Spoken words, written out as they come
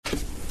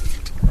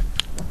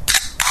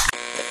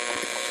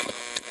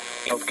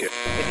Okay.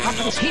 It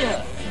happens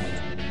here,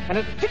 and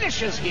it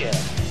finishes here.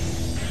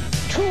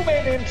 Two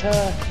men enter,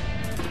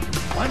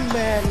 one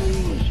man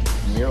leaves.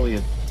 Nearly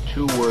a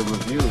 2-word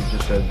review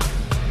just said,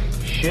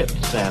 shit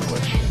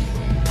sandwich.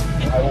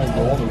 I will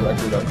roll the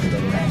record up to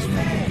the next one.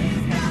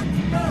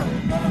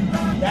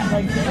 That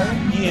right there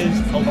is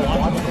a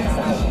logical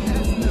fallacy.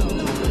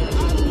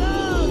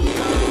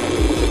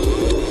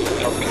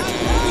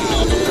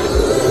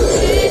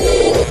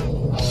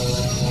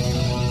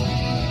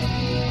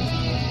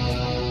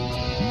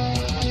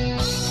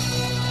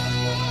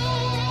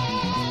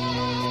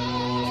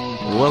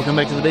 Welcome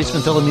back to the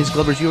Basement, fellow music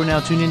lovers. You are now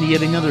tuned in to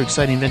yet another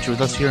exciting adventure with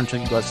us here on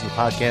Chunky Glasses, the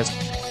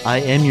podcast. I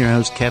am your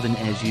host, Kevin.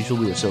 As usual,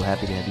 we are so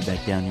happy to have you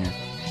back down here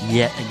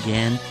yet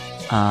again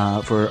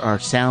for our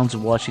Sounds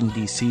of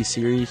Washington, D.C.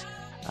 series.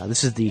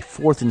 This is the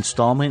 4th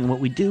installment, and what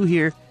we do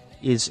here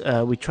is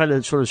we try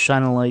to sort of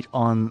shine a light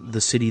on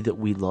the city that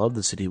we love,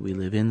 the city we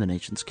live in, the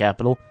nation's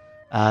capital,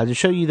 to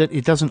show you that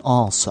it doesn't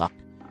all suck.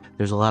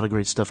 There's a lot of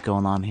great stuff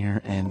going on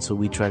here, and so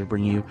we try to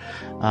bring you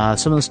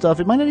some of the stuff.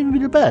 It might not even be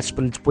the best,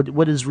 but it's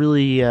what is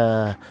really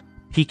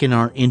piquing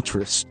our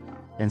interest.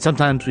 And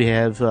sometimes we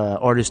have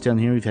artists down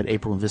here. We've had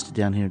April and Vista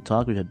down here to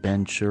talk. We've had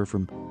Ben Schur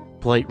from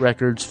Polite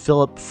Records,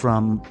 Philip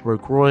from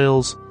Broke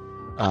Royals,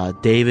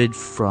 David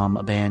from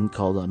a band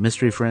called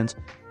Mystery Friends.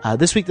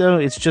 This week, though,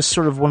 it's just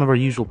sort of one of our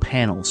usual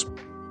panels.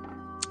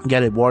 We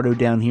got Eduardo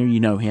down here. You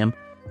know him.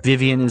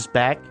 Vivian is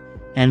back.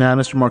 And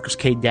Mr. Marcus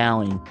K.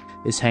 Dowling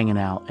is hanging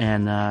out,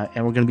 and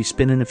we're going to be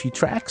spinning a few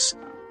tracks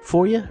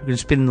for you. We're going to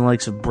spin the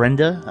likes of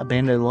Brenda, a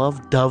band I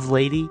love, Dove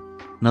Lady,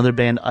 another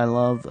band I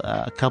love,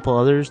 a couple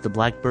others, the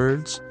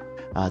Blackbirds,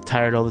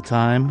 Tired All the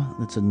Time,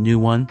 that's a new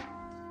one,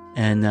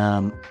 and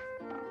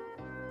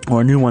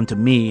or a new one to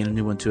me and a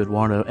new one to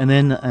Eduardo, and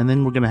then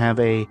we're going to have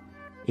a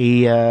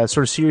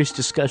sort of serious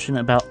discussion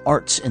about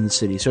arts in the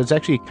city. So it's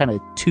actually kind of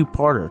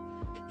two-parter.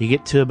 You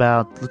get to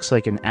about, looks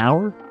like an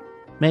hour,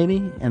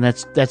 maybe, and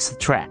that's the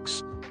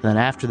tracks. Then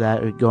after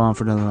that, we go on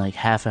for another like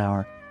half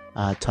hour,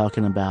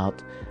 talking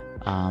about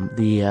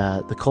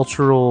the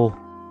cultural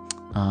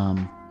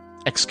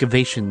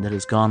excavation that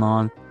has gone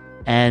on,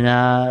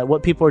 and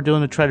what people are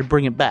doing to try to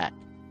bring it back.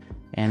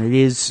 And it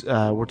is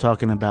we're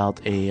talking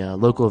about a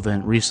local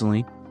event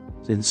recently,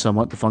 in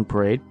somewhat the Funk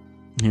Parade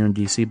here in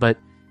DC. But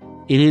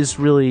it is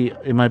really,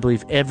 in my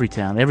belief, every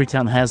town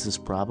has this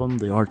problem.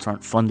 The arts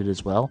aren't funded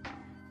as well,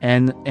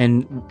 and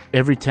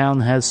every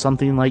town has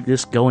something like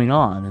this going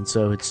on, and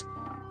so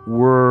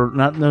we're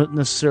not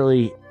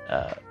necessarily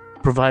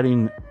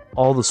providing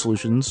all the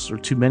solutions or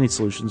too many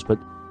solutions, but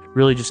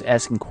really just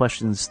asking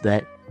questions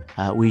that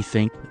we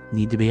think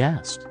need to be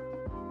asked.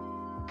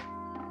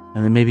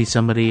 And then maybe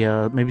somebody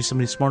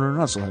smarter than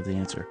us will have the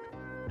answer.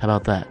 How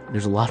about that?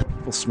 There's a lot of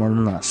people smarter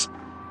than us.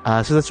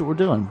 So that's what we're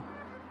doing.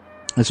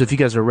 And so if you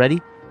guys are ready,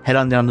 head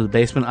on down to the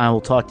basement. I will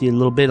talk to you a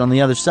little bit on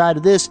the other side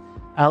of this.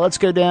 Let's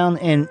go down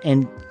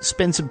and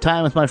spend some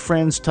time with my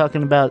friends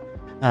talking about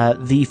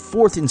the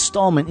 4th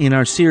installment in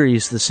our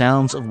series, The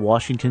Sounds of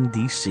Washington,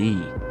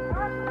 D.C.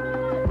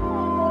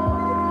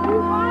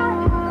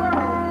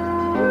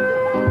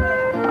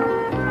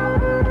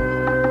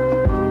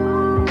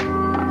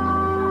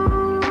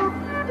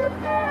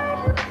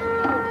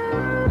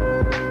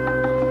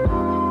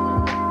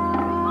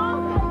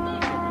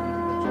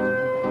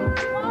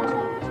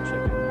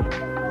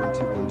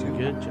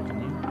 Good,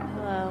 checking you.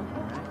 Hello.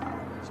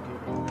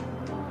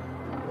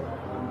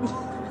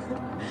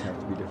 Have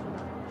to be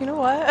different. You know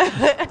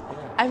what?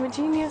 I'm a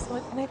genius.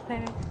 What can I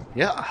say?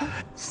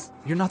 Yeah.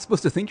 You're not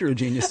supposed to think you're a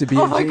genius to be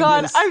Oh a my genius.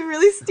 god, I'm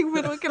really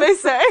stupid. What can I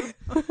say?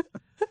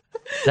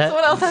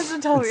 Someone else has to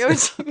tell me I'm a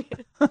genius.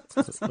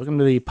 Welcome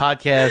to the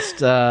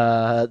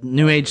podcast,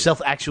 New Age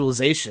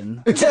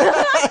Self-Actualization.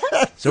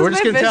 So we're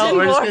just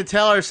gonna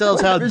tell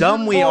ourselves how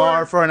dumb we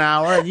are for an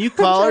hour, and you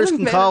callers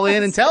can call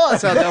in and tell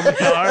us how dumb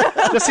we are.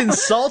 Just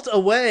insult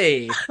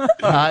away.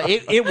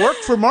 It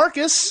worked for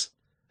Marcus.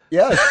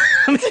 Yes.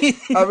 I mean,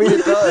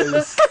 it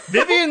does.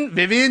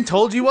 Vivian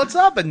told you what's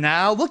up, and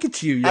now look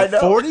at you. You're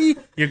 40.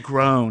 You're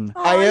grown.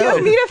 I am. You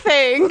don't need to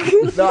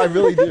think. No, I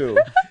really do.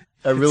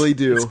 I really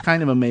do. It's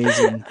kind of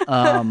amazing.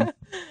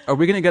 Are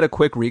we going to get a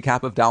quick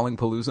recap of Dowling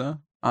Palooza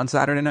on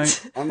Saturday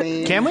night? I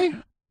mean, Can we?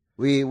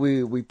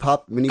 We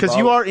pop mini Because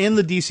you are in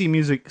the DC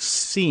music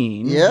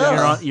scene.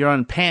 Yeah. You're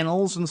on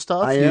panels and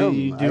stuff. I am.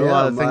 You do a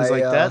lot of things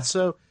like that.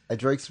 So I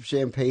drank some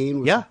champagne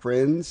with some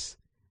friends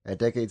at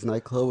Decades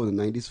Nightclub on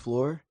the 90s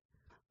floor.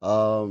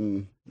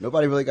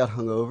 Nobody really got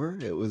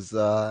hungover. It was,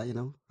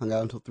 hung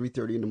out until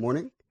 3:30 in the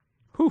morning.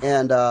 Whew.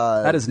 And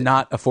that is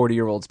not a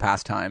 40-year-old's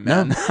pastime,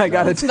 man. No. I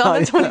gotta tell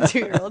you. Not a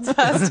 22-year-old's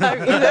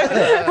pastime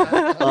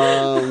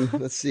either.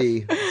 Let's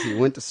see.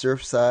 Went to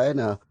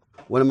Surfside.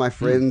 One of my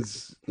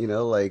friends,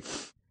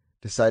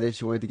 decided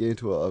she wanted to get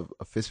into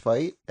a fist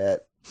fight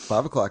at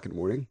 5 o'clock in the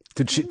morning.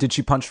 Did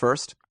she punch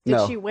first?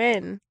 Did she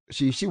win?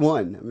 She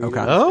won. I mean,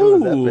 Okay. It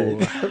was that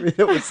big. I mean,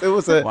 it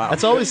was a. Wow.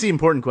 That's always the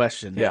important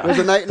question. Yeah. It was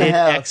a night and a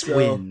half. X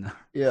win.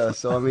 Yeah,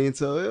 so I mean,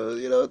 it's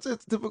a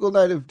typical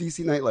night of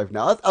DC nightlife.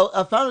 Now,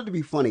 I found it to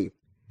be funny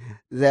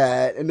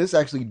that, and this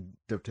actually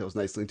dovetails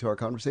nicely into our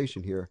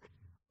conversation here,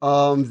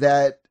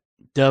 that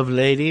Dove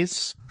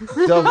ladies. I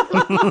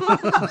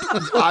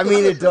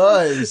mean, it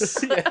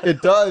does.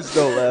 It does,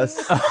 no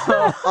less.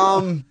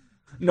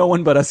 No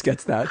one but us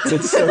gets that.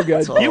 It's so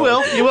good. You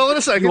will in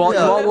a second.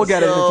 We'll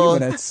get it in a few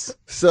minutes.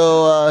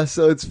 So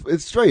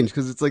it's strange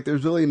because it's like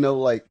there's really no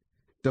like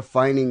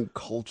defining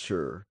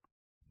culture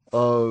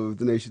of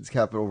the nation's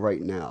capital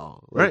right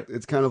now. Like, Right.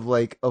 It's kind of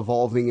like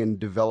evolving and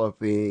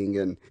developing,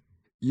 and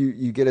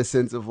you get a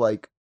sense of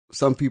like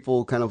some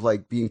people kind of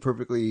like being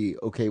perfectly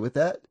okay with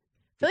that.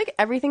 I feel like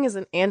everything is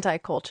an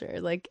anti-culture.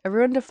 Like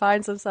everyone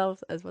defines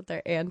themselves as what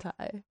they're anti.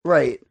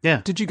 Right. Yeah.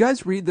 Did you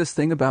guys read this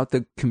thing about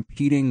the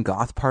competing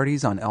goth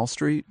parties on L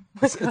Street?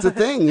 It's a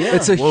thing, yeah.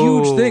 It's a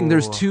huge thing.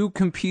 There's Whoa. 2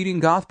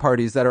 competing goth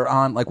parties that are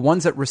on, like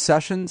one's at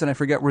Recessions, and I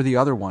forget where the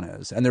other one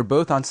is. And they're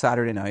both on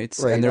Saturday nights.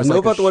 Right. And I there's know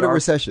like about the one at sharp-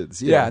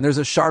 Recessions. Yeah, and there's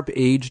a sharp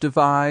age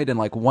divide, and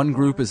like one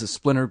group is a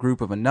splinter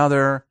group of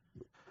another.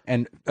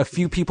 And a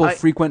few people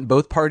frequent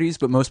both parties,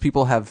 but most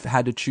people have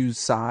had to choose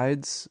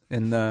sides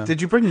in the.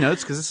 Did you bring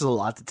notes? Because this is a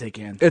lot to take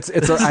in.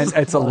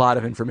 It's a lot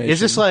of information.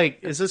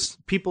 Is this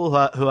people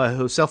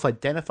who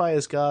self-identify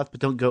as goth but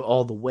don't go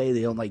all the way?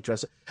 They don't like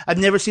dress. I've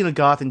never seen a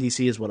goth in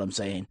DC. Is what I'm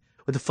saying.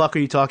 What the fuck are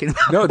you talking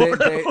about? No,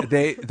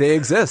 they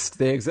exist.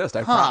 They exist.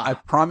 I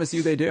promise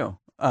you, they do.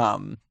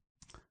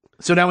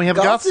 So now we have a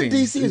goth Goths in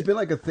scene. DC has been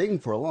like a thing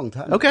for a long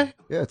time. Okay.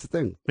 Yeah, it's a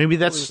thing. Maybe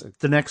that's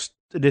the next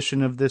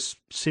edition of this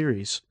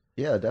series.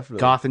 Yeah,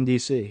 definitely. Goth in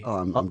DC. Oh,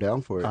 I'm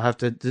down for it. I'll have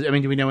to. I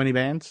mean, do we know any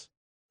bands?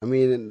 I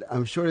mean,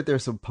 I'm sure that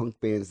there's some punk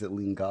bands that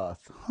lean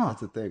goth. Huh.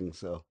 That's a thing.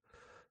 So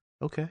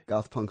Okay.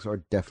 goth punks are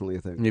definitely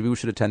a thing. Maybe we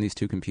should attend these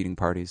 2 competing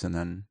parties and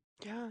then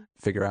Yeah.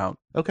 figure out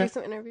Okay. Do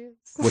some interviews.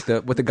 what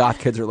the goth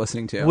kids are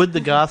listening to. Would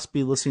the goths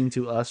be listening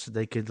to us?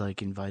 They could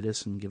like invite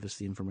us and give us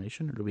the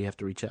information, or do we have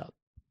to reach out?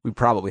 We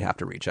probably have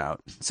to reach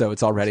out. So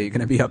it's already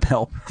going to be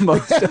uphill.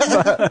 Most of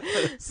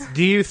us.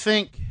 Do you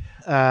think?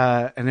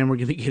 And then we're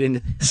going to get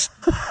into this.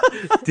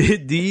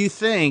 do you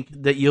think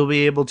that you'll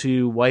be able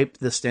to wipe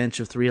the stench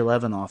of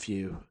 311 off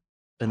you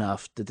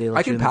enough that they let I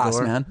you can in the pass,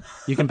 door? man.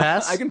 You can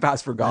pass. I can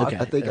pass for goth.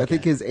 Okay. I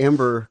think his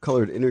amber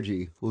colored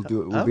energy will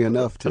do it. Will be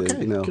enough to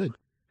Good.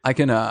 I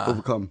can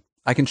overcome.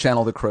 I can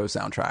channel the Crow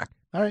soundtrack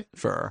All right.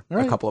 for All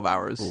right. a couple of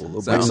hours.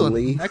 little So- bit. Excellent.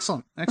 Lee.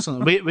 Excellent.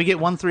 We get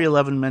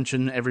 1-3-11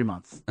 mention every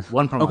month.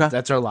 One per month. Okay.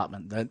 That's our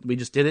allotment. That we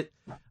just did it.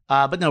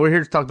 But no, we're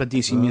here to talk about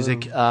DC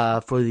music.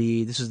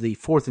 This is the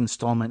 4th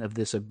installment of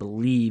this, I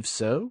believe.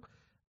 So,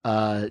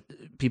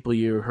 people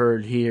you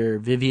heard here: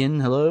 Vivian,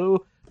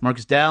 hello;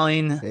 Marcus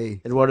Dowling, Hey.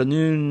 Eduardo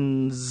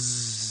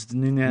Nunes.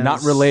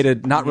 Not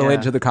related Yeah.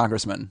 to the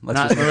congressman. Let's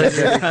Not just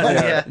related.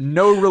 Yeah.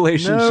 No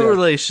relationship. No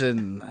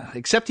relation,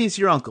 except he's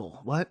your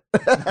uncle. What?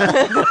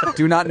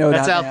 Do not know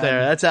That's that out man.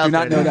 there. That's out Do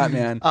not there. know that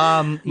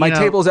man. My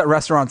tables at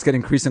restaurants get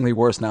increasingly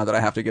worse now that I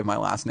have to give my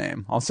last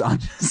name. Also, I'll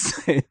just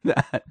say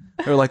that.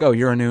 They're like, "Oh,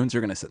 you're a Nunes.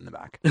 You're going to sit in the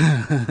back."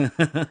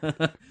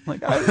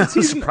 Like, I'm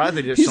surprised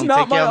they just he's don't not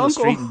take you my out on the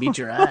uncle. street and beat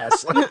your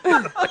ass.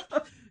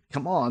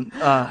 Come on,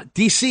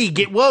 DC,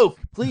 get woke,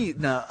 please.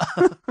 No,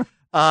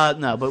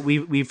 no, but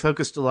we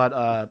focused a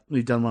lot.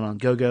 We've done one on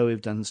Go-Go.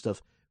 We've done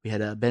stuff. We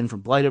had Ben from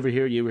Blight over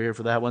here. You were here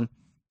for that one,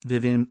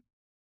 Vivian.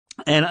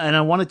 And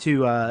I wanted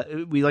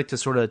to. We like to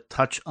sort of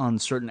touch on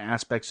certain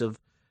aspects of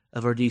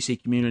our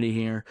DC community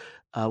here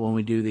when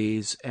we do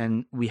these,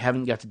 and we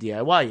haven't got to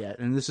DIY yet.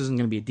 And this isn't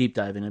going to be a deep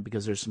dive in it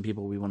because there's some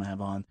people we want to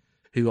have on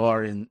who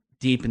are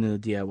deep into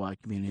the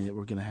DIY community that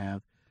we're going to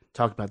have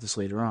talk about this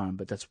later on.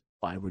 But that's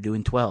why we're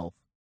doing 12.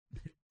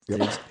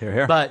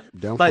 Here. But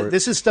Down for it.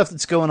 this is stuff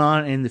that's going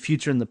on in the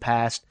future and the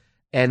past,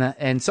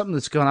 and something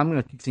that's going on. I'm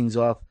going to kick things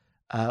off.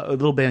 A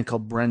little band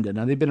called Brenda.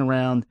 Now they've been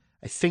around,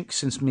 I think,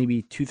 since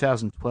maybe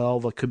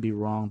 2012. I could be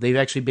wrong. They've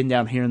actually been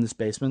down here in this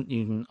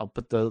basement. I'll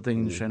put the thing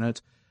in the show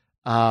notes.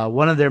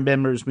 One of their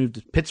members moved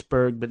to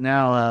Pittsburgh, but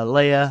now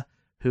Leia,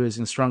 who is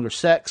in Stronger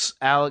Sex,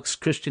 Alex,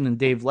 Christian, and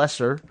Dave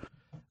Lesser.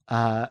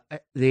 Their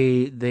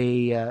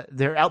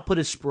output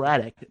is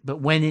sporadic, but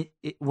when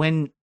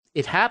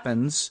it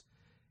happens,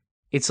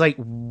 it's like,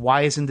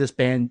 why isn't this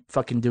band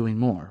fucking doing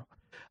more?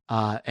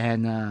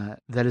 And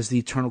that is the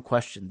eternal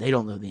question. They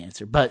don't know the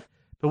answer, but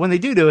when they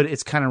do it,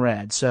 it's kind of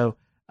rad. So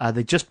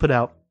they just put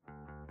out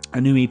a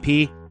new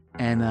EP,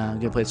 and I'm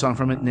gonna play a song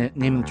from it.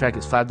 Name of the track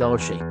is $5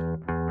 Shake.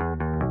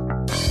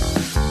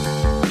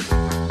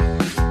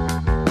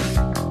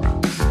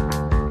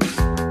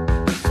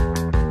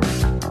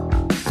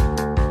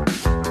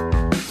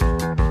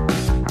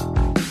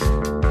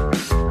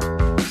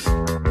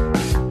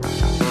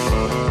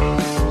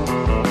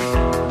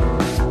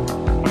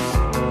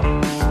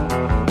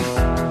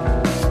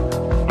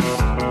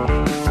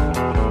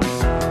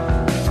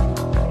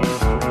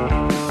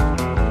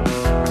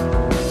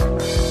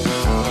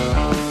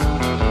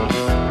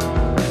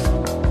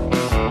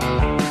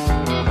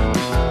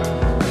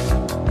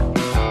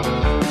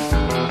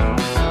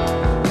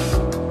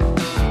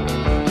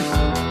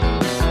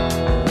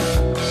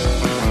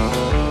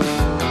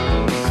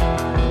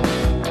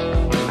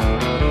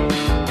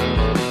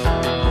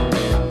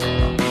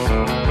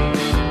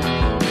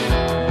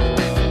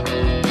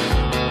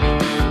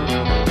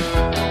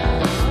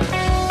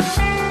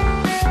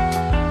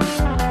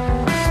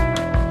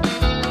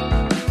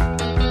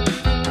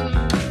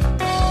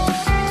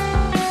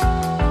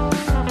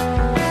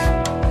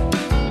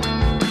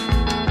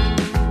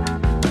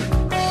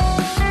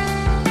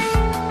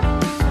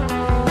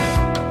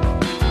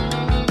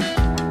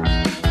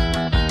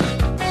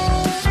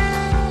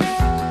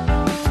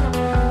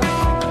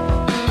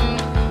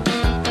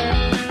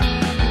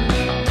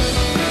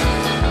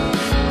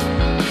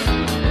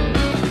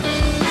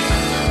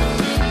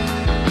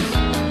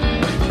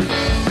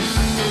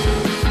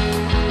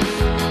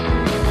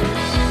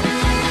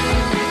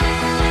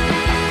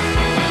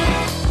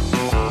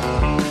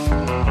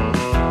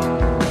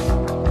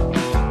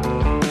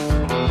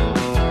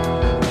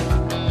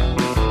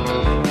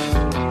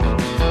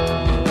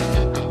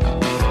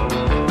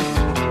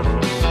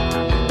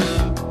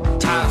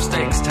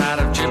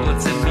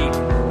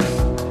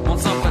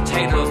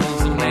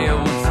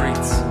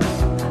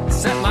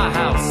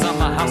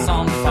 house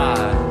on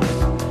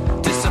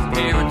fire,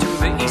 disappear into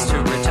the east to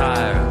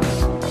retire.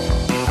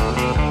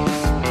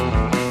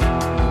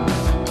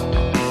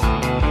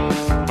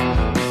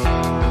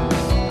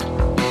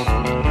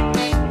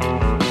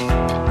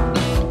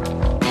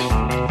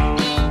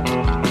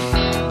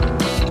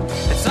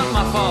 It's not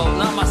my fault,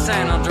 not my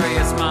San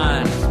Andreas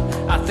mine.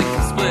 I think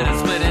I'm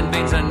split in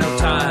beans in no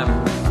time.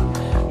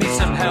 Need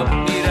some help,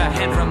 need a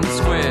hand from the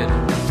squid.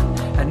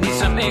 I need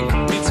some ink,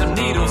 need some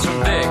needles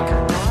from Vic.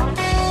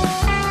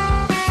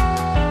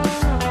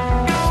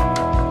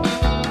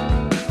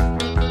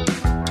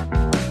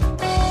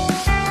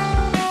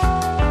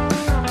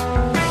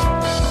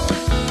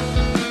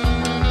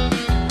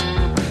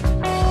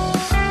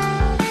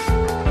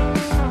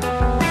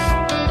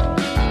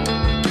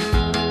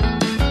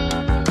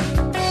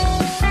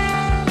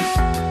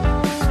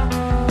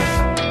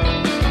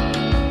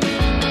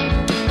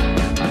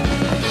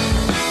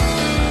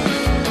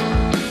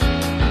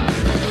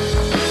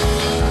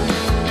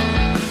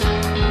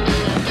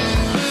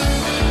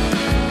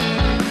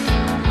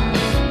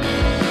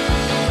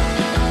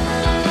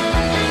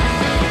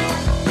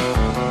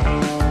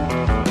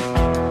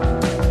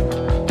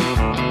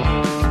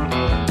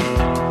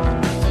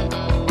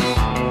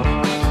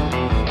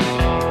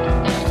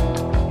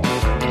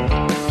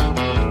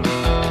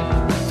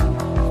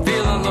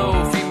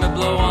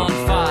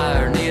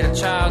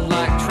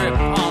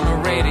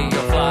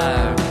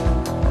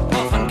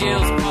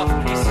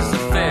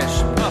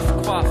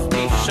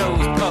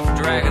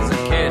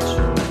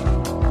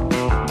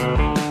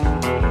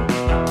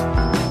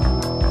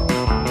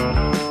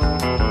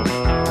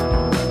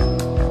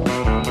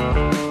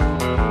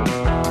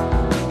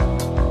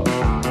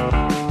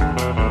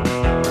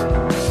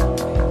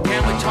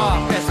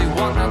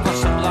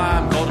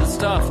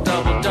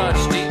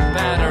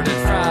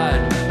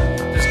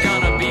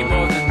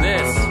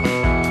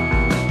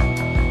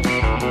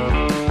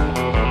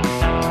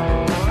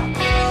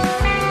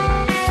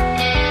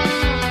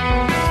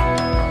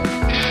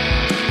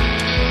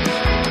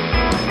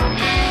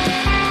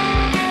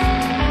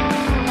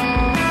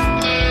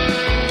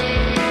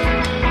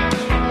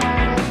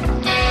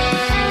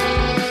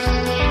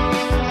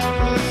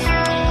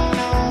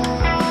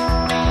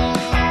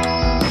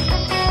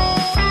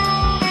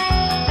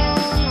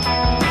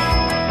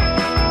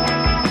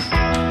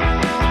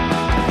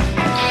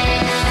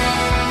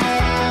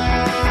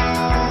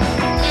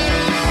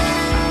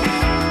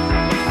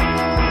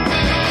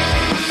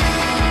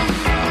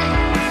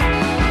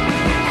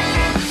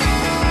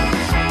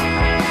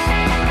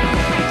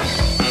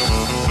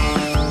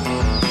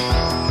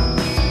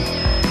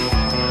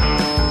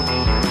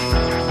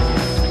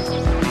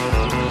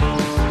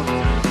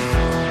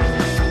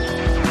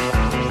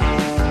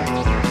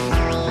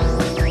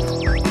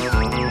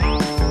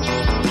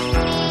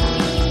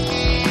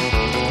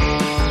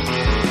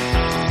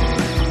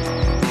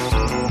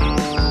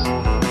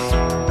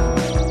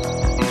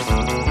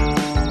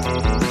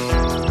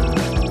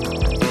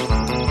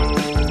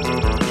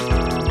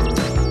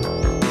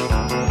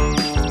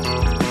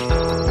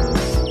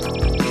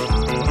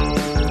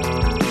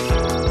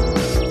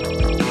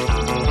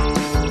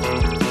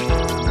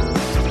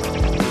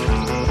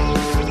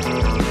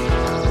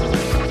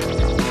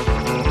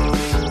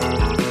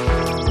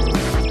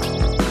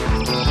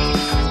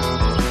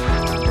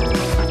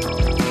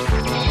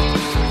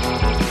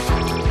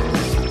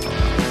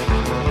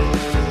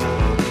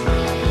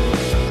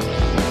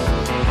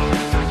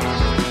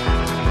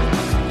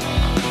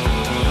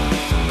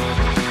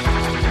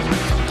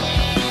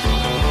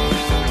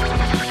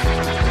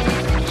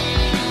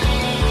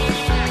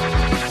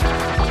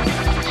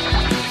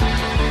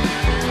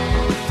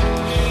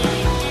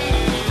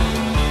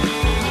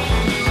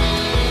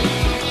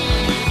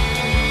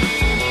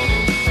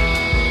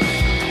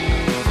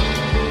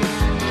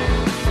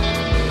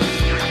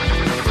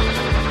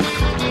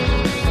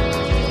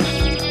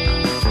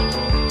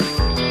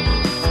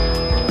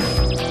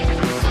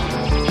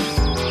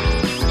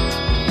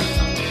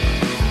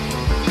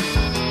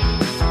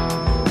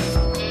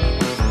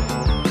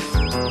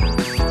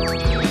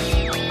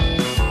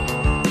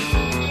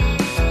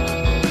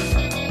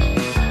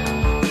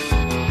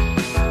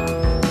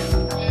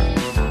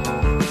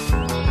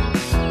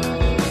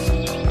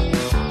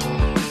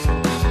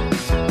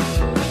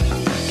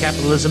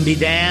 Capitalism Be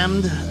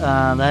Damned.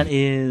 That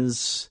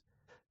is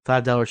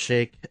 $5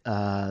 Shake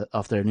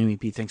off their new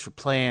EP. Thanks for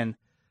playing.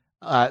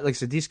 Like I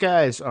said, these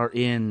guys are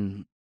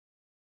in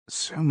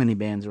so many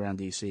bands around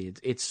DC.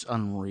 It's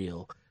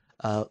unreal.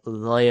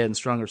 Leia in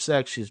Stronger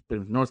Sex. She's been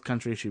with North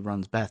Country. She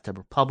runs Bathtub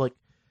Republic.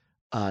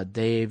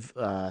 Dave,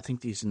 I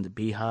think he's in the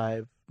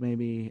Beehive.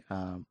 Maybe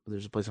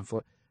there's a place in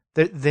Florida.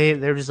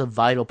 They're just a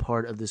vital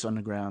part of this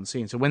underground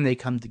scene. So when they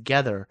come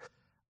together,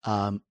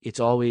 it's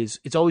always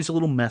a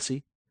little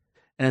messy,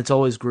 and it's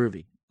always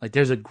groovy. Like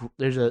there's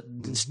a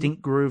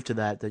distinct groove to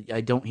that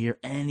I don't hear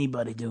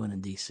anybody doing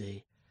in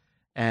DC.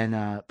 And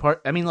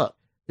look,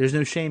 there's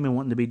no shame in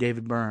wanting to be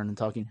David Byrne and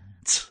talking.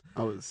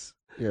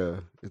 Yeah,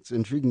 it's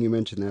intriguing you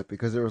mentioned that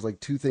because there was like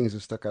two things that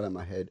stuck out in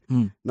my head.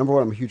 Number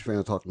one, I'm a huge fan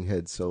of Talking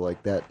Heads, so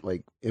like that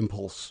like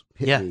impulse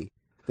hit me.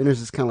 Then there's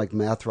this kind of like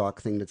math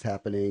rock thing that's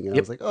happening, and I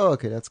was like, oh,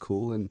 okay, that's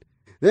cool. And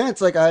then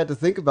it's like I had to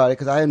think about it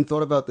because I hadn't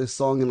thought about this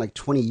song in like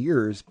 20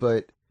 years.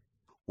 But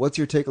what's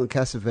your take on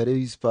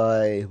Cassavetes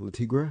by Le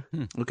Tigre?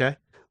 Okay.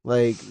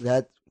 Like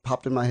that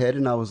popped in my head,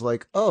 and I was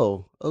like,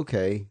 oh,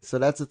 okay. So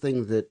that's the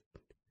thing that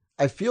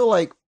I feel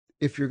like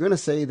if you're going to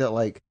say that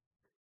like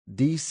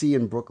DC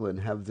and Brooklyn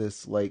have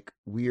this like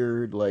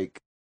weird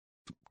like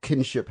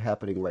kinship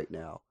happening right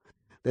now,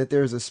 that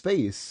there's a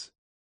space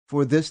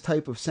for this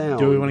type of sound.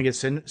 Do we want to get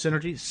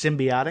synergy?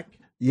 Symbiotic?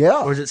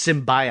 Yeah. Or is it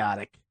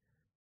symbiotic?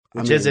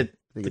 Which is it?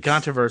 The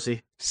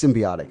controversy.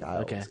 Symbiotic, I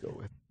always go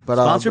with. But,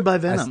 sponsored by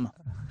Venom.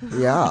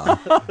 Yeah.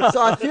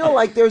 So I feel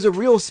like there's a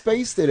real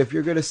space that if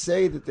you're going to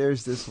say that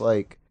there's this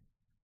like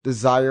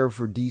desire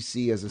for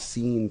DC as a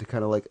scene to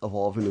kind of like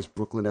evolve in this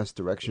Brooklyn-esque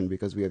direction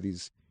because we have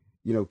these,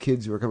 you know,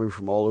 kids who are coming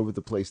from all over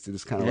the place to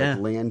just kind of like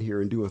land here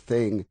and do a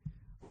thing.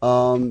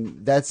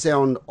 That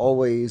sound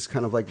always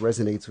kind of like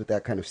resonates with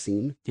that kind of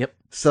scene. Yep.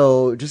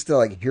 So just to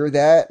like hear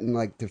that and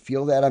like to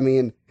feel that, I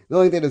mean, the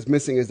only thing that's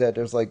missing is that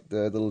there's like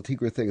the Le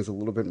Tigre thing is a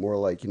little bit more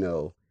like, you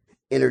know,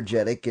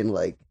 energetic and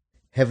like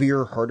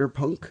heavier, harder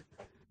punk.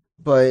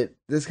 But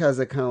this has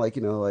a kind of like,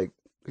 you know, like,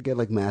 again,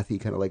 like mathy,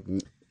 kind of like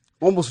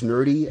almost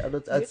nerdy,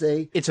 I'd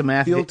say. It's a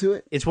math feel to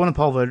it. It's one of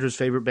Paul Vodra's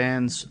favorite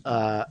bands.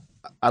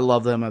 I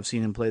love them. I've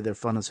seen them play. They're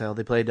fun as hell.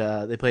 They played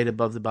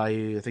Above the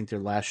Bayou, I think their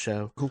last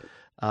show. Cool.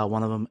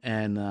 One of them.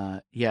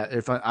 And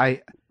if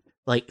I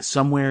like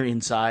somewhere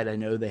inside, I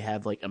know they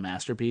have like a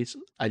masterpiece.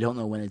 I don't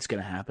know when it's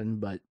going to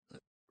happen, but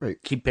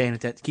keep paying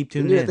attention. Keep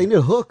tuning in. They need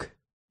a hook.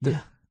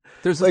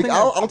 There's like,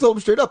 I'll tell them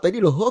straight up. They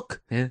need a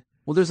hook. Yeah.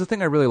 Well, there's a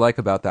thing I really like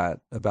about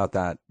that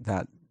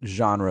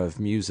genre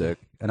of music,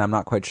 and I'm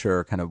not quite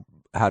sure kind of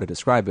how to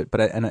describe it, but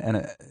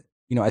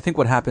you know, I think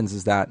what happens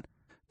is that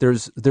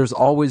there's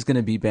always going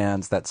to be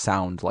bands that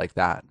sound like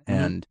that,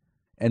 and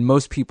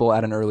most people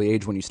at an early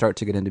age, when you start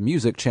to get into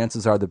music,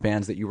 chances are the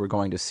bands that you were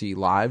going to see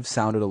live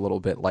sounded a little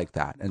bit like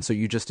that, and so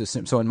you just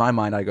assume. So in my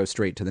mind, I go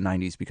straight to the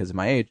 '90s because of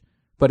my age,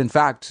 but in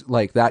fact,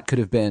 like that could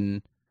have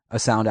been a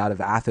sound out of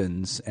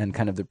Athens and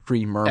kind of the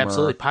pre-Murmur.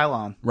 Absolutely,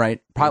 Pylon.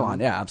 Right, Pylon,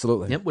 yeah,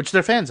 absolutely. Yep, which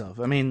they're fans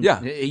of. I mean,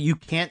 yeah. You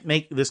can't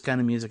make this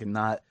kind of music and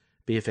not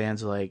be a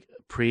fans of like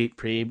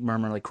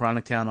pre-Murmur, like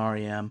Chronic Town,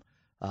 R.E.M.,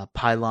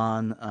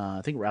 Pylon,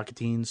 I think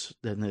Rocketeens,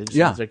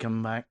 they're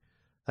coming back,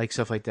 like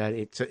stuff like that.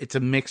 It's a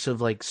mix of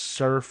like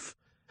surf,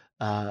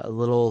 a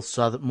little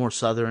more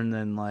southern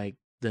than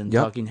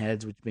Talking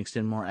Heads, which mixed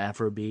in more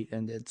Afrobeat,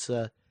 and it's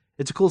a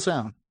cool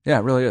sound. Yeah,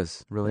 it really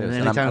is. It really is.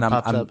 And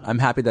I'm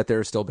happy that there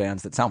are still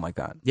bands that sound like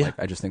that. Yeah. Like,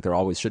 I just think there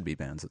always should be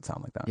bands that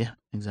sound like that. Yeah,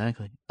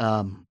 exactly.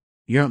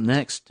 You're up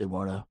next,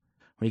 Eduardo. What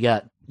do you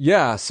got?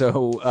 Yeah,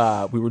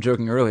 so we were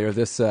joking earlier.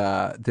 This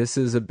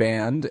is a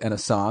band and a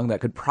song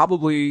that could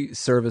probably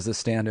serve as a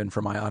stand-in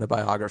for my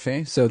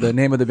autobiography. So the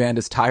name of the band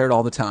is Tired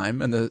All the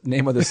Time, and the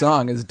name of the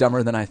song is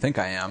Dumber Than I Think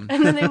I Am.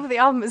 And the name of the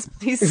album is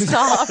Please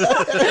Stop.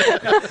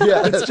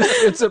 Yeah,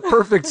 it's a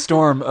perfect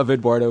storm of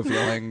Eduardo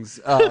feelings.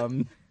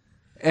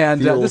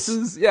 And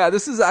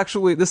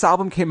this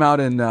album came out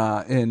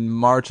in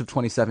March of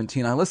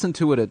 2017. I listened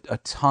to it a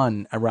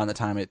ton around the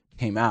time it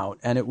came out,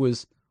 and it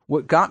was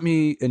what got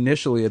me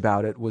initially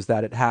about it was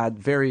that it had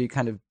very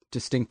kind of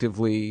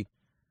distinctively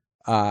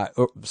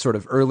sort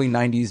of early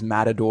 90s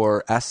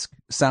Matador-esque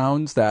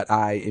sounds that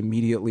I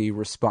immediately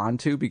respond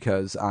to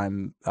because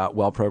I'm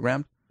well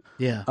programmed.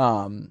 Yeah.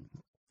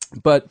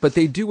 But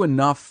they do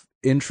enough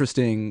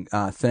interesting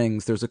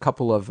things. There's a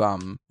couple of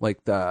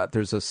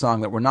there's a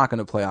song that we're not going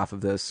to play off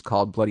of this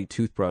called Bloody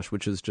Toothbrush,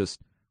 which is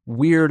just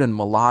weird and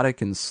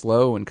melodic and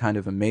slow and kind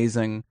of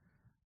amazing.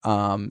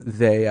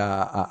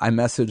 I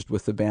messaged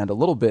with the band a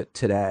little bit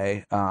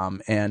today,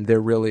 and the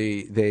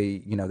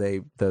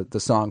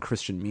song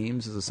Christian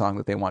Memes is a song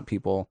that they want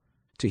people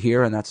to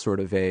hear, and that's sort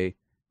of a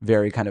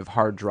very kind of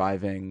hard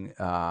driving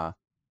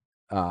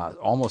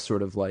almost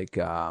sort of like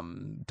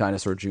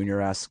Dinosaur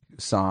Jr.-esque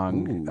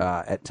song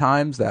at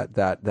times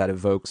that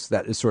evokes,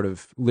 that is sort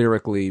of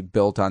lyrically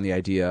built on the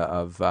idea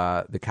of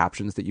the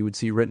captions that you would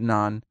see written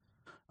on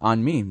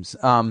memes.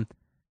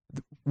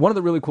 One of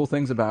the really cool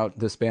things about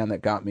this band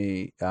that got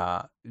me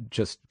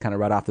just kind of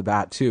right off the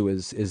bat too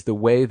is the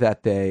way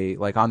that they,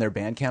 like on their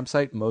Bandcamp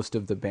site, most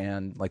of the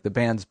band, like the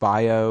band's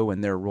bio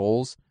and their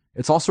roles,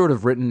 it's all sort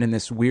of written in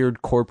this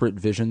weird corporate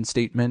vision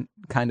statement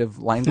kind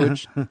of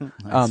language,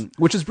 nice.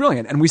 Which is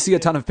brilliant. And we see a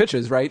ton of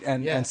pitches, right?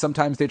 And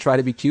sometimes they try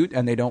to be cute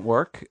and they don't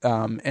work.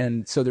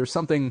 And so there's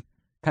something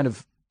kind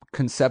of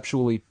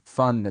conceptually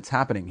fun that's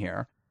happening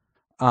here.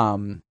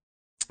 But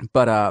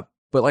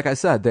like I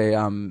said,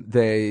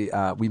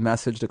 we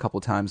messaged a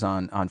couple times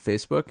on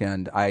Facebook,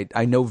 and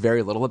I know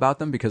very little about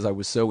them because I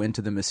was so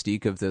into the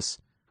mystique of this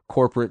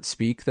corporate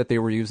speak that they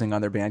were using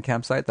on their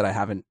Bandcamp site that I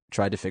haven't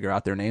tried to figure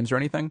out their names or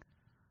anything.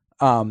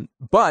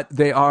 But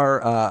they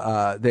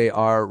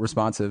are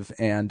responsive,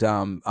 and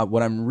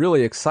what I'm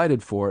really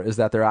excited for is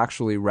that they're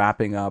actually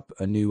wrapping up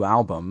a new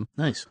album.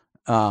 Nice.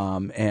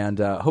 And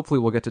hopefully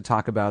we'll get to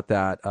talk about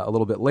that a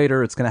little bit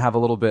later. It's going to have a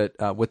little bit,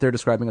 what they're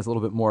describing as a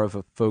little bit more of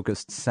a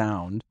focused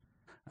sound.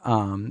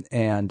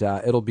 And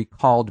it'll be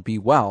called Be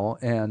Well.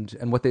 And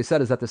what they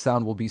said is that the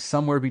sound will be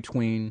somewhere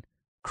between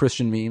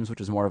Christian Memes,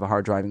 which is more of a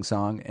hard driving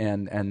song,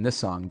 and this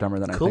song, Dumber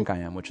Than I Think I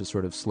Am, which is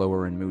sort of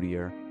slower and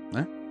moodier.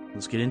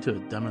 Let's get into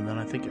it. Dumber Than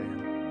I Think I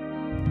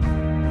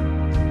Am.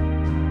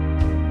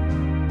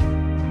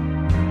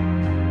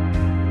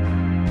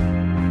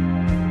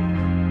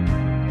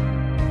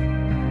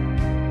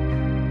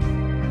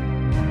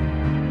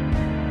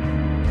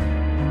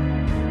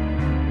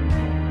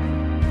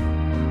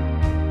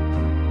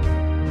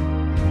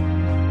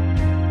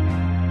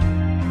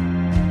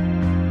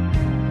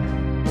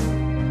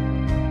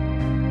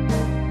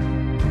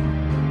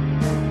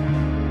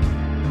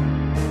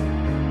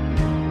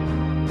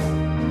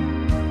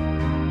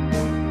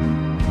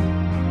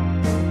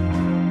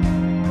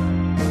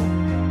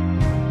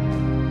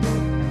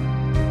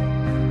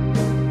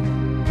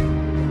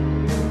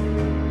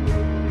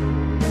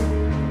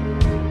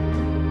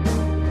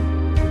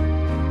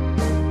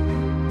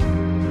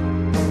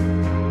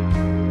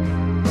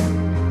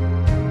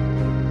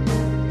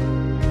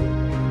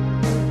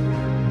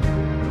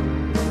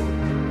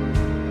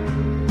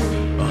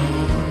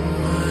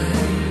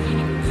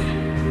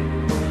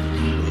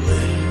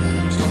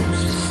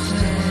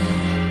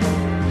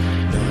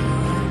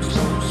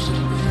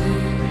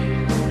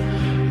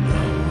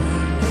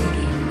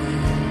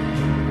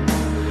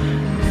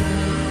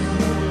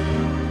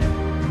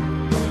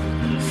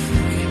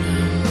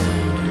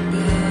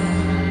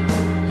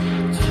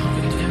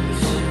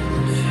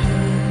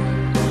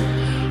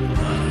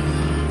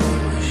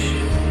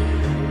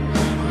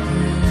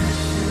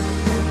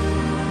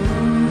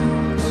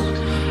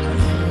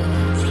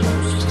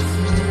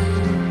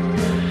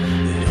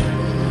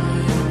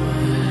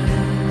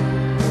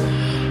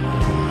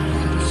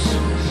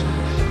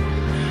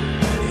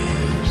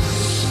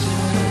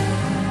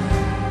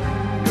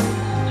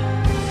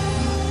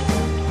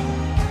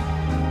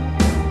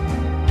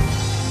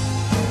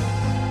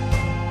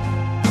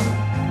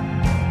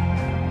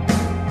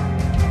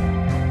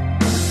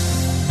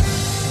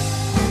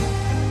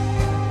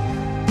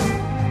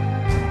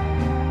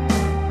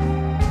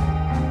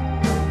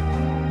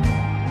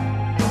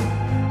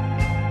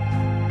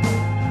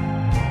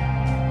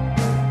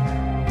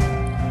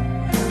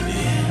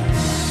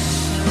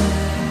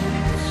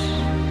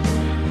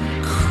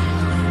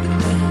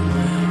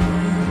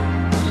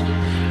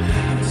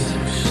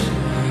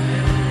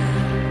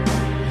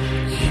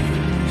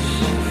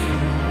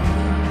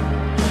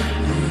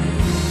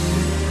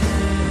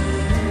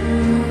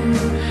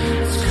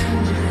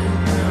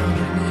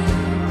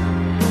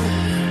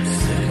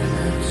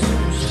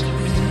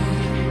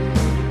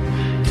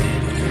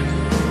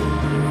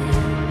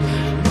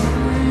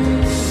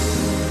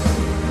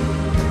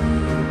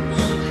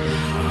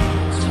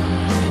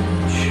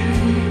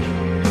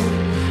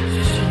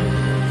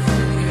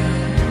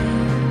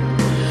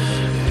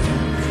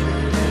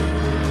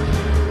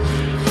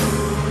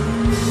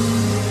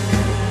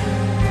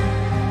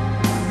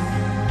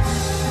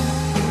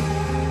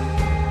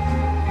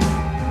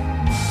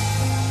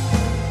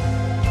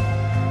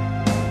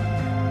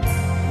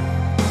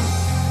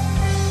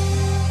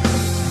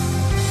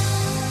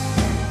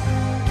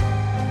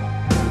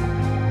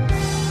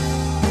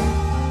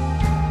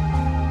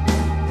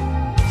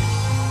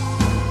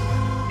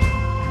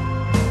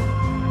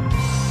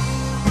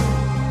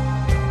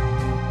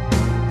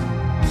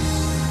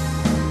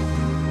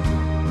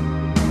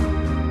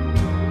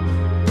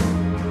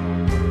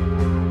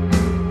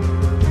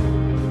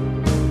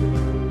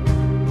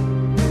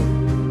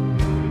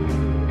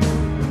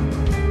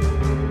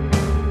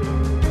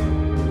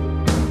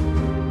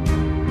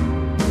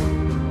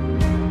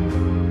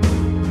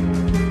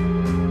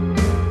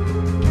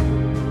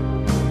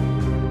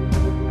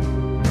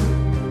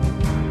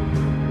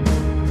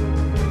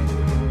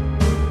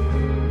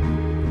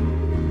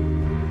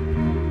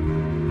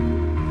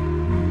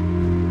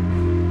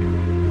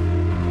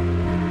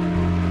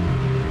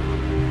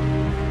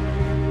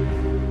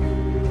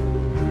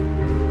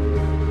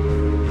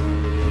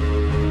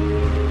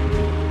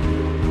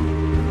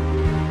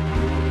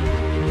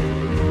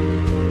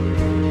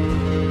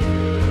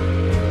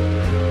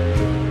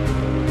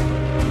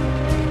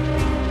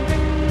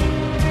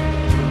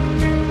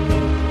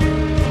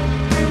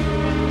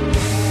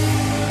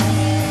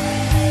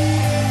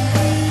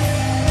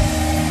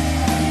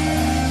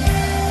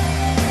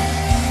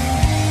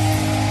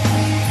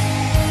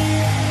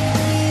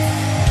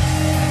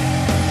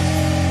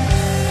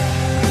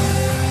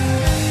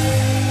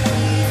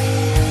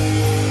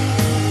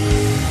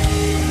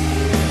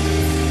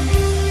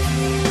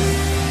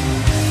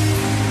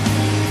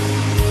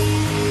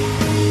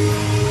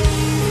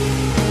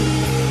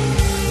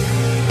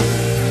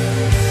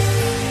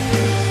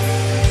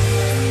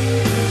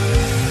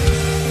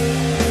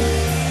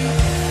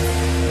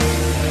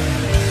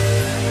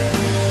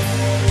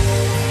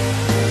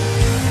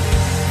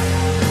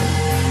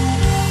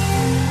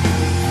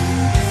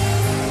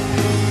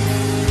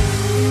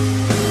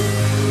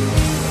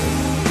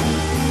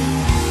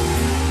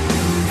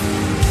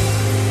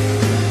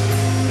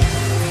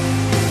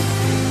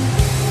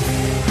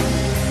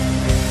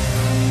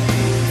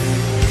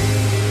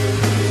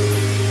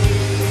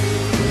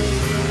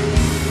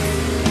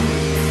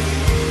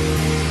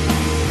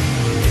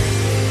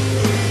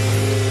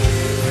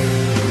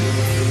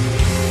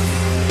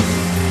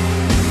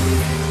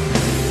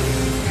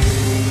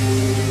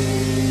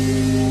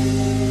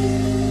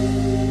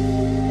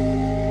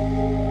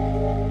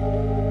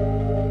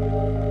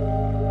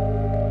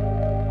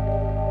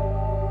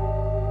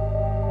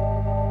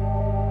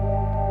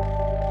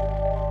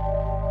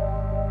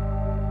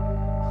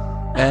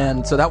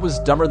 And so that was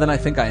Dumber Than I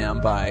Think I Am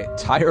by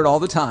Tired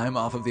All the Time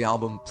off of the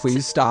album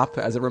Please Stop.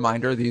 As a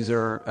reminder, these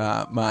are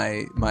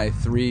my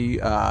 3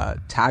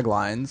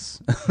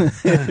 taglines.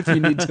 If you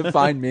need to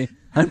find me,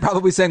 I'm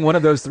probably saying one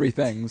of those 3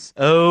 things.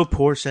 Oh,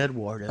 poor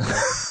Eduardo.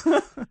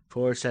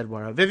 Poor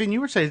Eduardo. Vivian,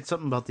 you were saying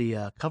something about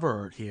the cover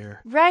art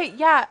here. Right,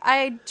 yeah.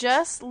 I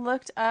just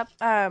looked up...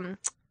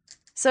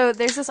 so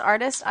there's this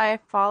artist I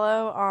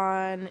follow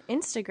on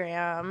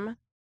Instagram.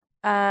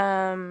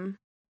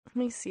 Let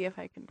me see if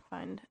I can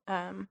find.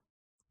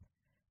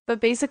 But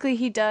basically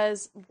he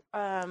does,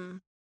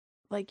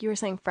 like you were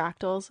saying,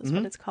 fractals is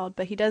what it's called.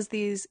 But he does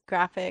these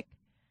graphic,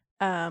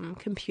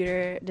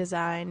 computer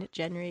designed,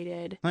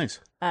 generated, nice,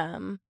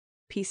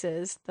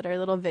 pieces that are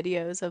little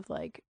videos of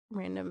like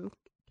random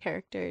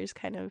characters,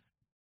 kind of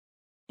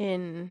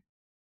in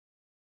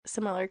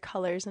similar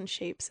colors and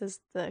shapes as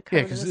the cover.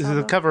 Yeah, because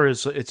the cover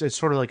is it's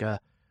sort of like a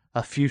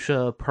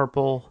fuchsia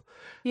purple.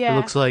 Yeah, it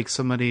looks like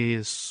somebody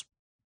is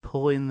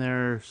pulling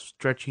their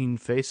stretching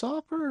face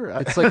off, or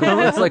it's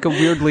like a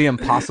weirdly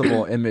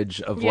impossible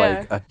image of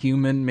like a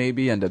human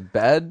maybe and a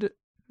bed.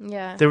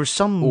 Yeah, there's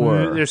some.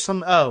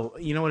 Oh,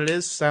 you know what it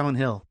is? Silent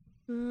Hill.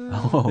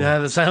 Oh. Yeah,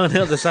 the Silent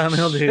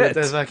Hill dude.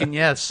 That's fucking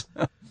yes.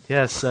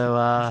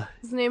 So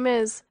his name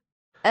is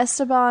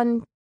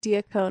Esteban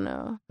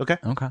Diacono. Okay.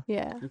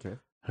 Yeah. Okay.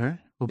 All right.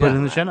 We'll put it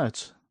in the show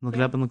notes. Look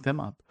it up and look them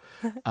up.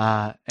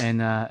 And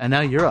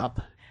now you're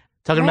up.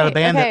 Talking about a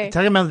band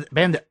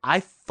that I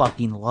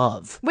fucking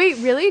love. Wait,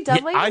 really?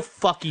 Dudley? Yeah, I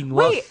fucking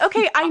love. Wait,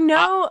 okay, I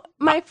know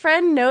my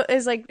friend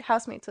is like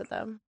housemates with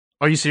them.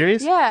 Are you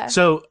serious? Yeah.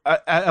 So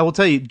I will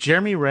tell you,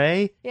 Jeremy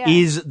Ray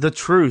is the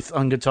truth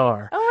on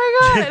guitar.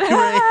 Oh my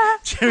god.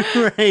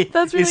 Jeremy Ray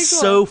That's really is cool.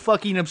 so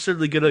fucking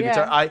absurdly good on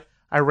guitar.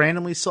 I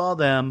randomly saw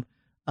them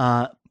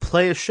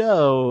play a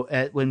show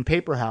when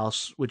Paper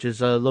House, which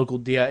is a local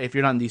DIY, if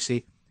you're not in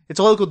DC, it's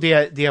a local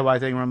DIY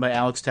thing run by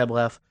Alex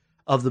Tebleff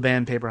of the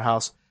band Paper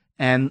House.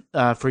 And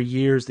for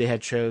years they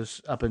had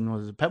shows up in,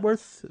 was it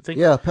Petworth? I think?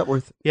 Yeah,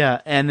 Petworth. Yeah,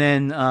 and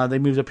then they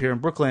moved up here in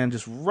Brookland,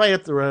 just right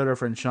up the road. Our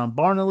friend Sean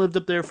Barna lived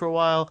up there for a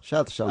while.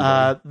 Shout out to Sean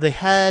Barna. They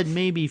had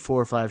maybe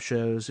 4 or 5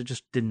 shows. It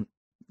just didn't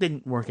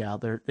work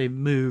out. They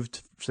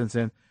moved since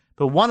then.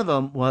 But one of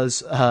them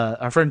was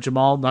our friend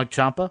Jamal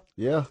Nagchampa.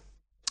 Yeah.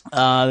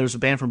 There was a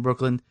band from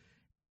Brooklyn,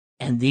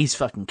 and these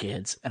fucking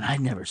kids, and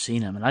I'd never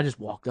seen them, and I just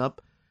walked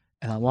up.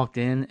 And I walked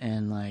in,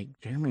 and like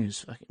Jeremy was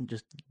fucking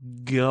just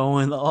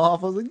going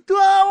off. I was like,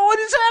 "Oh, what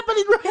is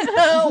happening right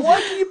now? Why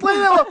can you play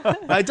that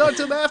one?" I talked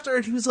to him after,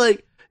 and he was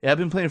like, "Yeah, I've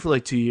been playing for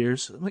like 2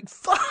 years." I'm like,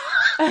 "Fuck!"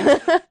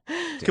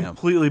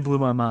 Completely blew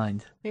my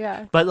mind.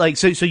 Yeah, but like,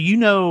 so you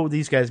know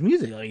these guys'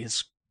 music, like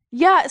it's.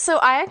 Yeah, so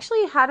I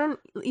actually hadn't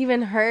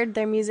even heard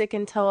their music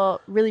until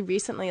really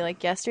recently,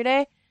 like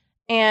yesterday,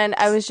 and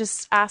I was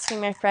just asking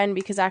my friend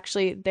because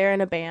actually they're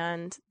in a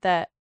band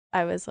that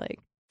I was like,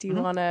 "Do you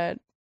want to?"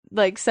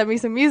 like send me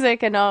some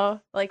music and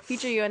I'll like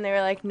feature you, and they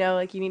were like, no,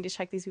 like you need to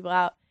check these people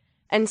out.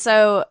 And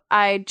so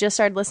I just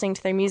started listening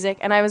to their music,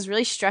 and I was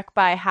really struck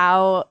by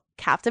how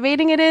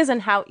captivating it is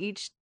and how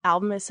each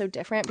album is so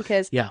different,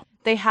 because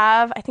they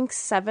have I think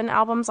 7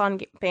 albums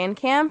on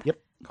Bandcamp. Yep.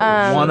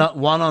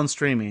 One on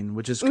streaming,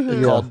 which is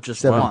called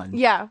just 7. one.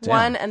 Yeah, damn.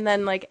 1 and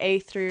then like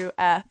A through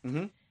F.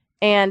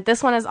 And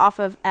this one is off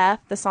of F,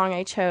 the song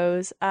I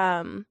chose.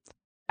 I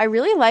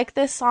really like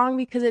this song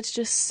because it's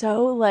just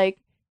so like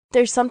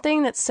there's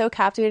something that's so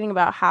captivating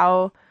about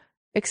how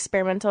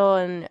experimental,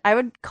 and I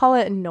would call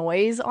it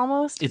noise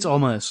almost. It's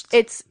almost.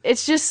 It's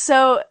just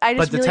so I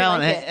just but the really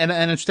talent like it.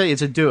 and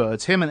it's a duo.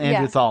 It's him and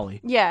Andrew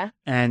Thawley. Yeah.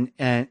 And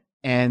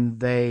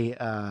they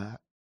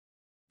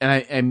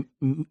and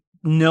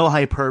no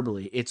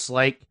hyperbole. It's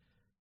like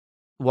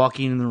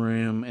walking in the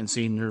room and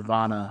seeing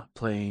Nirvana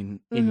playing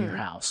in your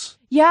house.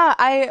 Yeah,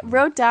 I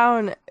wrote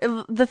down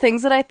the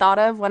things that I thought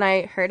of when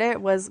I heard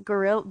it was the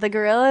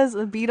Gorillaz,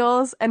 the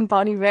Beatles, and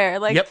Bon Iver.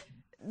 Like,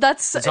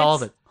 that's all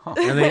of it.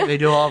 And they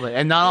do all of it.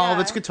 And not all of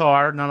it's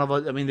guitar. None of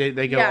it. I mean,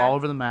 they go all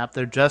over the map.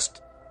 They're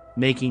just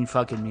making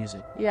fucking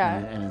music. Yeah.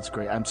 And it's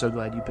great. I'm so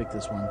glad you picked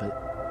this one. But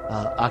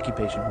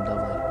Occupation from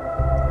Dudley.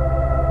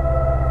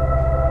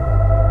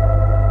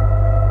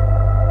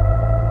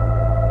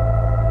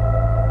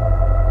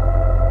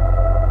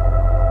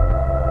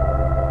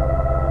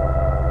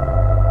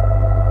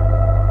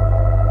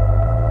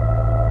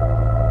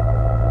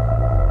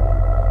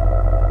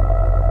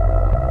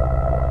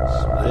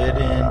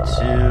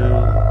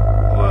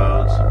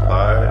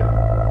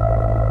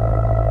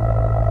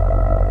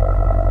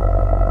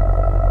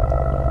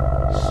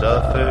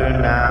 Suffer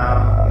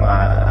now,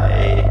 my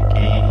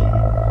aching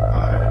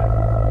heart.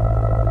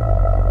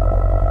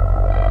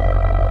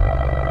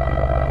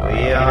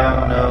 We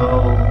all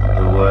know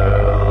the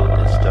world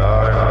is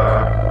dark.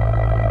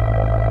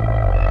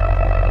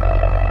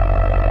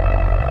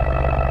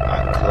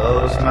 I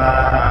close my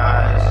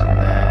eyes and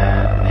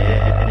then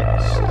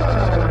it starts.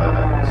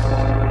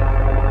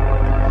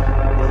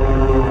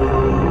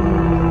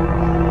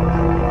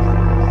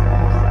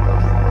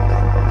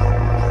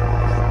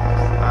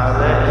 I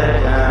let it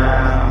down.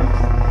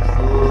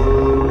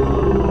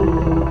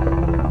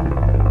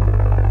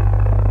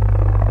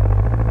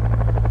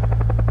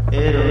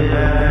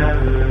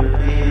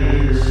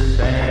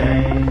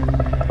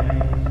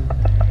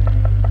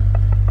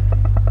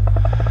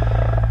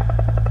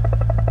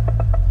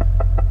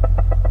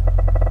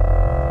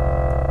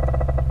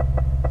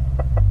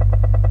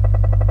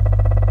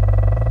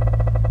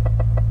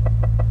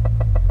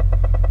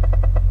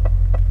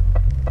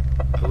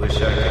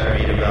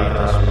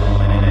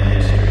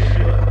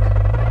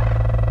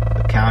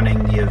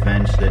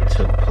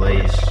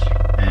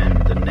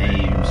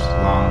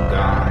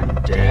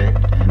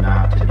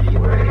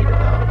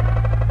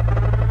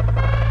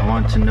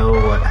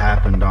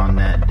 on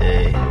that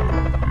day,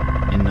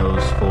 in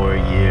those 4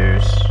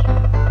 years,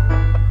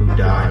 who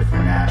died for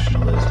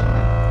nationalism?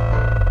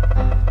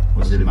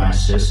 Was it my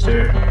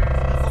sister?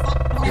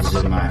 Was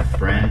it my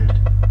friend?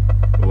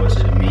 Or was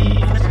it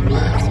me in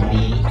my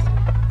home,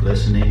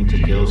 listening to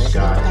Gil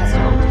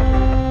Scott-Heron?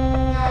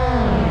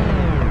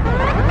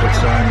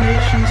 It's our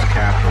nation's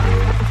capital.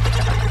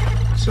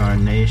 It's our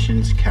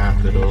nation's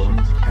capital.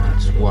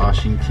 It's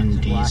Washington,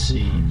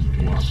 D.C.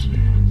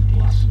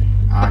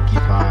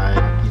 Occupied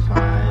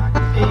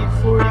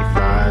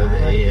 8:45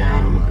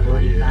 a.m.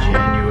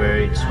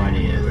 January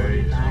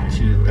 20th,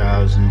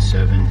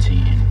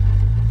 2017.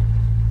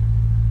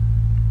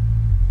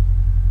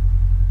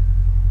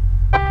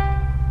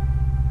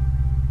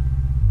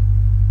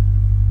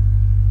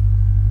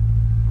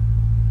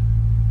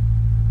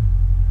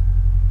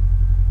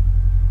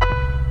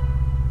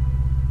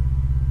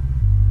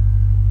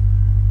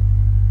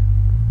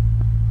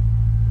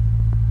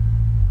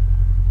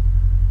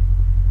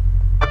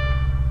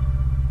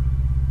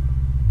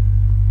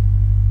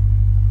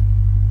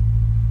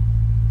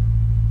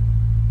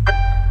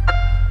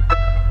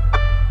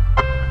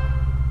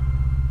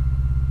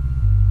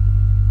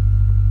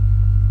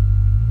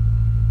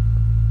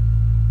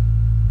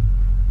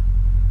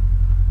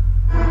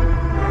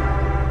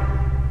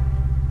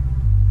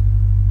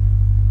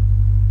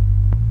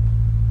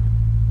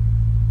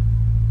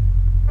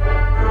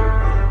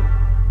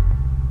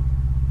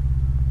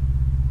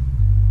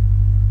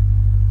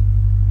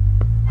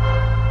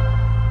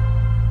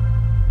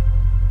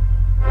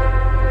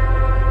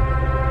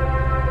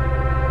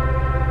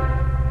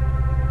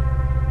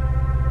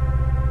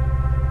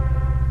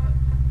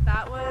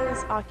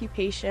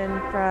 Occupation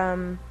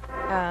from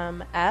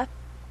F,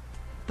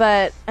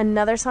 but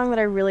another song that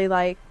I really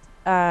liked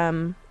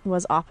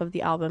was off of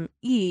the album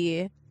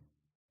E,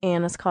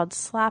 and it's called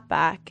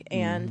Slapback,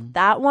 and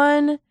that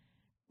one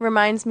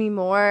reminds me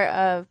more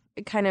of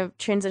kind of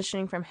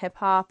transitioning from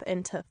hip-hop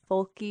into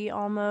folky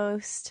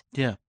almost.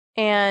 Yeah.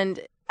 And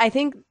I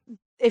think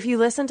if you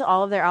listen to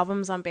all of their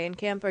albums on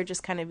Bandcamp, or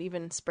just kind of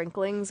even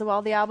sprinklings of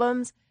all the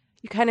albums,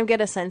 you kind of get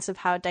a sense of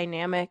how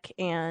dynamic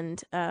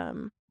and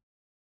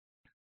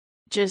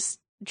just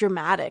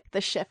dramatic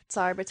the shifts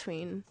are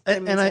between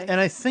and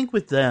I think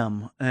with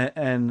them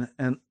and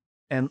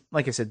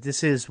like I said,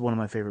 this is one of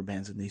my favorite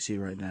bands in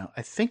DC right now.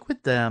 I think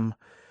with them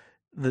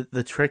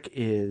the trick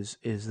is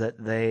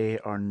that they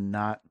are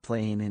not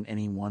playing in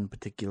any one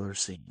particular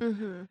scene.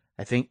 Mm-hmm.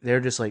 I think they're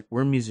just like,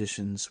 we're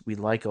musicians, we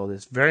like all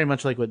this, very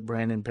much like what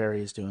Brandon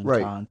Perry is doing.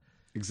 Right. Con.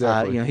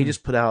 Exactly. He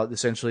just put out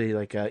essentially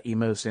like a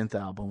emo synth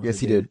album. Yes,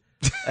 he did.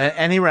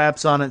 And he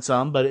raps on it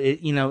some, but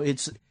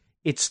it's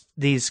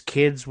these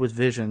kids with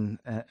vision.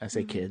 I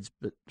say kids,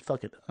 but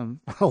fuck it.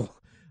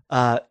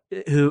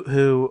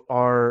 Who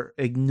are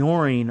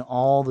ignoring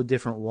all the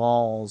different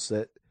walls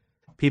that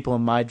people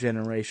in my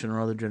generation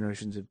or other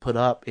generations have put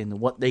up in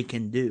what they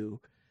can do.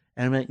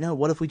 And I'm like, no,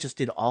 what if we just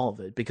did all of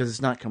it? Because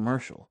it's not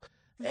commercial.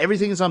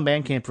 Everything is on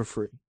Bandcamp for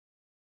free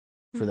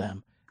for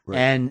them. Right.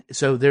 And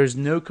so there's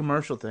no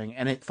commercial thing.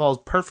 And it falls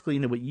perfectly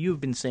into what you've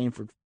been saying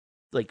for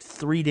like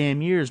 3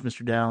 damn years,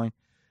 Mr. Dowling.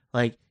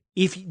 Like,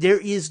 if there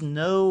is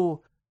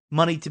no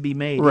money to be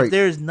made, right. if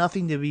there is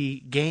nothing to be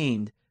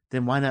gained,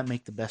 then why not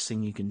make the best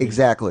thing you can do?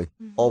 Exactly.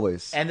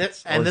 Always. And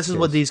this is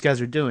what these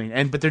guys are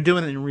doing. But they're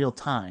doing it in real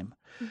time.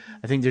 Mm-hmm.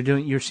 I think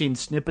you're seeing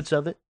snippets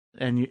of it,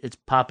 and it's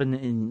popping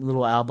in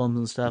little albums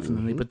and stuff. And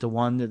then they put the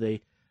one that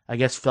they, I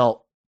guess,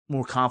 felt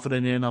more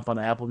confident in up on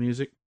Apple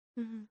Music.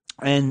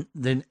 Mm-hmm. And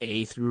then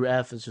A through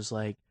F is just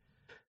like,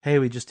 hey,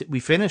 we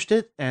finished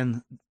it,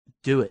 and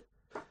do it.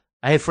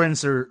 I have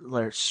friends that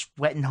are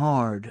sweating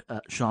hard,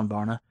 Sean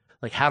Barna,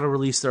 like how to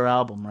release their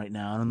album right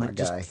now. And I'm like,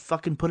 just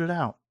fucking put it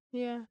out.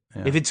 Yeah.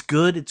 If it's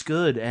good, it's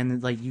good.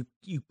 And like you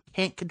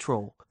can't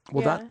control.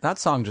 Well, that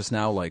song just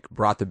now like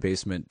brought the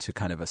basement to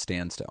kind of a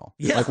standstill.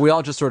 Yeah. Like we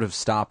all just sort of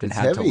stopped and It's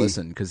had to heavy.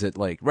 listen because it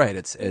like, right.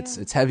 It's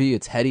heavy.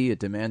 It's heady. It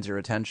demands your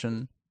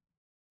attention.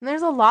 And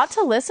there's a lot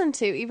to listen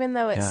to, even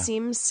though it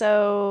seems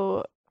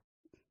so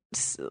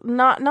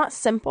not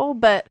simple,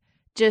 but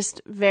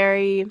just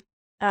very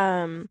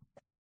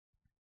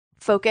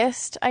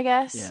focused, I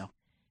guess. Yeah.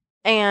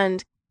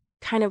 And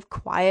kind of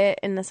quiet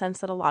in the sense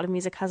that a lot of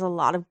music has a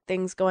lot of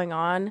things going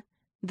on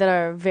that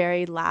are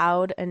very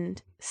loud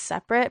and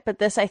separate. But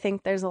this, I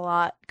think there's a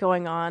lot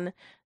going on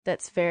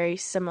that's very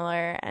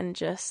similar and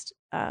just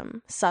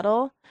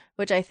subtle,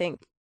 which I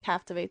think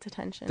captivates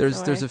attention.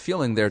 There's a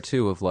feeling there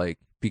too of like,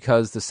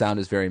 because the sound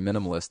is very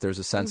minimalist, there's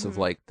a sense of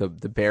like the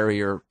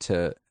barrier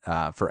to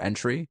for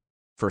entry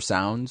for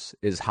sounds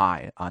is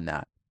high on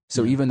that.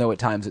 So even though at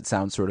times it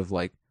sounds sort of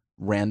like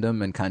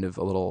random and kind of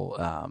a little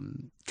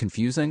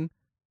confusing,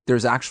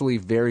 there's actually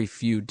very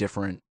few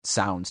different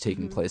sounds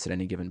taking place at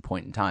any given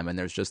point in time, and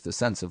there's just the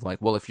sense of like,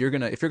 well, if you're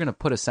gonna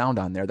put a sound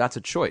on there, that's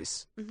a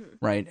choice,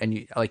 right? And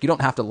you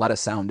don't have to let a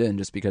sound in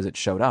just because it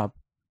showed up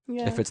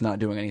if it's not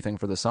doing anything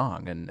for the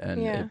song, and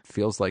it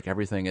feels like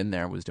everything in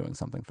there was doing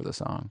something for the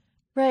song.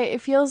 Right.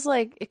 It feels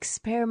like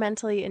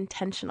experimentally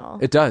intentional.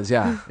 It does,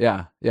 yeah.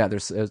 That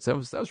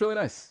was really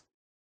nice.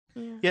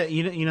 Yeah,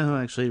 you know who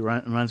actually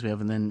reminds me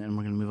of, and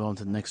we're gonna move on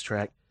to the next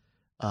track,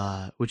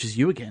 which is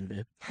you again,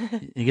 babe.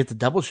 You get the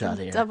double shot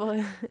here.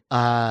 Double.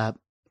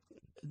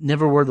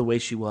 Never Were the Way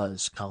She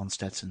Was, Colin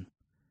Stetson.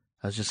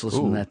 I was just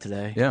listening to that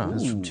today. Yeah, it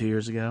was from 2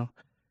 years ago,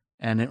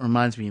 and it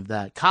reminds me of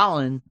that.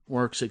 Colin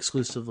works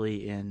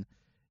exclusively in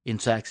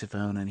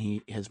saxophone, and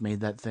he has made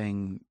that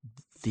thing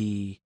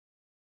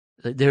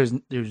there's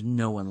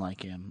no one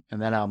like him,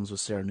 and that album's with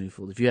Sarah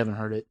Newfield. If you haven't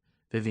heard it,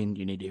 Vivian,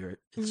 you need to hear it.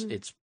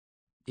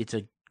 It's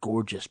a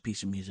gorgeous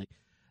piece of music,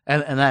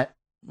 and that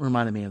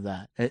reminded me of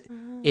that.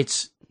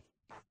 It's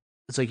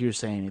like you were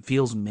saying, it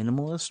feels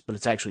minimalist, but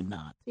it's actually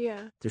not.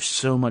 Yeah, there's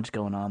so much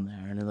going on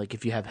there, and like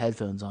if you have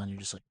headphones on, you're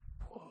just like,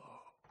 whoa.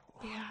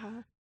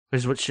 Yeah,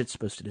 here's what shit's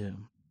supposed to do.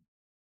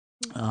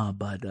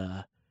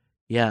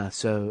 Yeah,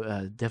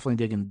 so definitely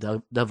digging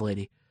Dove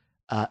Lady,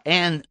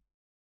 and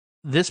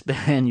this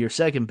band, your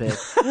second pick,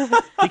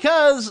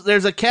 because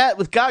there's a cat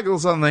with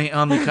goggles on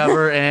the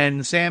cover,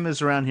 and Sam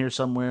is around here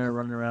somewhere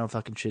running around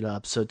fucking shit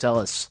up. So tell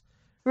us.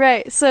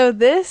 Right. So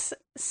this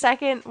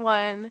second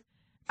one,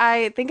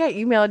 I think I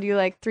emailed you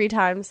like 3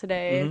 times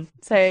today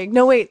saying,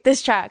 "No, wait,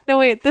 this track. No,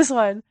 wait, this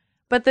one."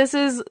 But this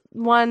is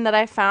one that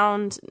I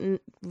found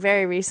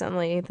very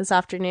recently this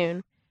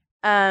afternoon,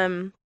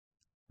 by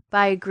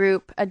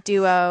a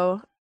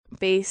duo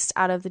based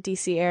out of the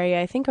DC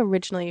area. I think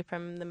originally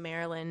from the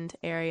Maryland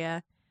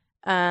area.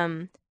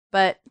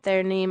 But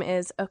their name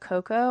is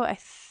Okoko. I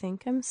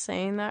think I'm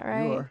saying that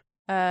right. You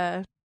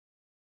are.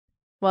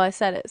 Well, I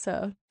said it,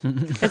 so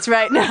it's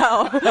right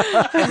now.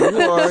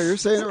 You're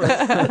saying it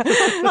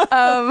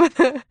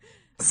right.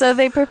 So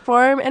they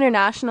perform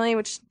internationally,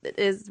 which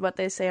is what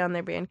they say on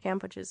their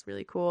Bandcamp, which is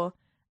really cool.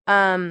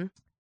 One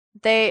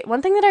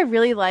thing that I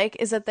really like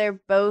is that they're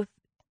both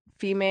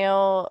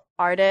female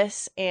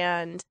artists,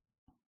 and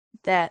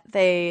that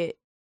they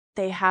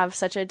have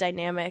such a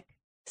dynamic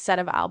set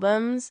of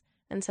albums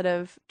and set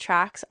of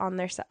tracks on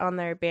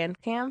their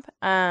Bandcamp.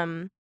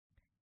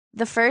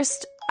 The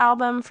first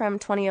album from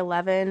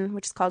 2011,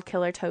 which is called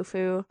Killer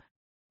Tofu,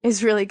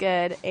 is really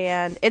good,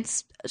 and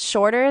it's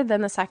shorter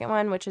than the second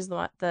one, which is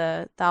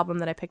the album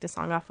that I picked a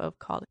song off of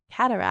called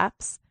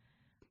Cataraps.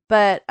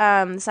 But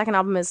the second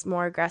album is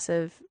more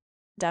aggressive,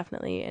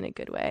 definitely in a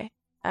good way.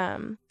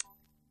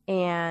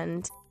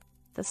 And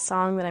the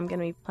song that I'm going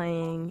to be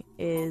playing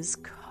is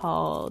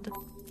called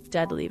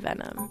Deadly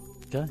Venom.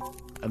 Okay.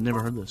 I've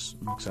never heard this.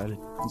 I'm excited.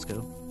 Let's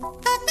go.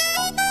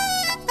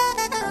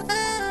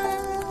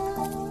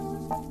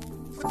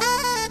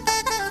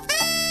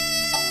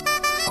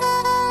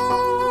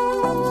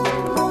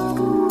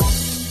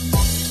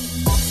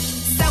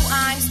 So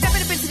I'm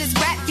stepping up into this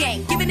rap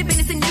game, giving the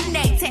business a new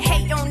name to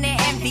hate on their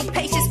envy.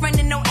 Patience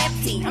running on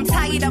empty. I'm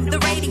tired of the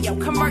radio,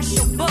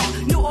 commercial book.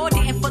 New order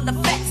and full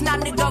of facts, not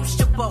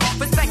negotiable.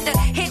 Respect the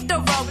hit the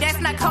road, that's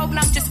not cold,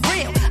 I'm just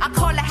real. I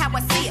call it how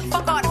I see it,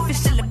 fuck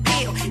artificial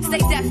appeal. Stay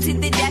deaf to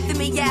the death of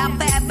me, yeah, I'll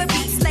forever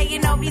be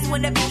slaying all these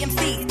wannabe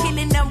MCs,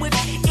 killing them with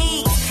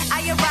ease.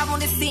 I arrive on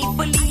the scene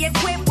fully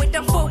equipped with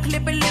the full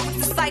clip of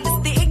lyrics to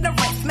silence the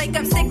ignorance. Make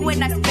them sick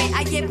when I spit,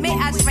 I admit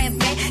I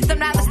transmit some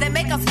knowledge that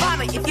make us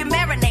vomit. If you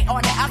marinate on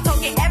it, I'll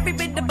talk every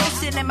bit of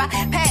bullshit in my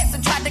past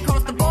and try to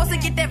cross the balls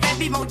and get that rap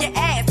beam on your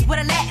ass with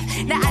a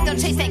laugh. Now I don't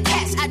chase that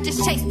cash, I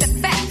just chase the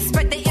facts.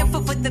 Spread the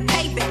info for the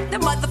payment, the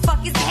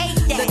motherfuckers hate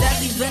that. The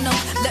deadly venom,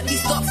 let me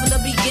start from the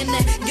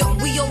beginning. Yo,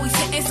 we always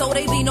hitting, so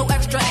they be no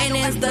extra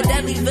innings. The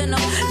deadly venom,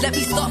 let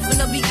me start from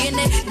the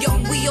beginning. Yo,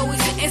 we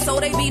always hitting, so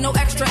they be no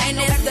extra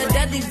innings. The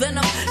deadly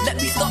venom, let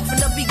me start from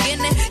the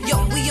beginning.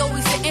 Yo, we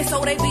always hitting,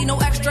 so they be no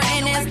extra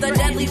innings. The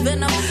deadly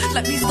venom,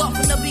 let me start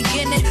from the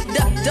beginning.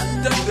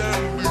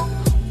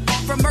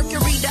 From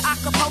Mercury to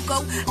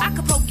Acapulco,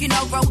 you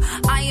know, bro.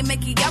 I ain't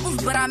making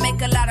yellows, but I make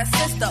a lot of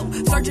sense, though.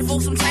 Searching for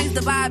some change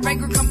to buy a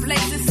breaker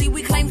complacency.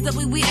 We claim that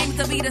we aim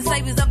to be the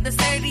saviors of the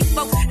city.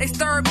 Folks, they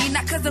stir me,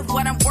 not cause of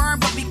what I'm wearing,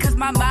 but because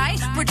my mind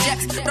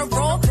projects the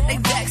raw, they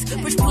vex.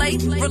 Push play,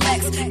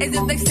 relax. As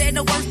if they said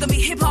the worst to me.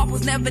 Hip hop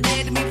was never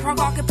dead to me. Prog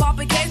rock and pop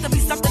and came to be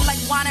something like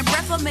wine and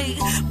breath for me.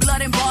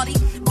 Blood and body.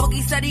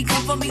 Boogie said he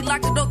come for me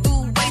like a door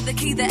through. The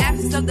key, the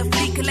absence of the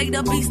fleet can lay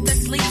the beast to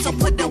sleep. So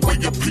put away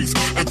your piece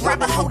and grab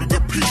a hold of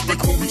the piece. They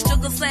call me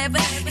Sugar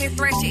Seven. Here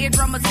thrash your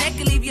eardrum attack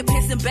and leave you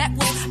pissing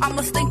backwards.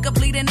 I'ma stink of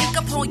bleeding ink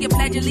upon your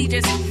pledge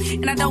allegiance.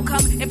 And I don't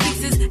come in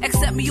pieces.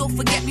 Accept me or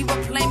forget me,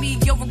 replay me,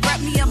 you'll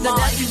regret me. I'm the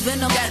deadly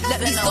venom.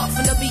 Let me start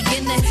from the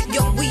beginning.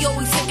 Yo, we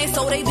always hitting,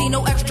 so they be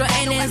no extra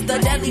innings. The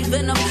deadly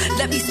venom.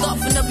 Let me start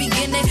from the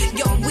beginning.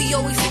 Yo, we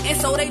always hitting,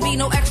 so they be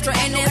no extra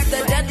innings.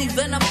 The deadly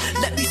venom.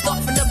 Let me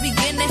start from the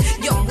beginning.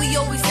 Yo, we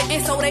always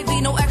hitting, so they be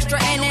no extra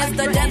innings.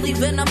 The deadly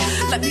venom.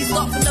 Let me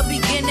start from the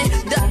beginning.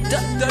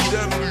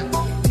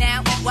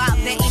 Now, while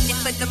they're in it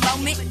for the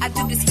moment, I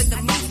do this for the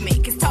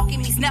movement. Cause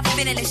talking means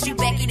nothing unless you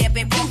back it up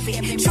and prove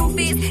it. Truth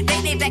is,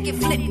 they back and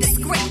flip the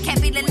script.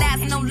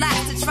 Capitalize no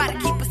lies to try to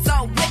keep us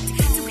all whipped.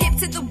 Too hip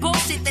to the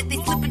bullshit that they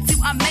slip into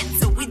our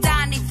mental. We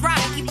dying in rock,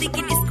 keep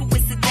thinking it's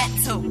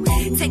coincidental.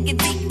 Take a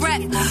deep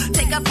breath,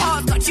 take a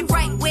pause. Got you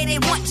right where they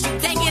want you,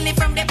 dangling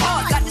from their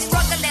paws. Got to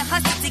struggle and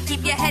hustle to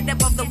keep your head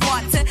above the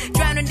water.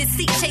 Drown in the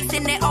sea, chase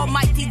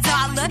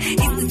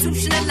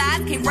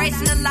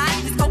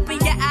rationalize. Just open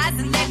your eyes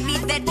and let me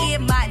that ear,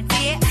 my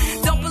dear.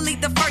 Don't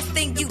believe the first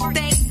thing you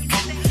think.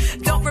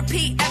 Don't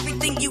repeat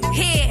everything you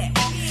hear.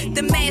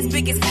 The man's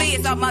biggest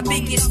fears are my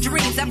biggest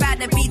dreams. I'd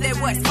rather be their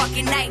worst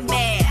fucking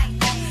nightmare.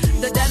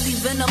 The deadly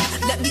venom,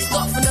 let me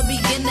start from the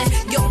beginning.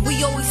 Yo,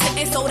 we always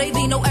hitting, so they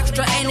be no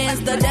extra innings.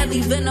 The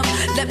deadly venom,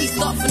 let me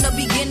start from the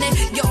beginning.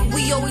 Yo,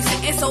 we always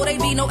hitting, so they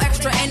be no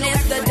extra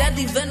innings. The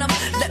deadly venom,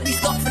 let me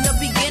start from the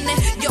beginning.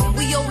 Yo,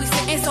 we always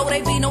hitting, so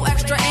they be no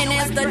extra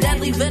innings. The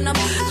deadly venom,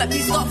 let me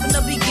start from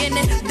the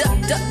beginning. The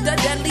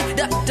deadly,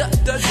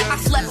 I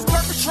slept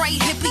perpetrate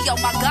hippie on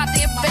my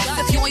goddamn face.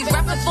 If you ain't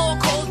rapping for a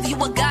cause,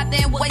 you a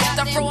goddamn waste.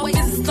 I throw a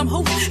business some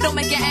hoops, don't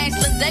make it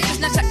Angela Davis.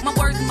 Now check my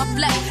words in my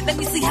flesh. Let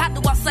me see how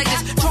do I say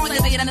this. Trying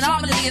to be an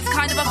anomaly, it's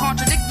kind of a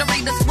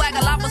contradictory. The swag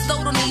a lot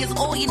bestowed on me is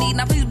all you need.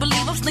 Now please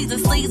believe I'm sneezing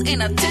sleeves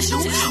in a tissue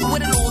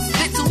with an old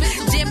spit to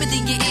jam it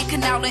in your ear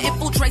canal and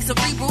infiltrate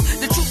cerebral.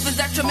 The truth is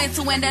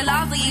detrimental and their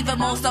lives are even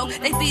more so.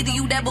 They feed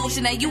you that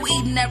bullshit and you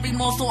eating every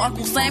morsel.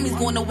 Uncle Sammy's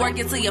going to work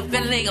until you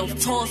feel it in your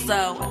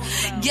torso.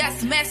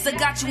 Yes, master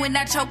got you in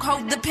that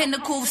chokehold. The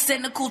pinnacle,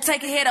 cynical.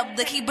 Take a hit up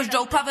the keeper's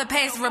Joe. Puffin'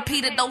 pass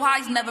repeated though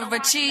highs never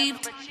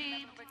achieved.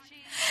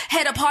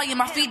 Head up high and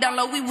my feet down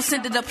low. We will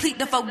send to deplete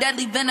the foe.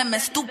 Deadly venom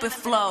and stupid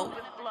flow.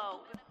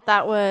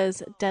 That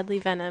was Deadly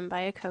Venom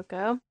by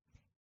Akoko.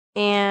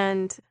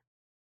 And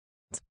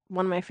it's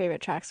one of my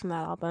favorite tracks from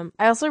that album.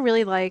 I also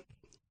really like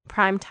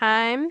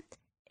Primetime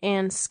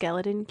and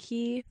Skeleton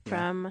Key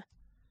from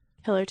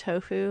Killer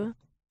Tofu.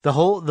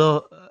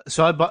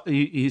 So I bought,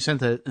 you sent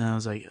that, and I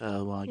was like,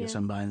 oh, well, I guess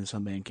I'm buying this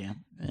on Bandcamp.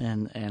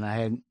 And I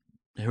had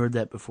heard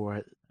that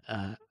before.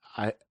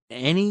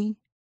 Any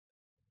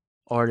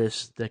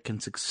artist that can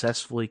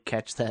successfully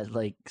catch that,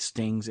 like,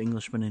 Sting's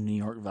Englishman in New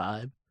York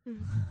vibe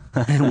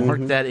and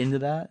work that into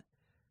that,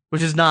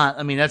 which is not,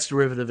 I mean, that's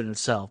derivative in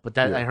itself, but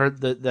that I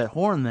heard that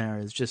horn there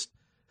is just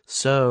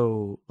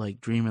so, like,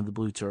 Dream of the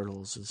Blue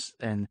Turtles,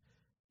 and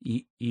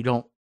you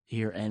don't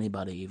hear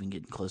anybody even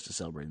getting close to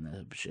celebrating that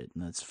type of shit,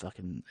 and that's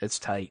fucking, it's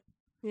tight.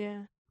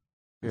 Yeah.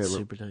 It's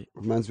super tight.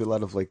 Reminds me a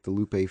lot of, like, the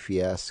Lupe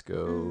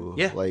Fiasco,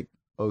 like,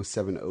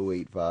 07,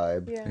 08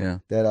 vibe. Yeah.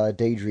 That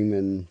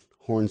Daydreamin'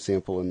 horn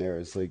sample in there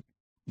is, like,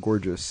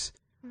 gorgeous.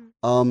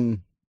 My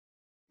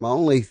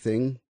only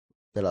thing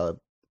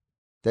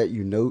that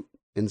you note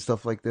in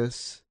stuff like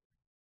this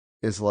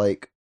is,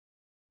 like,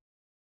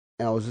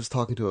 and I was just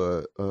talking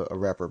to a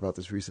rapper about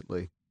this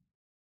recently,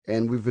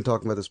 and we've been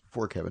talking about this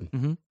before,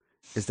 Kevin,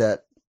 is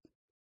that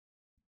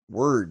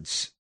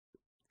words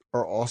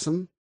are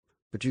awesome,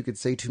 but you could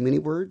say too many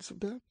words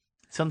sometimes.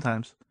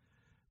 Sometimes.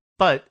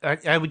 But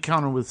I would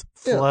counter with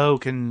flow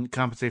can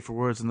compensate for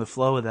words, and the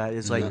flow of that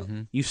is like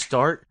you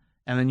start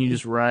and then you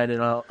just ride it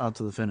out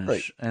to the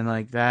finish, and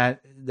like that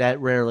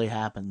rarely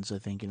happens. I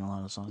think in a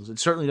lot of songs, it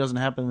certainly doesn't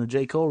happen in the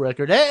J. Cole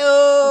record.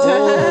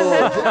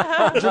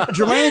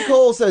 Jermaine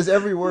Cole says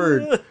every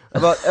word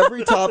about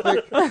every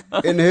topic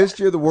in the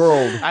history of the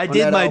world. I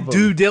did my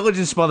due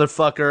diligence,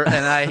 motherfucker,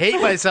 and I hate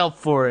myself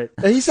for it.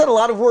 And he said a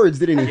lot of words,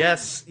 didn't he?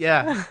 Yes,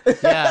 yeah.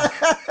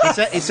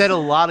 He said a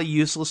lot of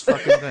useless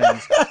fucking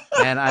things.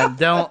 And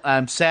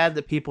I'm sad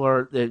that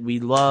people that we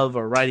love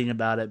are writing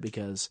about it,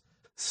 because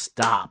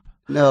stop.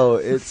 No,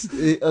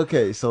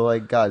 okay. So,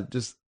 like, God,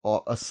 just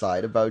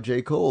aside about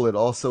J. Cole and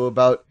also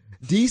about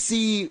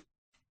DC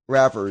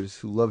rappers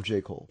who love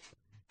J. Cole.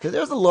 Because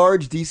there's a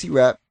large DC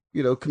rap,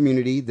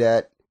 community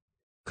that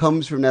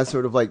comes from that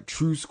sort of, like,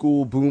 true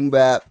school boom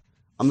bap.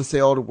 I'm going to say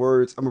all the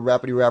words. I'm a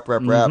rappity rap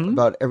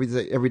about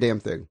every damn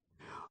thing.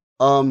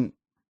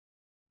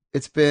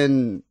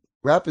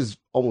 Rap is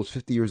almost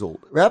 50 years old.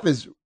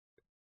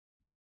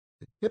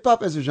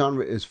 Hip-hop as a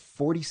genre is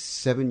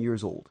 47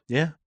 years old.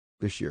 Yeah.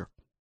 This year.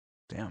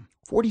 Damn.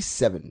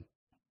 47.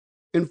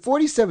 In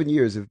 47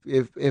 years,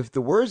 if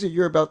the words that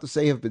you're about to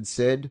say have been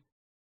said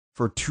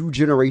for 2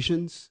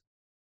 generations,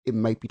 it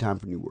might be time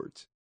for new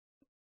words.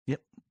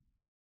 Yep.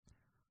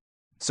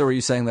 So are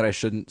you saying that I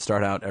shouldn't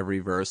start out every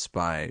verse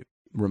by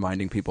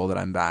reminding people that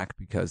I'm back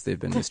because they've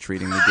been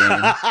mistreating the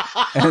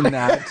game, and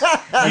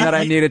that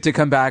I needed to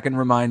come back and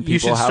remind people you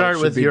should how start it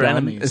should with be your done?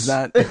 enemies. Is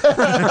that...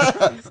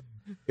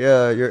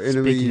 Yeah, your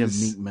Speaking of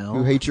enemies Meek Mill.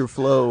 who hate your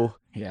flow.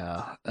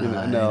 Yeah.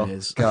 No, it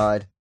is.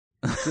 God.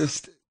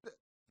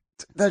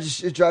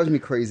 It drives me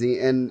crazy,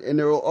 and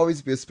there will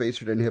always be a space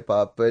for it in hip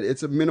hop, but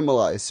it's a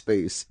minimalized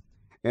space.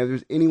 And if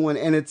there's anyone,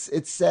 and it's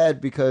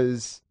sad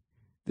because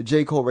the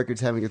J. Cole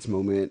record's having its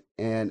moment,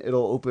 and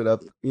it'll open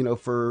up,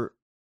 for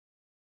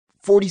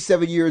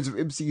 47 years of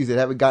MCs that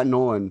haven't gotten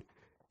on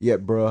yet,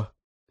 bruh,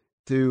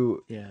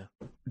 to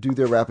do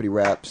their rappity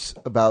raps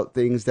about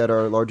things that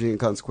are largely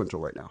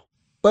inconsequential right now.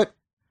 But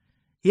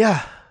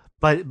yeah,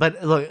 but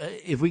look,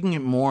 if we can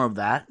get more of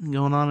that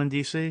going on in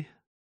DC,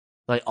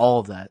 like all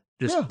of that,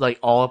 just like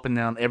all up and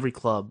down every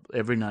club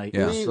every night.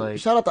 Yeah. I mean, like,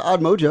 shout out to Odd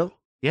Mojo.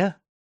 Yeah,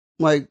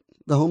 like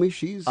the homie,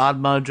 she's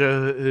Odd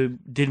Mojo who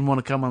didn't want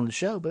to come on the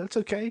show, but that's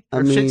okay. Her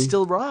I mean, shit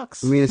still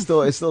rocks. I mean, it's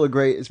still a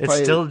great. It's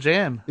still a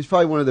jam. It's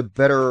probably one of the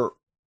better,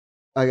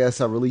 I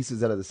guess,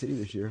 releases out of the city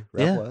this year,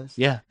 rap wise.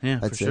 Yeah, I'd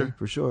for say, sure,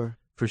 for sure.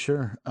 for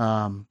sure.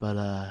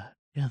 But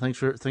Yeah, thanks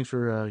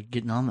for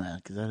getting on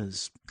that,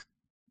 because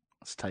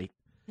it's tight.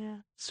 Yeah,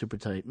 super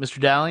tight. Mr.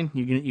 Dowling,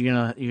 you're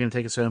gonna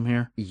take us home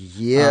here.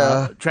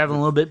 Yeah, traveling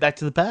a little bit back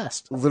to the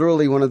past.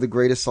 Literally one of the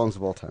greatest songs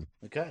of all time.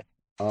 Okay.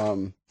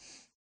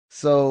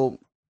 So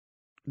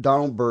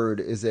Donald Byrd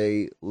is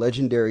a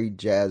legendary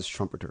jazz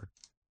trumpeter,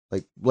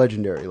 like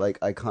legendary, like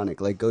iconic.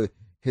 Like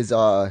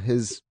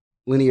his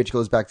lineage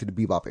goes back to the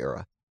bebop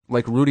era.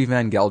 Like Rudy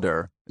Van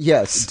Gelder.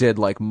 Yes, did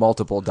like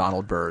multiple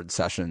Donald Byrd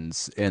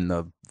sessions in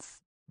the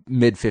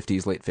mid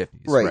 50s, late 50s.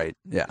 Right.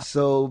 Yeah.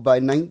 So by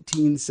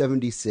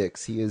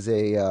 1976, he is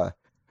a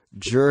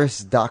Juris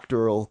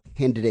Doctoral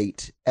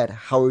candidate at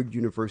Howard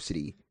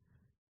University,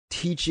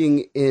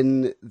 teaching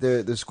in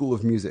the School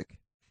of Music.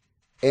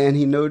 And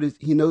he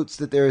notes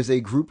that there is a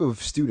group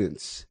of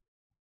students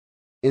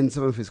in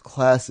some of his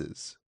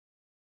classes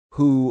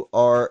who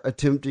are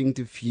attempting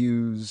to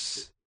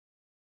fuse,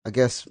 I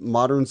guess,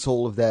 modern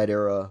soul of that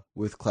era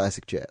with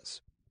classic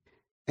jazz.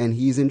 And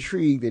he's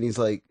intrigued, and he's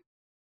like,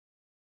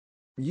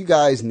 you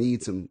guys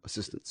need some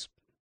assistance.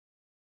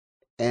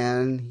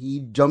 And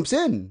he jumps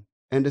in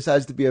and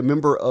decides to be a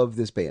member of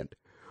this band,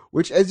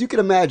 which, as you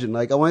can imagine,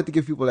 like, I wanted to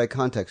give people that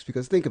context,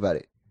 because think about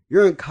it.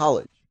 You're in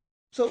college.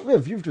 So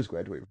if you've just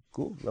graduated from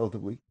school,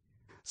 relatively.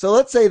 So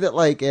let's say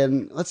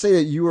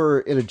that you were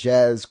in a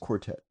jazz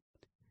quartet.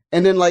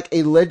 And then like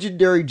a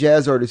legendary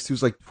jazz artist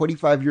who's like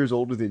 25 years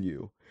older than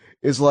you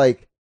is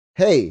like,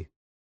 hey,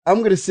 I'm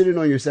going to sit in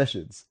on your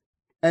sessions.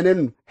 And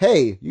then,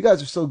 hey, you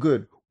guys are so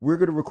good. We're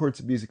going to record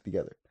some music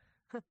together.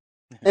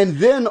 And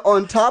then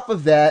on top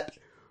of that,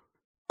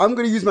 I'm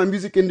going to use my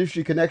music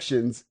industry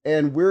connections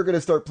and we're going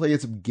to start playing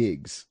some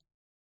gigs.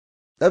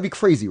 That'd be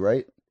crazy,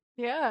 right?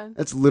 Yeah.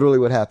 That's literally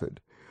what happened.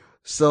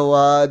 So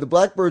the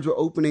Blackbyrds were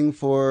opening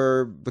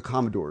for the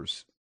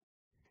Commodores.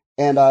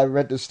 And I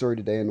read this story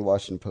today in the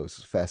Washington Post.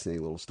 It's a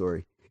fascinating little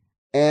story.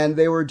 And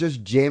they were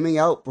just jamming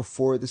out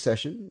before the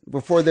session,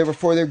 before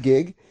their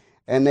gig.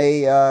 And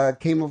they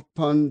came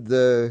upon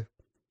the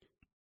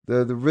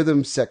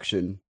rhythm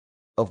section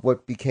of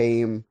what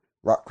became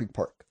Rock Creek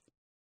Park.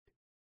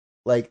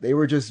 Like, they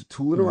were just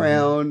tooling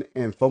around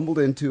and fumbled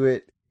into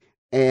it.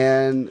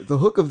 And the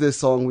hook of this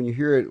song, when you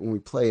hear it, when we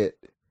play it,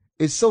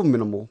 is so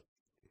minimal.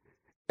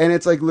 And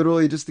it's like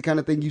literally just the kind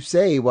of thing you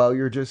say while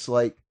you're just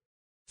like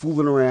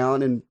fooling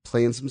around and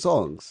playing some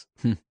songs.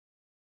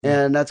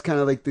 And that's kind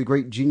of like the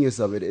great genius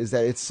of it, is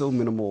that it's so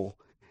minimal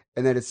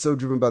and that it's so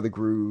driven by the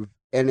groove,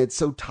 and it's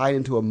so tied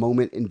into a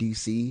moment in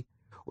DC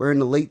where in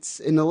the late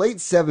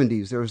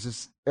 70s, there was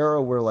this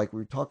era where, like, we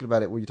were talking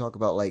about it, where you talk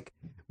about like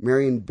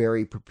Marion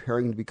Barry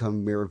preparing to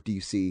become mayor of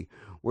DC,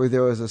 where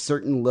there was a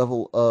certain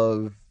level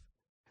of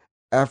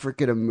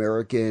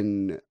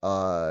African-American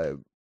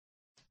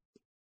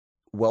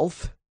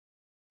wealth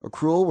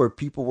accrual where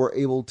people were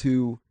able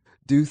to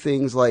do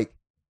things like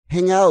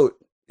hang out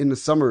in the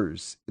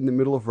summers in the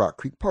middle of Rock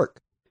Creek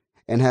Park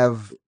and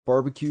have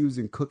barbecues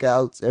and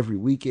cookouts every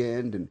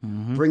weekend and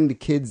bring the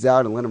kids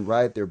out and let them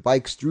ride their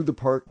bikes through the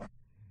park.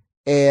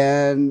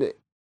 And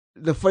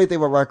the funny thing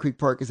about Rock Creek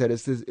Park is that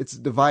it's a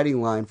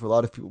dividing line for a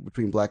lot of people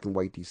between black and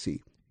white DC.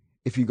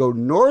 If you go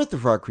north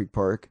of Rock Creek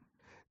Park,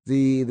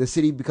 the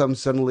city becomes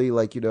suddenly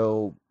like,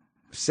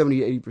 70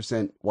 to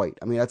 80% white.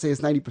 I mean, I'd say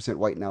it's 90%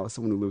 white now as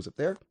someone who lives up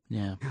there.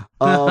 Yeah.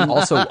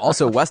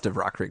 Also west of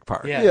Rock Creek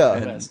Park.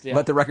 Yeah. West, yeah.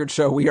 Let the record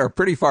show we are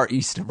pretty far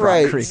east of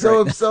Rock Creek.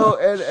 So right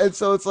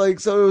so it's like,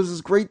 so there was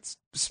this great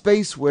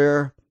space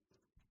where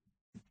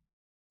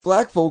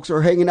black folks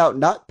are hanging out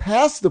not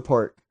past the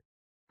park,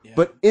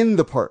 but in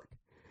the park.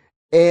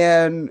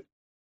 And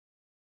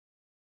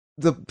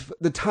the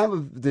time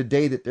of the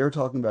day that they're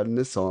talking about in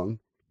this song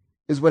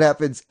is what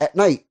happens at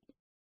night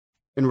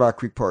in Rock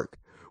Creek Park.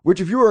 Which,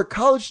 if you were a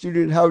college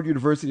student at Howard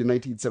University in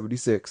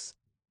 1976,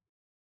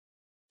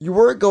 you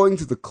weren't going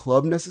to the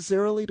club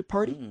necessarily to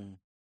party.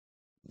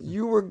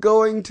 You were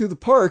going to the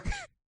park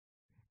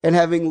and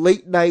having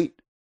late night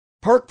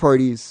park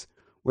parties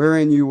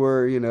wherein you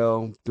were,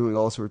 doing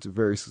all sorts of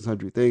various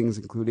sundry things,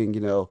 including,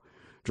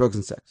 drugs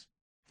and sex.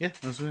 Yeah,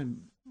 that's right.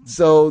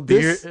 So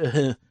this...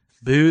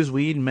 booze,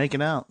 weed, and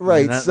making out.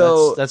 Right, I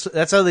mean,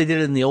 that's how they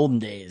did it in the olden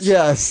days.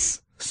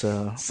 Yes.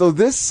 So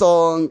this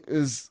song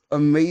is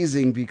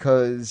amazing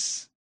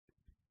because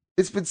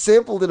it's been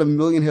sampled in a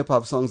million hip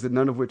hop songs, that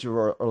none of which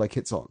are like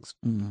hit songs.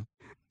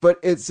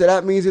 But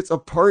that means it's a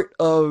part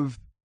of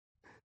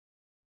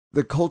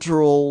the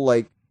cultural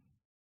like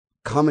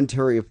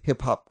commentary of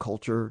hip hop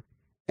culture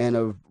and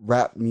of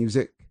rap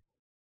music,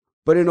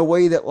 but in a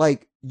way that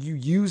like you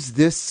use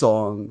this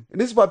song,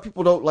 and this is why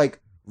people don't like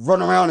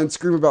run around and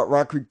scream about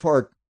Rock Creek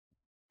Park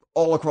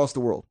all across the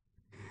world.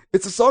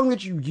 It's a song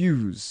that you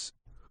use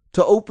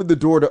to open the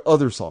door to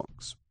other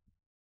songs.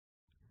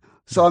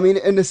 So, I mean,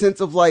 in the sense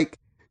of like,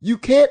 you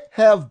can't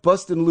have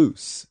Bustin'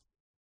 Loose,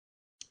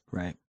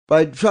 right,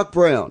 by Chuck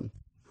Brown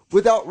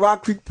without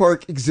Rock Creek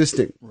Park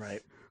existing.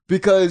 Right.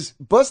 Because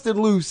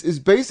Bustin' Loose is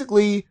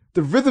basically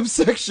the rhythm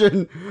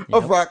section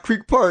of Rock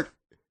Creek Park,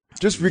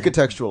 just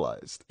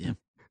recontextualized. Yeah.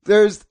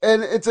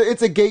 And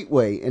it's a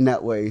gateway in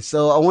that way.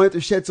 So I wanted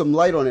to shed some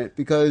light on it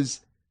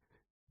because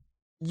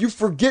you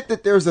forget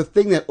that there's a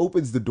thing that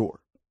opens the door.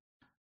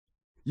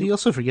 You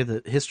also forget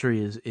that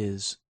history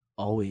is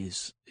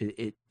always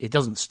it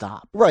doesn't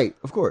stop. Right,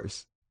 of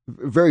course.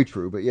 Very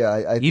true, but yeah,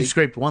 I You've think,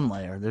 scraped one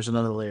layer. There's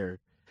another layer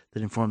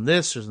that informed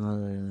this. There's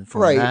another layer that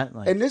informed that.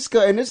 Like, and this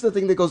guy, and this is the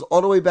thing that goes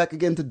all the way back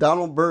again to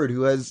Donald Byrd,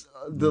 who has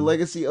the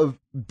legacy of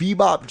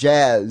bebop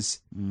jazz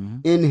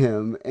in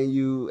him,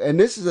 and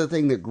this is a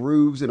thing that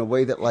grooves in a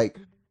way that like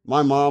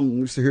my mom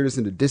used to hear this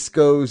in the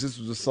discos. This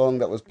was a song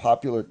that was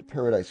popular at the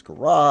Paradise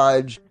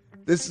Garage.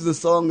 This is a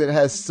song that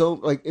has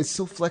it's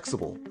so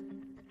flexible.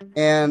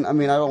 And I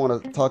mean, I don't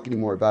want to talk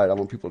anymore about it. I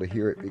want people to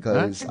hear it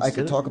because I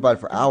could talk about it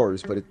for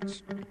hours, but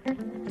it's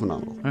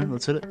phenomenal. All right,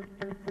 let's hit it.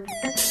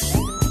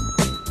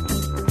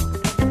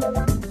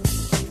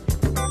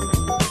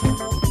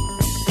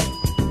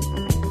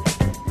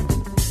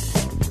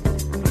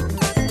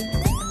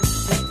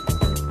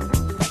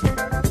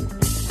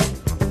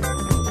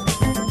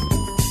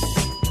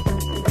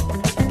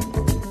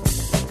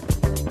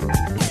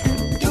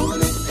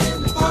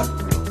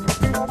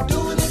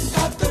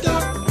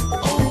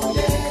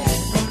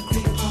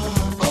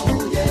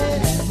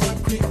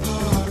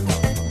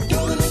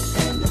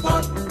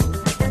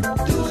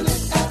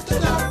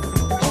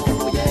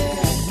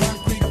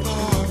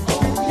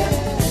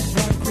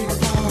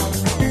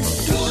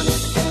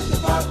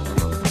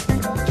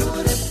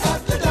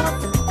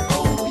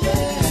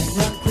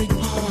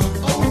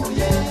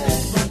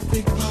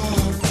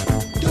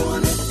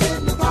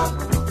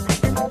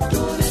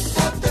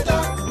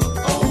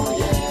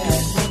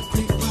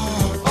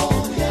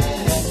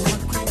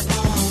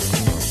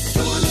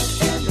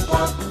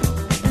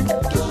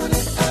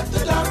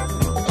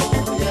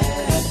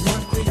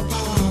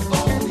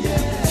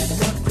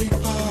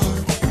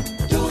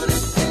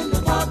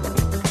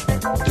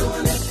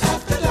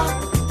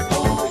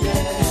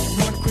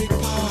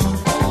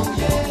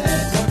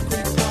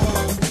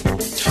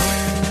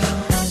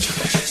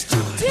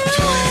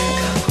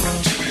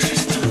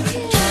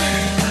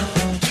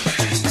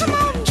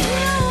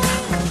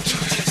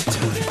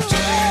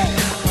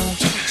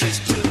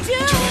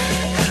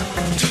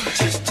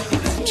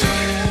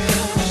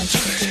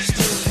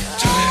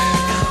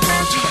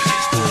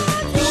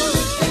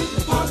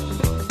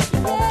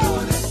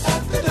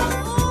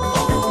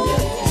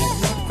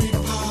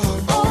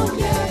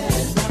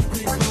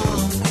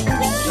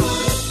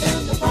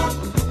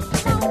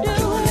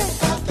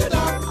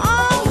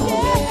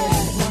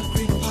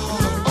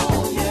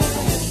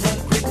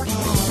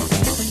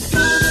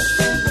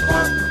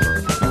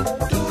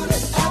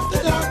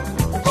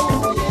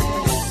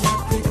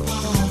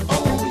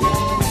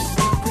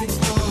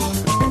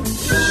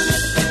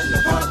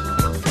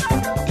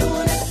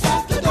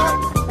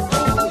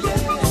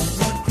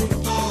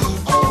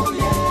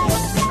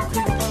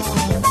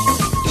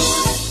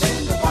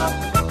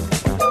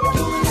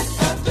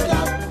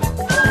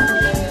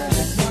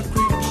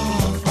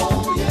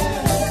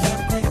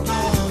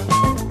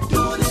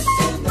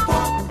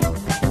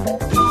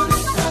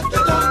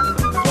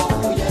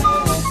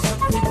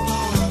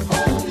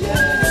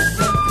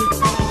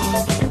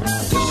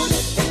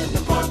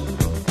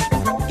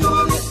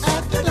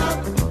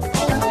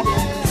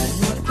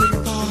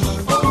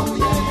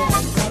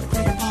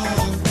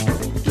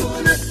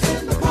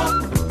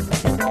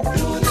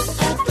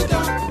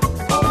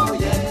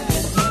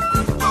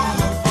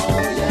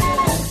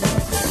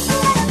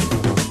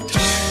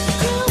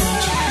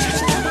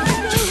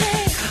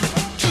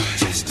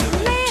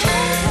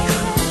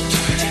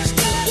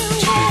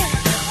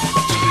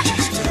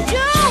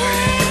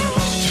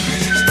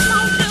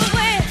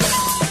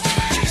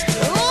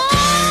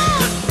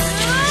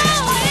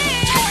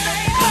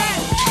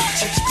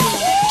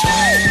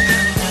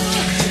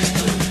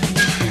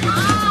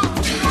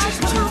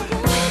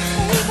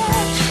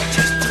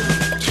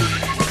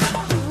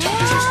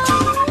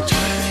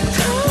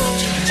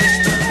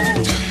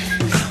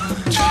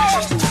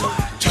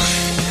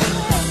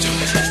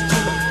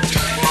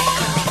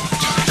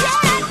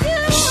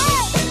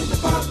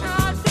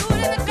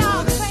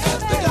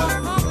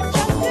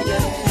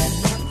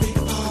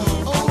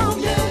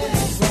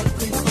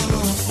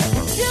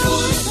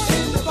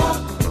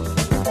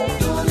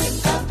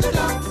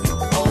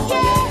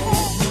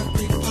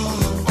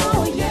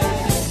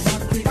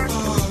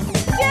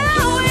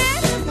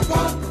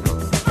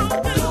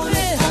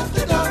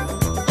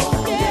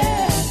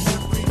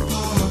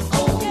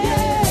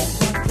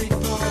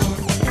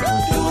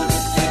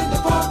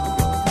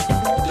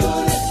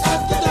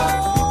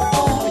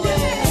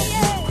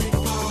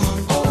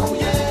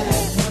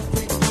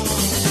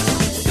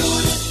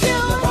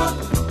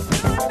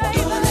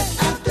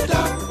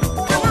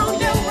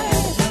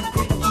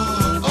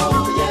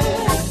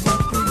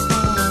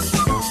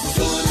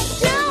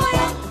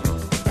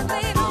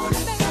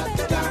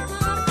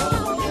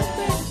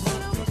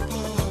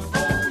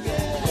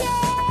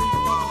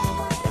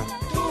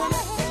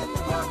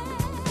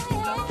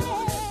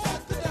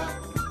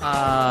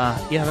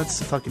 Yeah, that's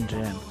the fucking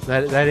jam.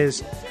 That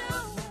is.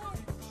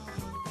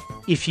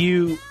 If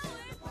you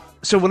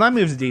So when I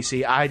moved to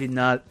DC, I did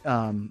not.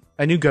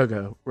 I knew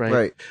Go-Go, right?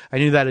 Right. I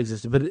knew that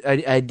existed, but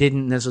I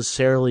didn't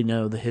necessarily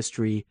know the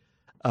history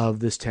of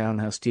this town,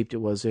 how steeped it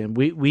was in.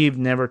 We've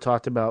never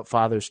talked about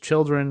Father's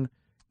Children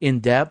in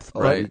depth,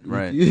 but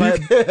but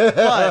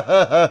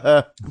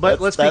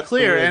let's be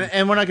clear,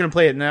 and we're not going to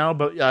play it now.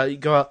 But you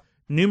go out.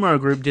 Numero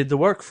Group did the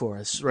work for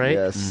us, right?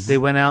 Yes. They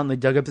went out and they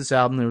dug up this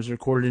album that was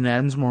recorded in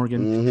Adams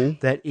Morgan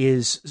that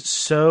is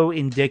so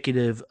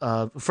indicative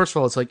of. First of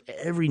all, it's like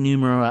every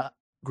Numero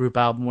Group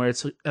album where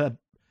it's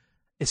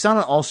not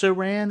an also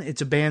ran.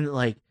 It's a band that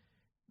like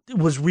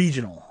was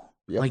regional.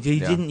 Yep. Like you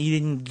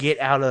didn't get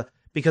out of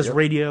because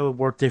radio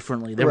worked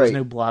differently. There was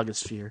no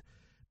blogosphere,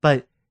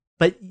 but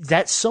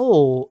that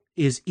soul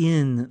is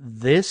in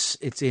this.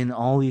 It's in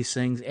all these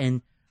things.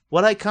 And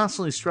what I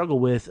constantly struggle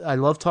with, I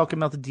love talking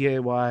about the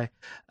DIY.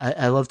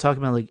 I love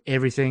talking about like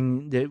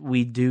everything that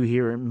we do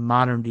here in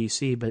modern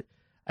DC, but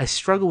I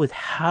struggle with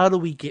how do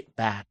we get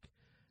back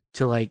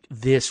to like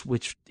this,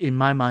 which in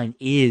my mind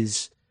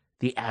is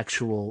the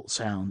actual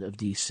sound of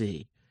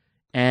DC.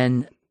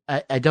 And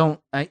I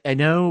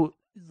know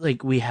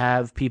like we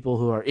have people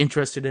who are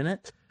interested in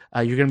it.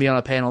 You're going to be on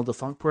a panel at the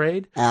Funk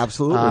Parade.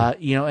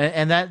 Absolutely.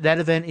 And that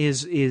event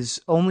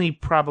is only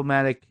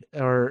problematic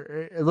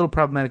or a little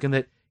problematic in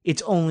that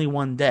it's only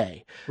one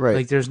day. Right.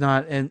 Like there's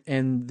not,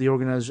 and the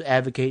organizers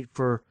advocate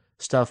for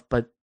stuff,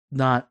 but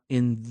not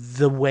in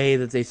the way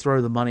that they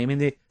throw the money. I mean,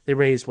 they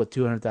raised what,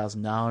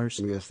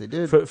 $200,000? Yes, they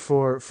did.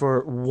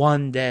 For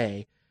one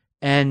day.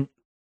 And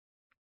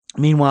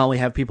meanwhile, we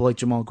have people like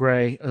Jamal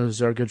Gray,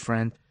 who's our good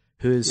friend,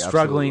 who is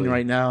struggling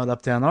right now at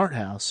Uptown Art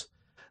House.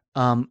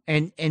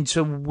 And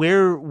so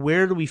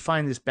where do we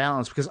find this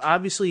balance? Because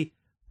obviously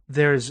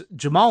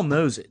Jamal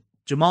knows it.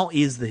 Jamal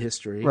is the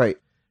history. Right.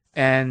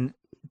 And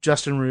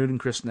Justin Root and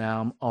Chris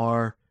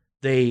Naum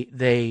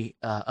they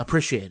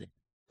appreciate it.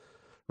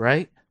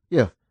 Right?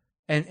 Yeah.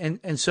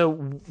 And so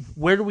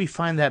where do we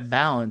find that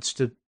balance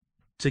to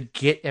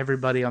get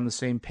everybody on the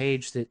same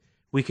page that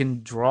we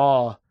can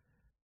draw,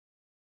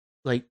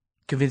 like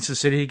convince the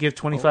city to give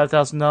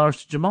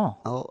 $25,000 to Jamal?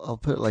 I'll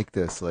put it like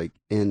this, like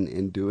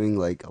in doing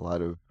like a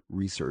lot of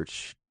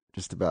research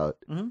just about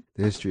the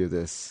history of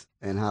this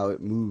and how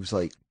it moves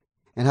like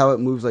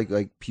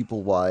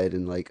people wide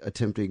and like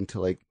attempting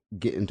to like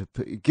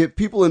get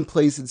people in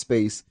place and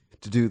space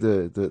to do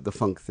the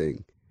funk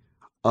thing.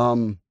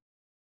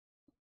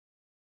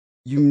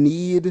 You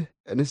need,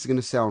 and this is going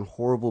to sound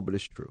horrible, but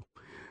it's true.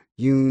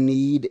 You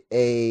need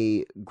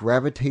a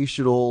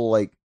gravitational,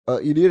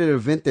 you need an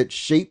event that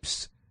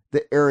shapes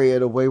the area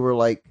in a way where,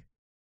 like,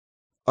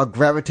 a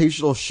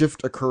gravitational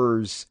shift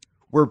occurs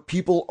where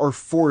people are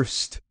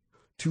forced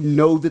to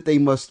know that they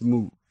must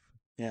move.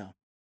 Yeah.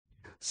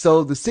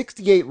 So the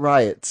 68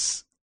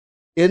 riots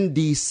in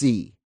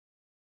D.C.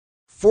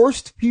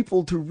 forced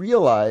people to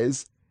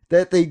realize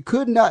that they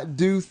could not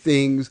do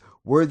things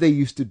where they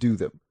used to do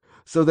them.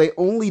 So they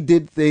only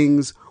did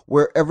things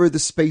wherever the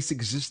space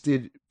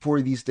existed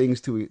for these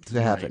things to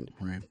happen.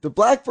 Right. The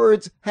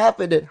Blackbirds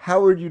happened at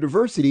Howard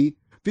University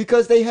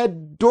because they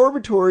had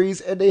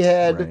dormitories and they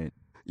had,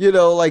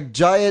 like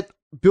giant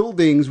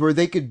buildings where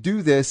they could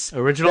do this.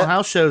 Original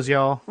house shows,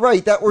 y'all.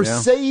 Right, that were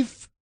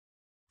safe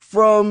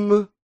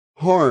from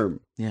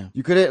harm. Yeah.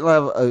 You couldn't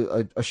have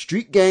a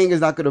street gang is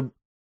not going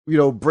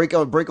to, break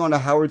onto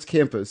Howard's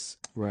campus.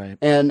 Right.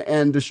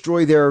 And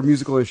destroy their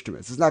musical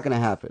instruments. It's not going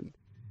to happen.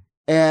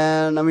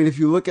 And I mean, if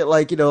you look at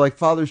like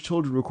Father's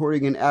Children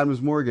recording in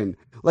Adams Morgan,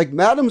 like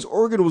Madam's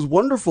organ was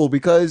wonderful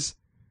because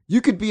you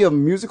could be a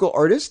musical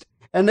artist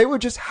and they would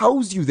just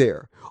house you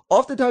there,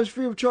 oftentimes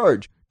free of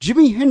charge.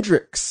 Jimi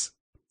Hendrix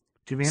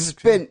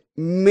spent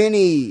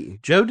many.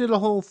 Joe did a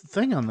whole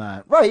thing on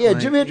that. Right, yeah,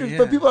 Jimi Hendrix,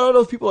 but I don't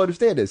know if people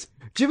understand this.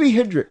 Jimi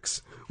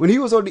Hendrix, when he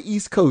was on the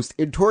East Coast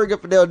and touring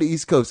up and down the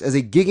East Coast as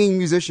a gigging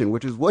musician,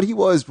 which is what he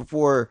was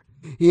before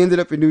he ended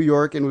up in New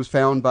York and was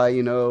found by,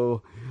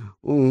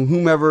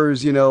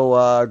 whomever's,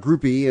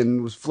 groupie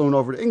and was flown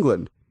over to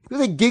England. He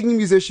was a gigging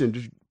musician,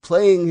 just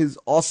playing his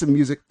awesome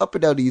music up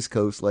and down the East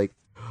Coast, like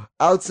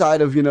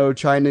outside of,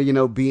 trying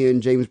to, be in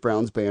James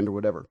Brown's band or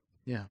whatever.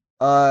 Yeah.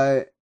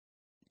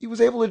 He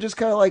was able to just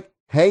kind of like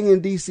hang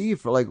in DC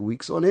for like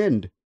weeks on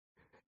end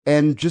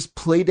and just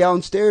play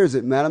downstairs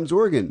at Madam's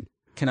organ,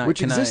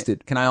 which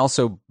existed. Can I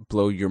also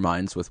blow your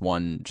minds with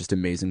one just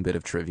amazing bit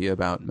of trivia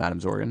about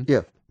Madam's organ?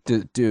 Yeah.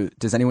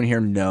 Does anyone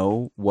here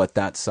know what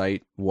that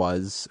site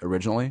was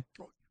originally?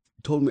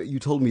 You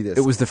told me this.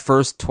 It was the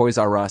first Toys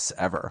R Us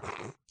ever.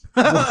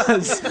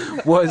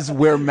 was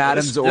where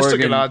Madam's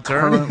organ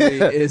currently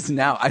is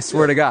now. I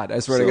swear to God.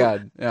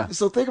 Yeah.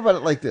 So think about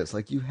it like this: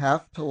 like you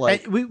have to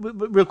like. Hey,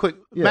 real quick,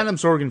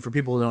 Madam's organ for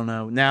people who don't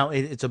know. Now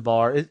it's a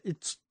bar.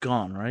 It's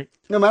gone, right?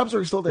 No, Madam's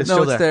organ's still there.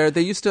 It's there.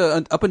 They used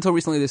to up until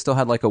recently. They still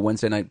had like a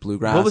Wednesday night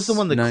bluegrass. What was the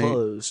one that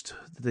closed?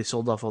 That they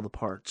sold off all the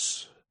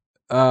parts.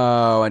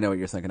 Oh, I know what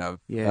you're thinking of.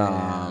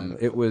 Yeah.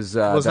 It was.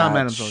 Well, it's not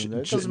Madam's organ.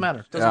 It doesn't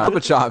matter.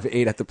 Pugachev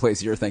ate at the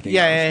place you're thinking.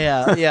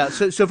 Yeah.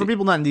 So for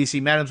people not in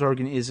DC, Madam's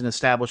organ is an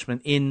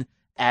establishment in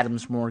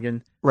Adams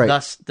Morgan. Right.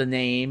 Thus the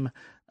name.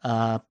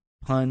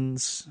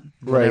 puns.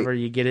 Whenever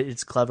you get it,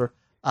 it's clever.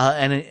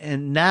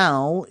 And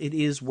now it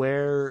is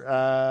where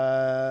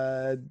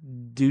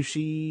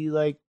douchey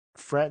like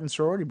frat and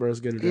sorority bros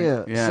go to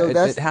drink. Yeah. So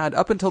it had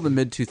up until the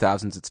mid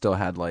 2000s. It still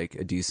had like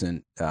a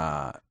decent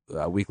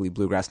weekly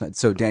bluegrass night.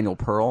 So Daniel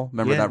Pearl,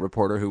 remember that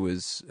reporter who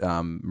was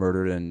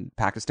murdered in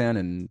Pakistan,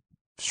 and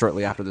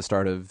shortly after the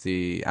start of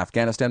the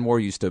Afghanistan war,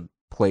 used to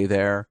play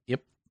there.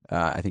 Yep.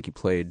 I think he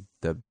played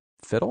the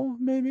fiddle,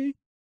 maybe.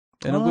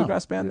 In a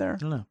bluegrass band there. I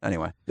don't know.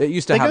 Anyway, it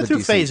used to have go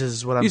through phases.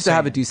 Is what I'm used saying. to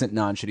have a decent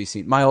non-shitty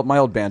scene. My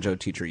old banjo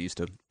teacher used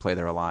to play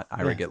there a lot.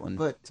 Ira Gitlin.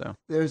 But so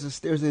there's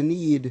a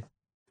need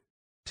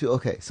to.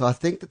 Okay, so I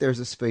think that there's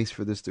a space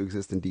for this to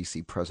exist in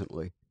DC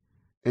presently,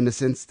 in the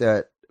sense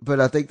that.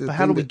 But I think But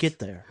how do we get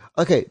there?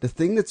 Okay, the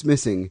thing that's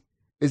missing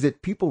is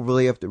that people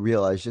really have to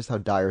realize just how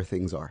dire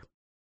things are.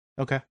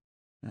 Okay.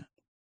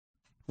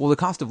 Well, the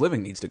cost of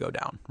living needs to go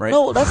down, right?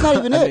 No, that's not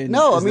even it. I mean,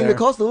 there... the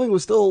cost of living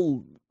was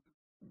still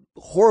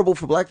horrible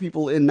for black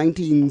people in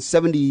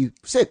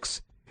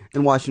 1976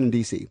 in Washington,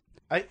 D.C.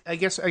 I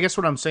guess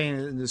what I'm saying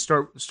is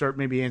to start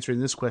maybe answering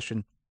this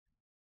question.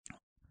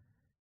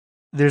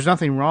 There's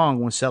nothing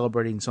wrong with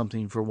celebrating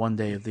something for one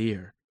day of the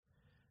year.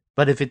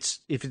 But if it's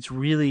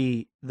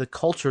really the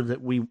culture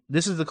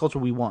this is the culture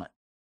we want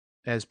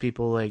as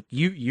people like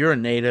you're a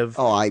native.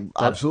 Oh, I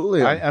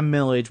absolutely am. I'm a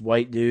middle-aged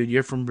white dude.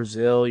 You're from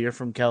Brazil. You're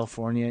from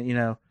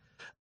California,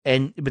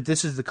 but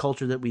this is the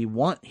culture that we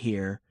want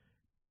here.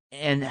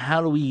 And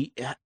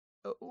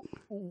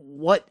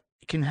what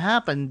can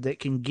happen that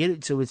can get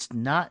it so it's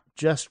not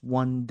just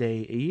one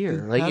day a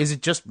year? Like, is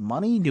it just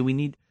money? Do we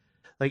need,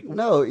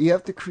 no, you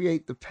have to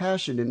create the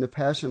passion. And the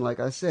passion, like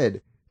I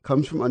said,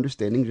 comes from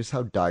understanding just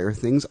how dire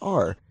things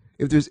are.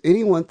 If there's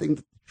any one thing,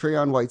 the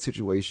Trayon White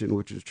situation,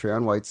 which is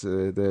Trayon White's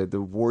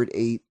the Ward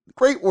 8,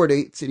 great Ward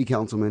 8 city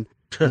councilman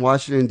in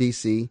Washington,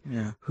 D.C.,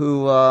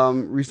 who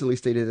recently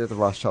stated that the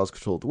Rothschilds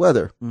controlled the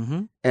weather.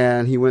 Mm-hmm.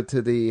 And he went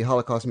to the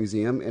Holocaust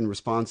Museum in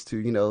response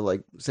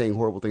to, saying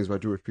horrible things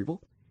about Jewish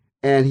people.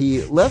 And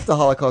he left the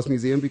Holocaust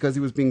Museum because he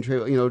was being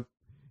trailed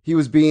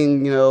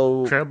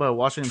by a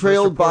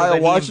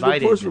Washington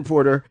Post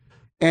reporter,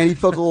 and he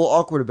felt a little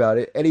awkward about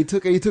it. And he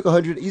took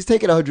 100. He's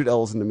taken 100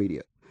 L's in the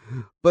media.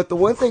 But the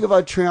one thing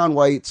about Trayon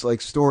White's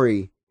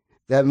story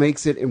that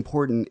makes it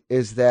important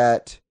is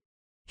that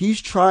he's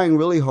trying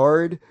really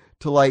hard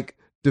to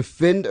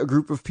defend a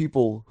group of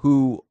people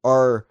who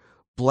are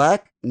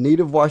black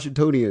native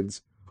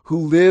Washingtonians who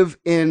live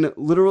in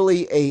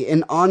literally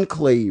an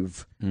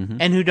enclave. Mm-hmm.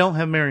 And who don't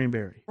have Marion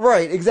Barry.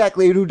 Right,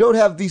 exactly. And who don't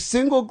have the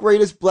single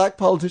greatest black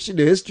politician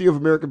in the history of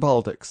American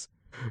politics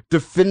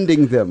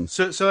defending them.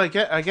 So I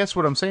guess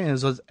what I'm saying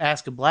is, let's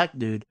ask a black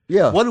dude.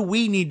 Yeah. What do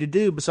we need to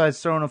do besides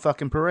throwing a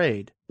fucking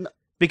parade?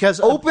 Because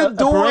open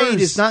doors. A parade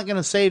is not going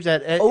to save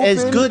that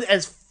as good,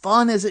 as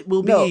fun as it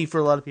will be for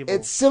a lot of people.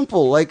 It's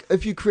simple.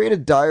 If you create a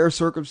dire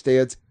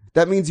circumstance,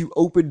 that means you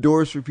open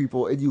doors for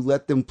people and you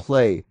let them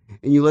play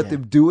and you let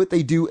them do what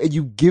they do and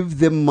you give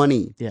them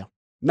money. Yeah.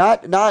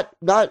 Not.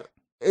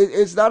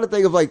 It's not a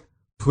thing of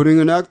putting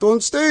an act on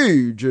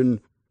stage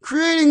and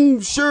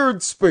creating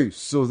shared space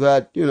so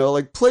that,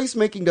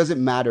 placemaking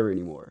doesn't matter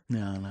anymore.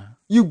 No.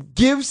 You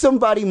give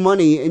somebody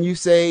money and you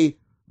say,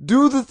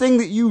 do the thing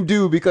that you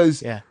do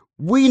because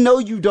we know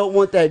you don't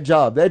want that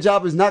job. That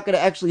job is not going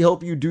to actually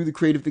help you do the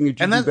creative thing that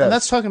you do best. And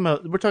that's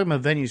we're talking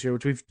about venues here,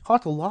 which we've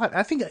talked a lot.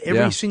 I think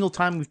every single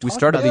time we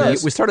started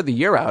the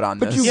year out on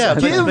this.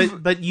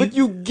 But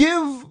you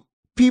give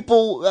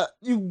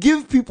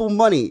people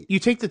money. You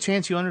take the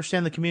chance. You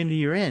understand the community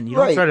you're in. You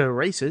don't try to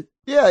erase it.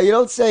 Yeah, you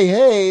don't say,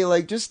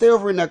 "Hey, just stay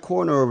over in that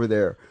corner over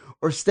there,"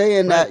 or stay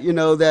in that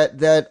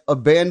that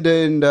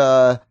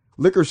abandoned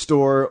liquor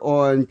store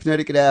on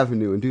Connecticut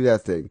Avenue and do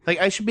that thing.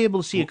 I should be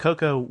able to see a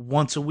Coco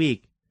once a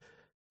week.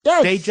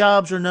 Yes. Day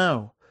jobs or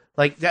no.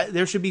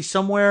 There should be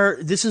somewhere.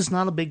 This is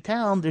not a big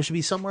town. There should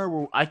be somewhere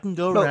where I can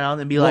go around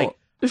and be there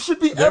should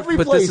be every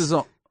place.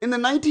 In the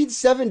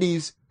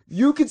 1970s,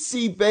 you could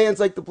see bands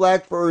like the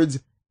Blackbirds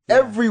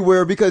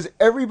everywhere because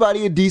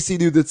everybody in DC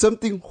knew that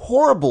something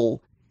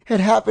horrible had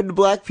happened to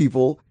black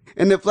people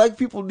and that black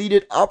people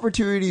needed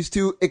opportunities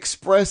to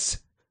express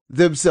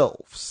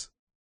themselves.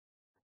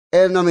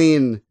 And I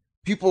mean,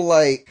 people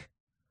like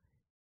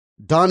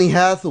Donny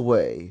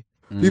Hathaway,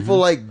 people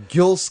like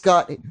Gil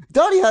Scott.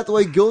 Donny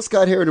Hathaway, Gil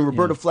Scott Heron, and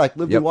Roberta Flack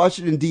lived in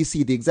Washington,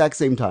 D.C. at the exact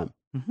same time.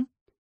 Mm-hmm.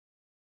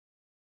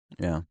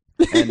 Yeah.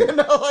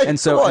 And,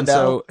 so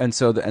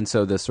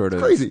the sort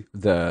of crazy.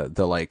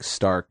 the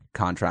stark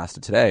contrast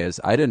to today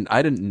is I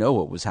didn't know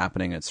what was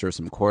happening at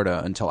Sursum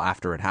Corda until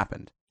after it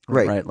happened.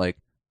 Right.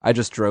 I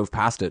just drove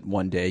past it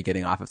one day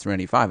getting off of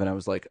 395 and I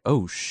was like,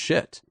 oh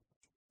shit.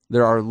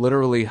 There are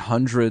literally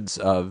hundreds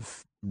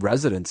of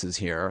residences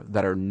here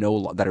that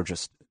are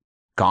just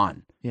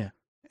gone. Yeah.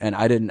 And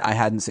I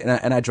hadn't seen,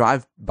 and I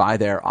drive by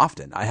there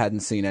often. I hadn't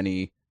seen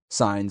any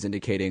signs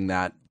indicating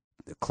that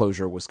the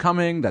closure was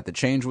coming, that the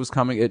change was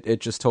coming. It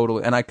just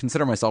totally, and I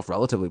consider myself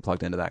relatively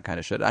plugged into that kind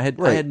of shit. I had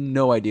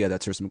no idea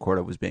that Sursum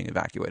Corda was being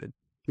evacuated.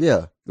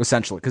 Yeah.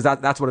 Essentially, because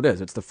that's what it is.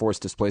 It's the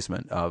forced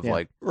displacement of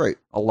a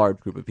large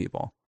group of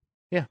people.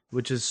 Yeah,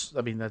 which is,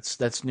 I mean,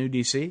 that's new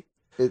DC.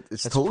 It's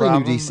That's a totally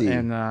new problem,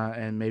 DC.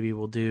 and maybe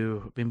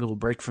we'll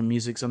break from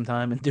music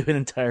sometime and do an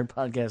entire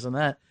podcast on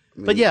that.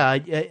 But yeah,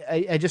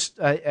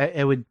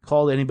 I would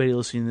call anybody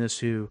listening to this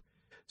who,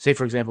 say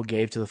for example,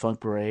 gave to the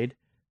Funk Parade,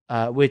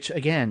 which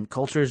again,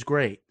 culture is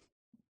great.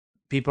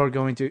 People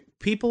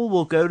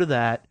will go to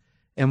that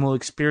and will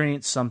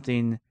experience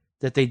something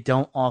that they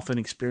don't often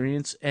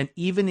experience, and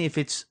even if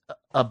it's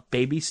a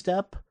baby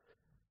step,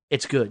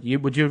 it's good.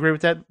 Would you agree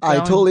with that, I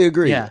Alan? totally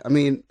agree. Yeah. I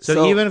mean,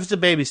 so even if it's a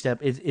baby step,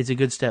 it's a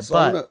good step. So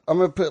but I'm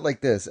gonna put it like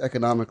this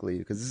economically,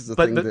 because this is the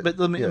thing. But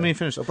let me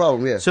finish. No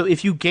problem. Yeah. So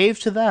if you gave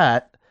to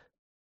that,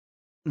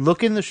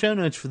 look in the show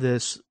notes for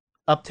this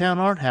Uptown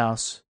Art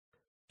House.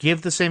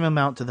 Give the same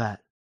amount to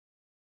that.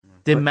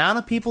 The amount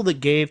of people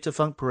that gave to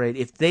Funk Parade,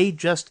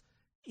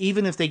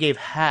 even if they gave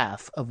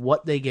half of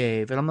what they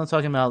gave, and I'm not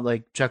talking about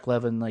like Chuck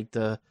Levin, like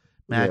the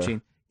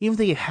matching, even if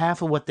they gave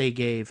half of what they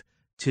gave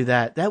to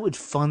that would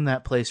fund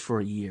that place for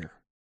a year.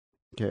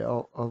 Okay,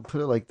 I'll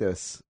put it like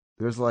this.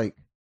 There's like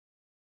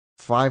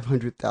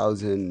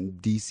 500,000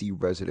 DC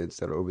residents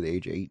that are over the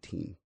age of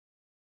 18.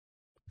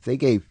 If they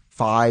gave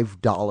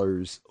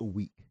 $5 a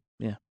week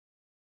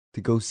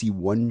to go see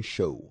one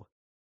show,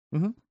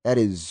 that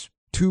is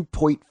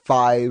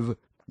 $2.5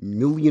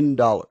 million.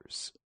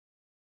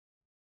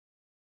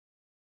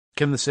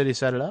 Can the city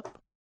set it up?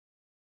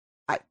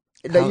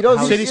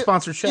 City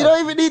sponsored show. You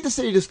don't even need the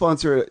city to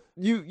sponsor it.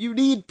 You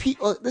need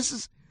people. This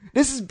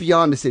is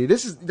beyond the city.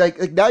 This is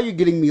like now you're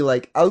getting me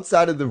like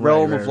outside of the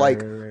realm of like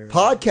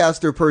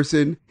podcaster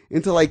person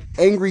into like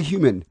angry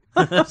human.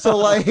 So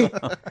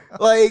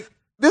like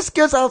this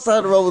gets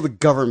outside the realm of the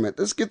government.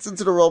 This gets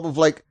into the realm of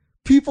like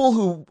people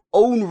who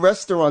own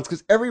restaurants,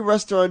 because every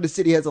restaurant in the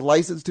city has a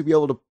license to be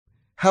able to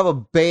have a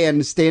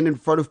band stand in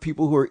front of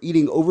people who are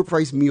eating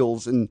overpriced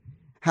meals and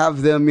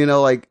have them,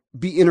 like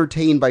be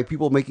entertained by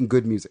people making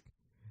good music.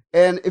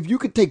 And if you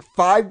could take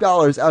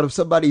 $5 out of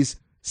somebody's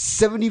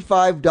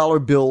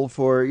 $75 bill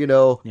for,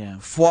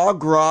 foie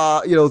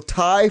gras,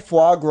 Thai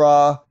foie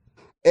gras,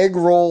 egg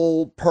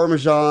roll,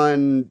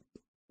 Parmesan,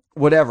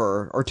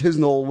 whatever,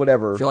 artisanal,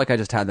 whatever. I feel like I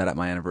just had that at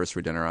my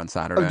anniversary dinner on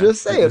Saturday. I'm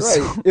just saying,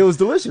 right? It was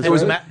delicious. It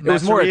was right? it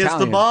was more Italian.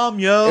 The bomb,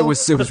 yo. It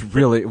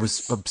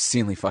was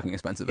obscenely fucking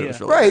expensive. It was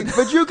really right.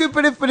 But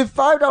if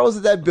 $5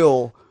 of that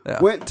bill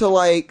went to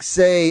like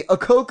say a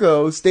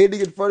Coco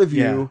standing in front of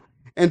you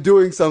and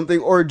doing something,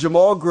 or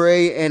Jamal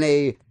Gray and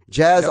a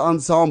jazz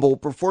ensemble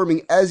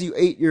performing as you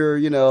ate your,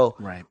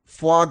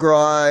 foie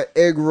gras,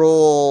 egg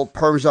roll,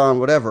 Parmesan,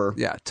 whatever.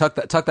 Yeah, tuck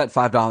that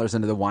 $5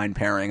 into the wine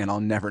pairing, and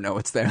I'll never know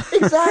it's there.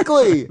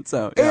 Exactly.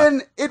 So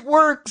and it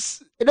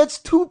works. And that's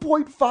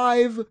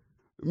 $2.5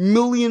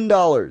 million.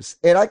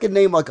 And I can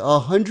name like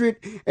 100.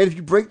 And if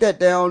you break that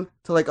down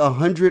to like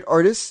 100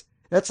 artists,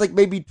 that's like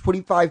maybe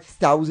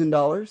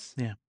 $25,000.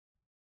 Yeah.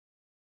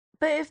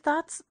 But if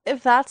that's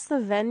the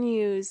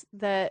venues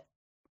that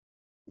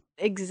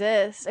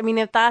exist, I mean,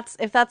 if that's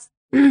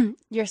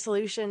your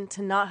solution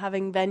to not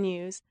having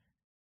venues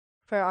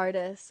for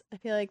artists, I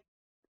feel like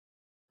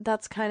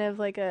that's kind of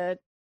like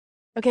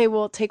okay,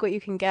 well, take what you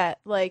can get.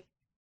 Like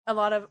a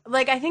lot of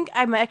I think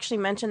I actually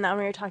mentioned that when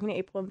we were talking to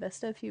April and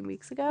Vista a few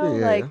weeks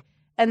ago.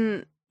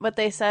 And what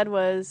they said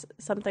was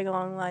something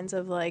along the lines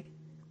of like,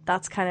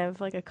 that's kind of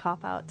like a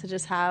cop out to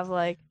just have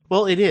like.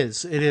 Well, it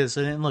is,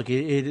 and look,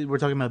 we're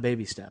talking about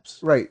baby steps,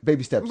 right?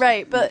 Baby steps,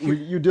 right? But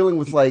you're dealing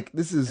with like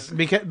this is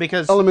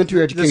because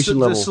elementary education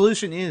level. The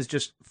solution is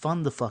just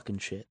fund the fucking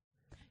shit.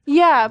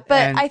 Yeah,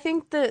 but I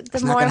think the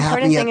more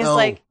important thing is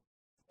like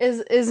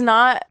is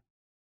not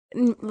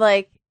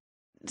like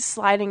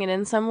sliding it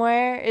in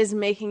somewhere, is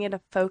making it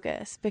a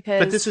focus, because.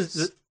 But this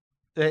is.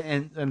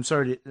 And I'm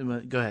sorry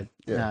to go ahead.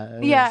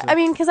 Yeah, I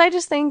mean, because I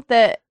just think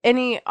that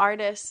any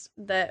artist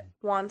that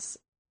wants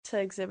to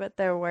exhibit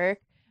their work,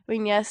 I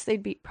mean, yes,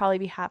 they'd probably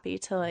be happy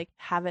to like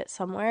have it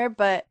somewhere,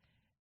 but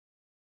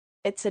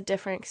it's a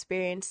different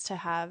experience to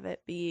have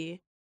it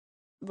be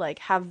like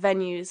have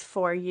venues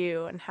for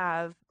you and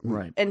have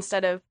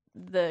instead of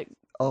the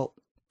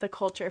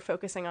culture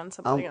focusing on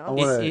something else.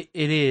 It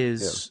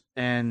is,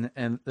 and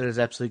that is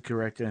absolutely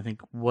correct. And I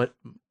think what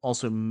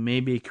also may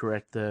be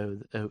correct though,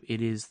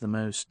 it is the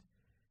most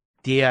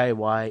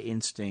DIY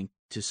instinct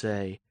to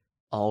say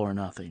all or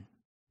nothing.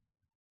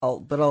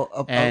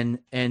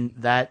 And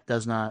that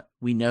does not.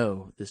 We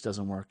know this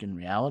doesn't work in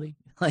reality.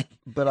 It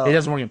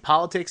doesn't work in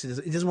politics.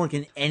 It doesn't work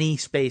in any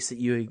space that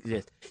you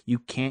exist. You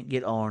can't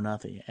get all or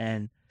nothing.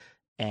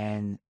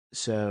 And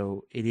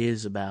so it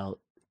is about,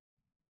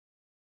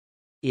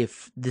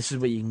 if this is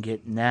what you can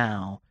get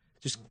now,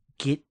 just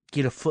get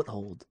a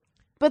foothold.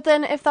 But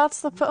then, if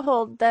that's the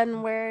foothold,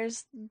 then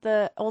where's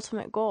the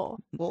ultimate goal?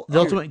 Well,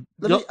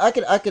 I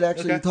could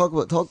actually talk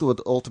to what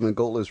the ultimate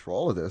goal is for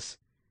all of this.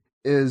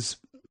 Is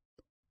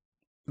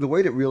the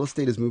way that real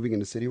estate is moving in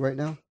the city right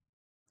now,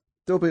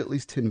 there'll be at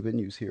least 10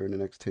 venues here in the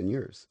next 10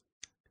 years.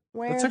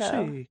 Where? That's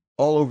actually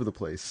all over the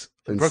place.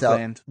 In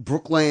Brookland.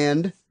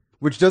 Brookland,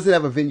 which doesn't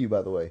have a venue,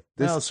 by the way.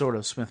 Well, sort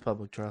of Smith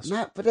Public Trust.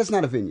 But that's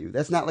not a venue.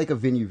 That's not like a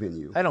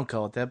venue. I don't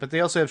call it that, but they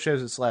also have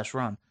shows at Slash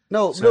Run.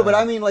 No, but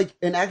I mean like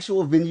an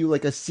actual venue,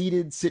 like a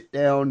seated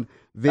sit-down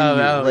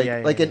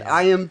venue, like an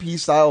IMP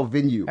style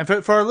venue. And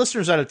for our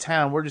listeners out of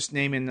town, we're just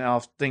naming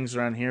off things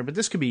around here, but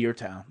this could be your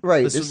town.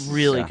 Right. This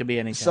really could be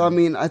any town. So, I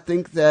mean, I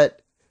think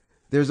that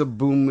there's a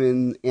boom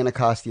in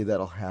Anacostia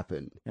that'll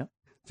happen. Yep.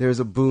 There's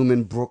a boom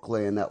in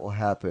Brookland that will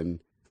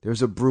happen.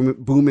 There's a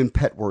boom in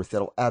Petworth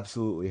that'll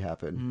absolutely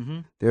happen. Mm-hmm.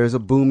 There's a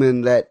boom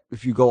in that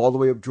if you go all the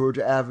way up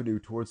Georgia Avenue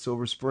towards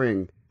Silver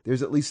Spring,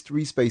 there's at least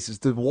 3 spaces.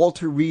 The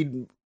Walter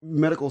Reed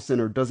Medical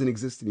Center doesn't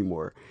exist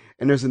anymore,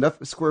 and there's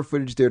enough square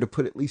footage there to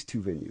put at least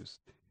 2 venues.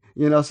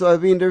 You know, so I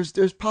mean,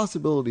 there's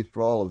possibilities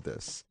for all of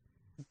this,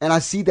 and I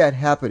see that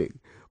happening.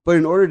 But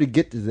in order to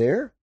get to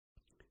there,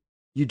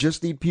 you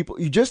just need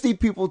people. You just need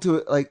people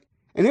to like.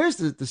 And here's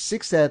the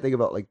sick sad thing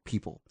about like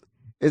people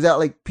is that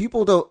like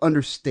people don't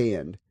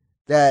understand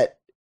that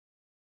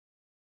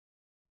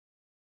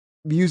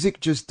music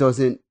just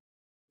doesn't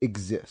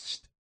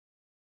exist.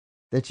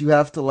 That you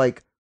have to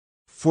like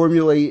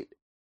formulate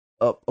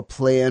a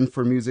plan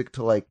for music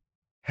to like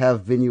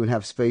have venue and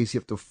have space.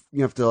 You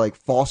have to like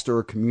foster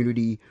a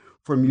community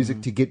for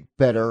music to get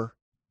better.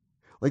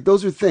 Like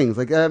those are things.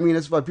 Like I mean,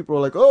 that's why people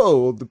are like,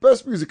 "Oh, the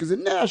best music is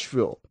in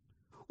Nashville."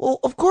 Well,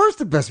 of course,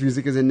 the best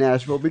music is in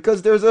Nashville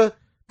because there's a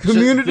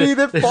community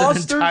that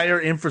fosters an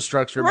entire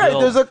infrastructure. Right,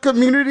 built. there's a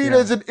community.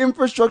 There's an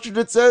infrastructure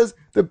that says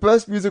the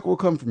best music will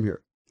come from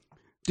here.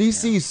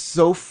 DC is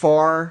so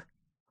far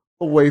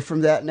away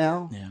from that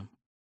now. Yeah.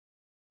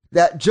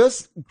 That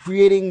just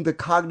creating the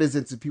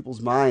cognizance in people's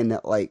mind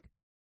that like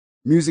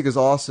music is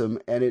awesome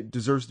and it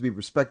deserves to be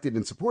respected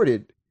and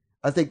supported,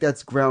 I think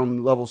that's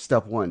ground level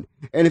step 1.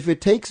 And if it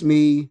takes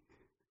me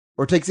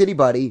or takes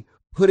anybody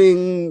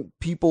putting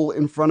people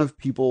in front of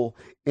people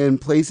in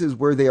places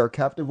where they are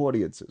captive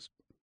audiences,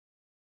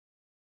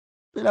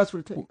 then that's what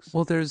it takes.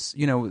 Well, there's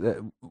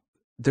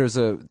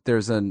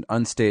an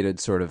unstated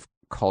sort of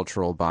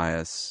cultural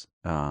bias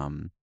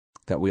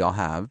that we all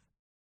have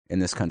in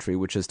this country,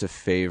 which is to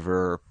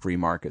favor free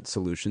market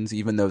solutions.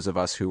 Even those of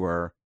us who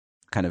are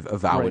kind of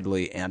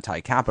avowedly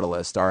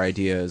anti-capitalist, our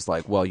idea is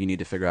like, well, you need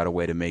to figure out a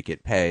way to make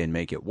it pay and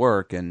make it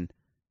work. And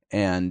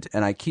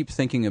I keep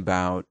thinking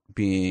about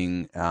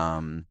being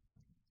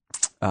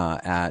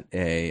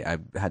I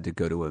had to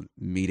go to a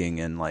meeting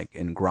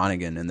in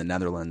Groningen in the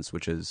Netherlands,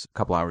 which is a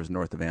couple hours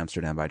north of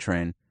Amsterdam by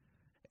train.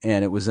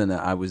 And it was I'm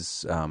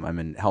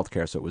in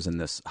healthcare, so it was in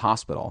this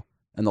hospital.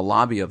 And the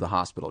lobby of the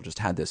hospital just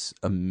had this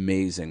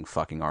amazing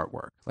fucking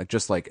artwork.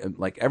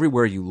 Like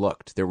everywhere you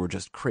looked, there were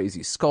just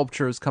crazy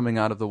sculptures coming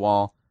out of the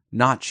wall.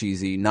 Not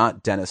cheesy,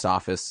 not dentist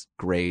office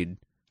grade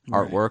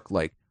artwork,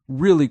 like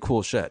really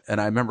cool shit. And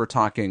I remember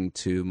talking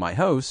to my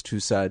host who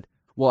said,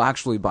 well,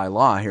 actually, by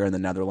law here in the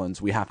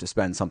Netherlands, we have to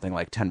spend something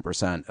like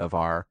 10% of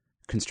our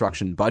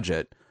construction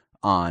budget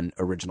on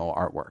original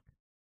artwork.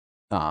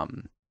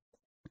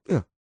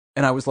 Yeah.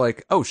 And I was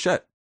like, oh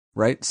shit.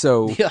 Right.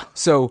 So given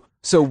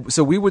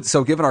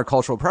our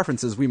cultural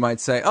preferences, we might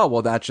say, oh,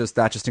 well, that just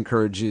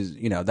encourages,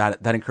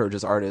 that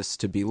encourages artists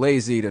to be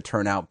lazy, to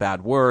turn out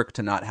bad work,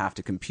 to not have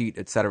to compete,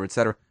 et cetera, et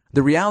cetera.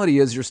 The reality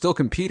is you're still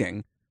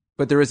competing,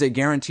 but there is a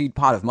guaranteed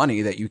pot of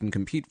money that you can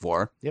compete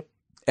for. Yep.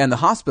 And the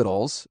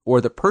hospitals or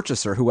the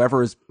purchaser,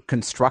 whoever is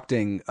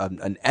constructing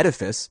an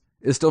edifice,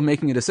 is still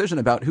making a decision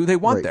about who they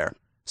want there.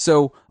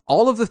 So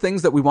all of the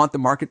things that we want the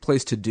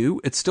marketplace to do,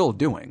 it's still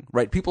doing,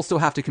 right? People still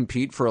have to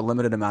compete for a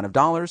limited amount of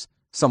dollars.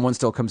 Someone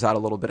still comes out a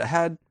little bit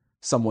ahead.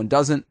 Someone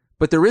doesn't.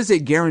 But there is a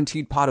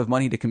guaranteed pot of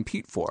money to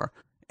compete for.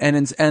 And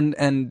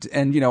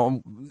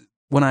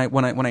when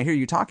I hear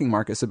you talking,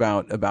 Marcus,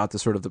 about the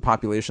sort of the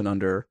population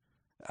under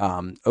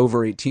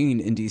over 18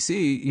 in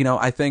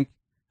DC,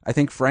 I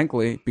think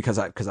frankly, because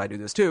I do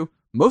this too,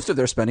 most of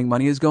their spending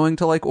money is going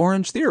to like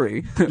Orange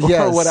Theory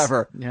or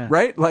whatever,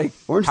 right? Like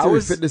Orange Theory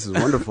Fitness is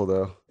wonderful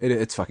though.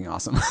 It's fucking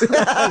awesome.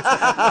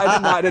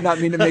 I did not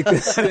mean to make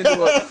this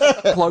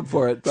into a plug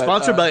for it. But,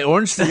 sponsored by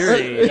Orange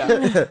Theory.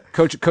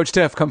 Coach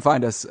Tiff, come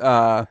find us.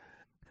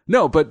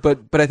 No, but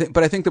I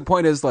think the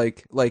point is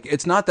like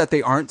it's not that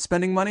they aren't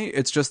spending money.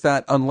 It's just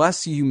that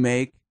unless you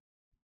make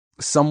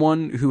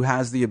someone who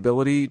has the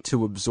ability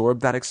to absorb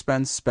that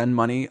expense spend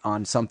money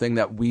on something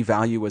that we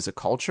value as a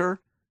culture,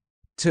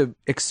 to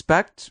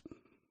expect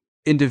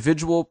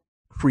individual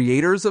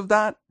creators of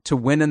that to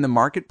win in the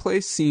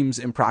marketplace seems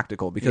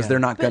impractical because they're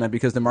not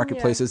because the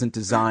marketplace isn't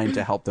designed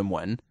to help them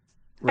win.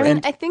 Right. I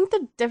mean, I think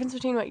the difference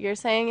between what you're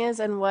saying is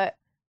and what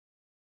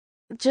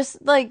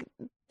just like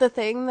the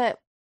thing that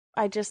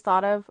I just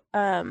thought of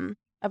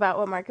about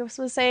what Marcus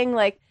was saying,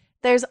 like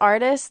there's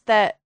artists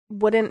that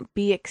wouldn't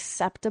be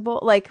accepted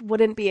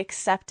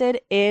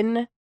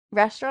in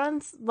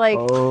restaurants, like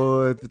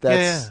no,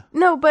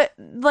 but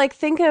like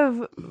think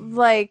of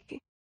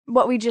like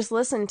what we just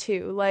listened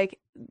to, like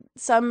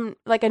some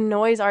like a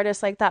noise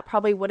artist like that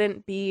probably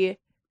wouldn't be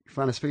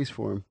find a space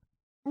for him,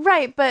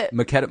 right? But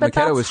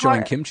Makeda was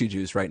showing Kimchi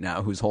Juice right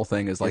now, whose whole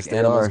thing is like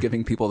animals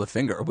giving people the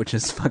finger, which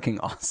is fucking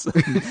awesome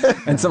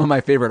and some of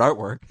my favorite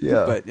artwork.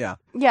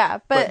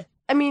 But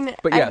I mean,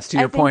 But yes, to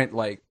your think- point,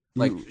 like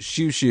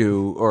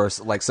Shoo or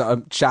like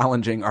some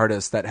challenging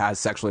artist that has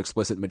sexually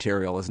explicit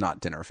material is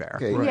not dinner fare.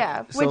 Okay. Right.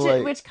 Yeah,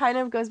 So, which kind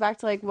of goes back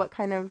to like what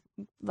kind of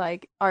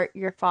like art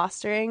you're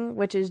fostering,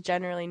 which is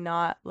generally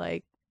not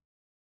like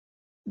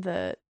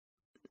the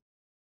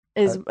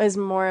is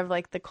more of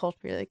like the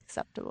culturally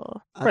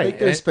acceptable. I think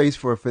there's space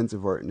for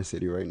offensive art in the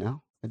city right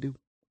now. I do.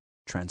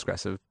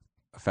 Transgressive,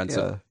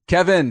 offensive. Yeah.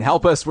 Kevin,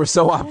 help us. We're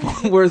so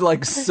off. We're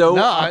like so.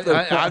 No, off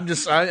the- I'm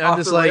just like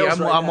rails right I'm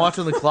now.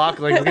 watching the clock.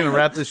 Like we're gonna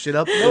wrap this shit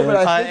up. No, but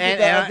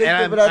I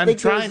think I'm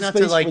trying not to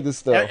space like. for this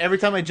stuff. Every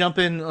time I jump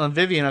in on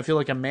Vivian, I feel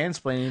like I'm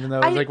mansplaining, even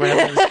though like we're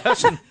having a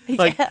discussion.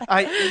 Like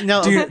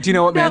no. Do you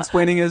know what No.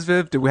 mansplaining is,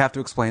 Viv? Do we have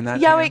to explain that?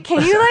 Yeah, wait,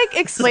 can you like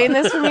explain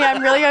this for me?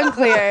 I'm really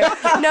unclear.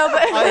 No,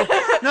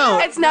 but no,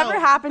 it's never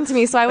happened to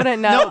me, so I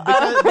wouldn't know.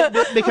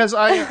 No, because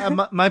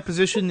my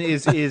position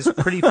is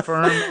pretty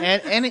firm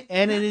and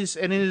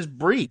it is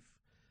brief.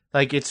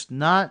 Like it's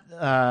not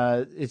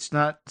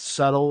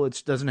subtle.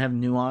 It doesn't have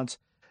nuance.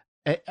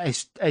 I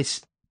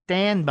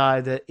stand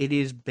by that. It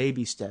is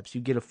baby steps. You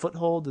get a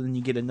foothold, and then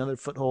you get another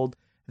foothold,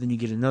 and then you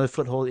get another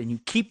foothold, and you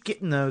keep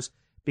getting those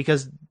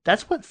because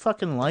that's what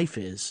fucking life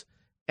is.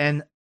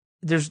 And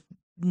there's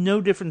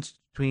no difference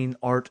between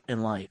art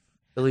and life.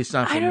 At least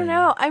not for I don't me.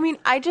 know. I mean,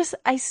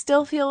 I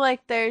still feel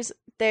like there's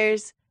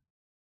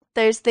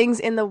things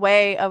in the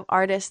way of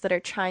artists that are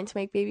trying to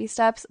make baby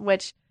steps,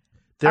 which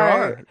There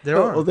are.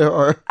 Oh, there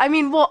are. I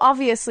mean, well,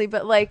 obviously,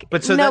 but like,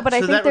 But so no, that, but I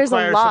so think that there's a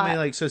requires lot. something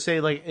like, so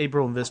say like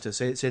April and Vista,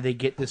 say they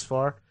get this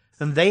far,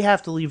 then they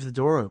have to leave the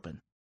door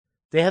open.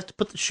 They have to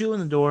put the shoe in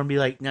the door and be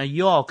like, now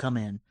you all come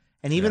in.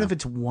 And even if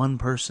it's one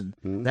person,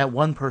 that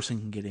one person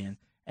can get in.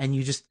 And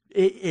it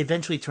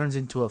eventually turns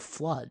into a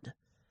flood.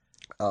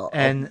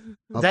 And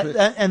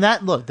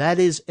that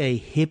is a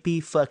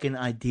hippie fucking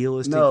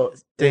idealistic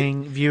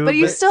view. But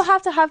you still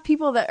have to have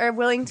people that are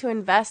willing to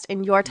invest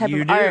in your type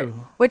You of art,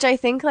 do. which I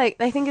think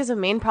is a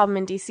main problem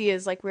in DC.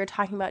 Is like we were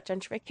talking about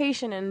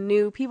gentrification and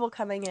new people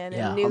coming in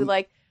Yeah. and new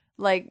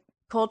like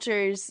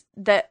cultures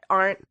that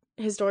aren't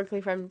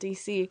historically from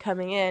DC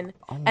coming in,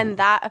 and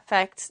that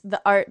affects the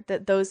art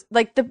that those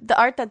the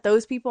art that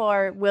those people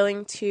are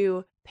willing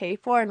to pay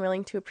for and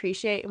willing to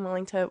appreciate and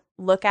willing to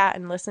look at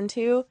and listen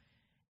to.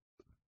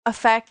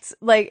 Affects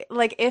like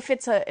if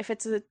it's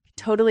a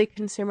totally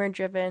consumer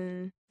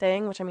driven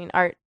thing, which I mean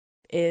art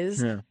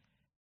is,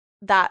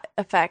 that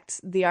affects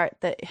the art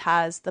that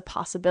has the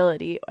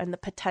possibility and the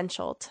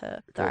potential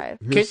to thrive.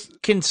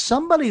 Can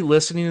somebody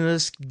listening to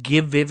this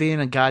give Vivian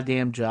a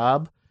goddamn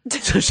job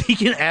so she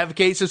can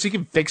advocate, so she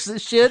can fix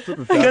this shit?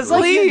 Because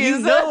like you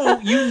know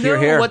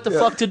Here. what the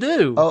fuck to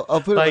do.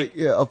 I'll put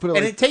it I'll put it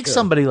and it takes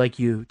somebody like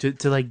you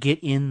to like get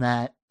in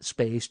that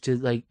space to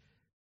like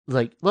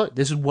look,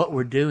 this is what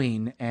we're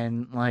doing,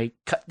 and like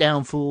cut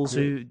down fools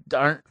who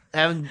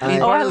haven't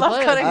been part I of the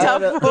love plan. cutting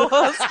down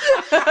fools.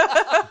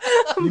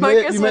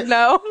 Marcus would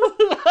know.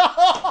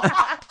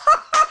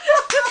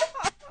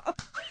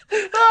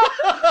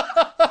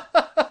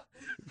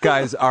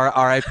 Guys,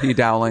 R.I.P.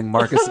 Dowling.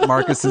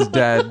 Marcus is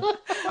dead.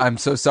 I'm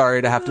so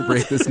sorry to have to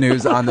break this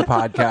news on the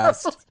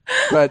podcast,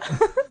 but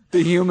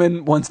the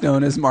human once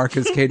known as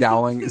Marcus K.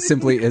 Dowling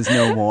simply is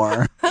no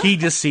more. He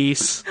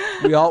deceased.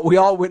 We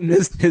all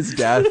witnessed his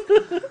death,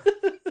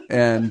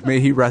 and may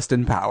he rest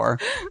in power.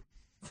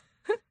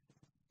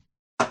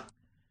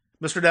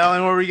 Mr.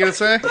 Dowling, what were you gonna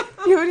say?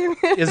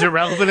 Is it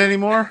relevant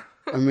anymore?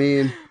 I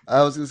mean,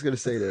 I was just gonna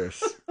say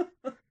this.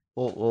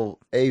 Well,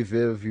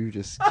 Viv, you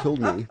just killed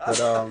me. But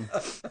all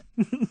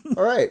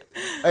right.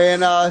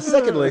 And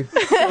secondly,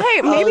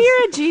 Hey, maybe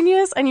you're a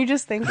genius and you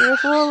just think you're a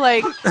fool.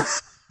 Like,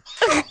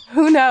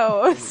 who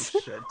knows?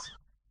 shit.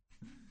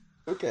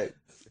 Okay.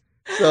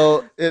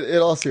 So, in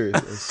all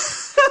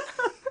seriousness,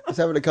 I was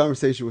having a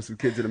conversation with some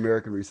kids in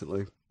America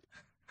recently,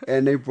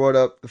 and they brought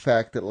up the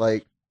fact that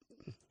like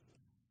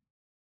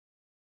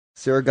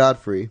Sarah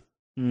Godfrey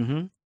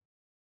birthed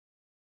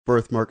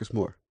Marcus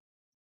Moore.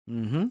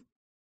 Mm-hmm.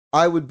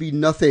 I would be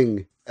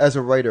nothing as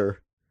a writer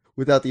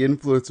without the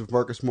influence of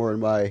Marcus Moore in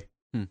my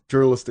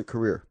journalistic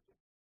career.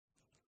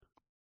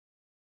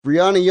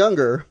 Brianna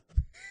Younger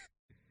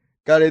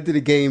got into the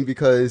game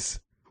because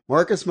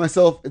Marcus,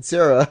 myself, and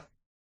Sarah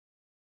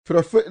put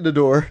our foot in the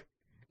door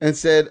and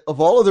said, of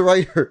all of the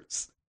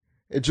writers,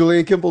 and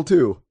Julian Kimball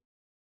too,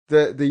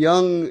 the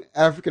young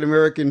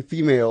African-American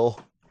female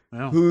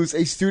who's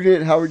a student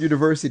at Howard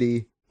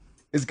University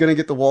is going to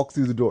get to walk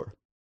through the door.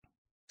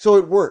 So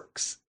it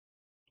works.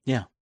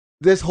 Yeah.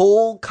 This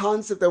whole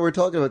concept that we're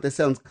talking about that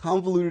sounds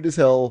convoluted as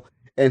hell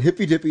and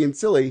hippy-dippy and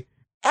silly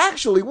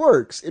actually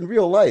works in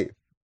real life.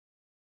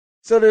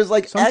 So there's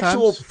like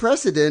actual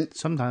precedent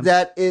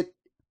that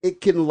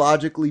it can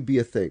logically be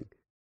a thing.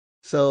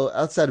 So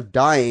outside of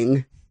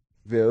dying,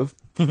 Viv,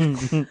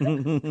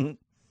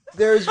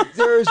 there's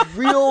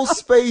real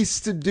space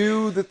to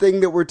do the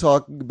thing that we're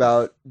talking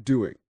about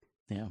doing.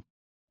 Yeah.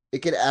 It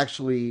can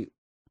actually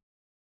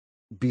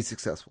be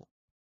successful.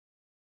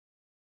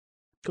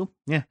 Cool.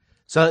 Yeah.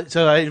 So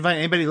I invite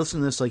anybody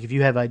listening to this, like if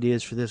you have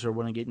ideas for this or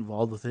want to get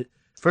involved with it,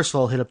 first of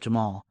all, hit up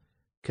Jamal.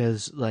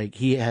 because like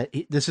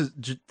this is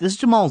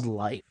Jamal's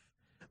life.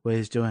 What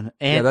he's doing,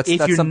 and that's if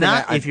you're something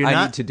not, I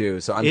not, need to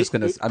do. So I'm just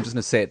gonna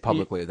say it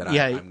publicly that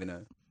I'm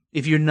gonna.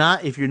 If you're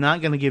not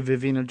gonna give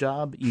Vivian a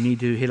job, you need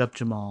to hit up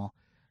Jamal.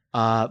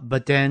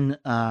 But then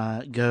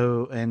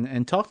go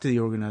and talk to the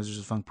organizers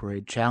of Funk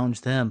Parade,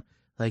 challenge them,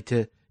 like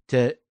to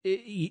that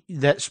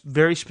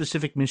very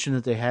specific mission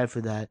that they had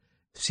for that.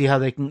 See how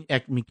they can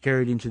be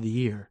carried into the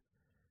year,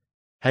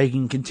 how you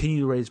can continue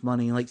to raise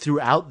money like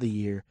throughout the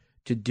year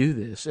to do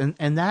this, and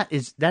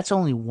that's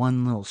only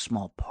one little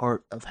small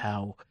part of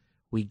how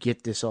we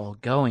get this all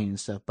going and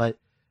stuff. But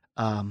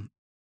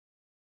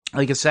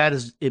like as sad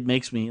as it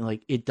makes me,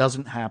 like it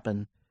doesn't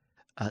happen.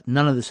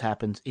 None of this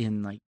happens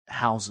in like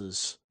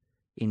houses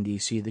in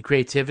DC. The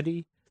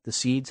creativity, the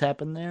seeds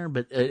happen there,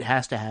 but it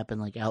has to happen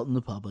like out in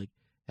the public.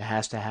 It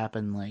has to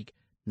happen like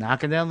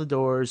knocking down the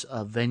doors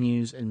of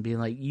venues and being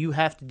like, you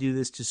have to do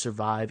this to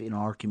survive in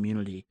our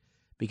community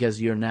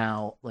because you're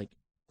now like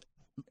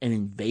an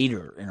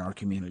invader in our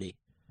community.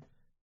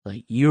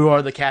 Like you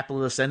are the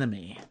capitalist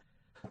enemy.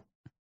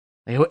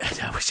 I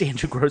wish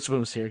Andrew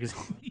Grossman was here because,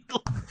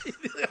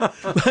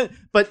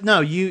 but no,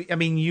 you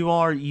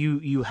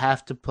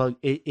have to plug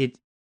it.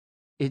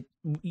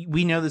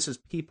 We know this as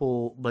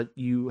people, but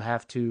you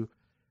have to.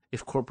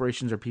 If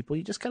corporations are people,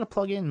 you just gotta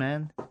plug in,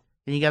 man,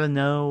 and you gotta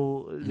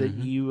know that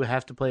you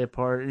have to play a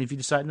part. And if you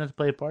decide not to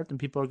play a part, then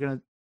people are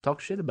gonna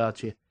talk shit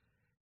about you,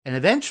 and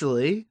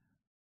eventually,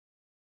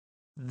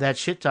 that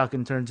shit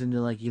talking turns into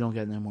like you don't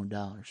get no more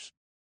dollars.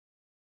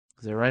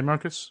 Is that right,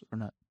 Marcus, or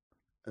not?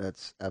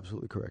 That's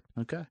absolutely correct.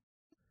 Okay. All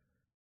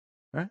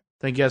right.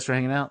 Thank you guys for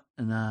hanging out,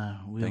 and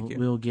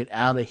we'll get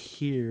out of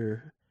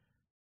here.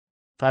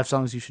 5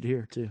 songs you should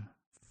hear too.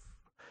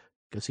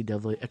 Go see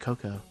Devil at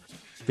Coco.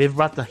 They've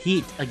brought the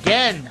heat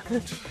again.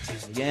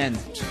 Again.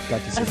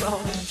 Got to see.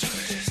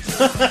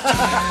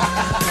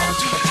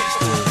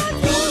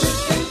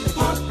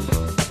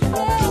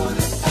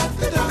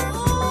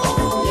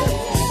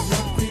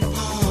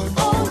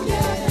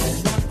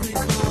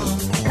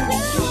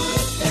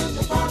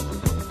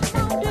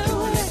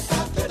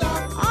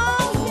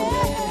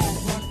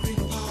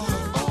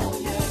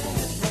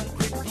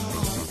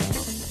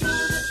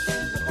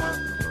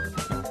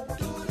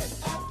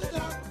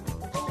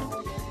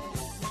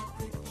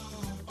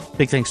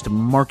 Big thanks to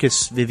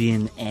Marcus,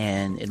 Vivian,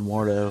 and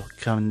Eduardo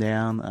coming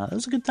down. It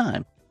was a good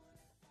time.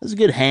 It was a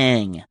good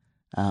hang.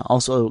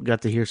 Also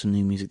got to hear some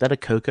new music. That a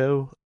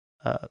Coco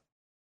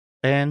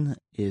band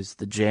is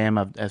the jam.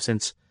 I've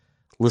since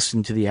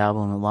listened to the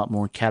album a lot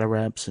more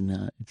Cataraps,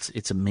 and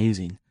it's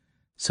amazing.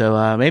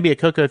 So maybe a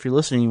Coco, if you're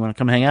listening, you want to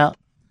come hang out,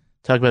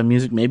 talk about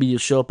music. Maybe you'll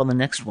show up on the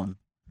next one.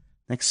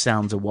 Next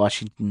Sounds of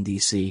Washington,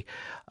 D.C.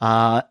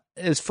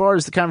 As far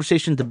as the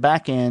conversation at the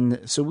back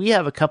end, so we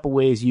have a couple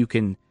ways you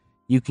can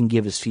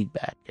give us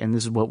feedback, and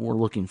this is what we're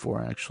looking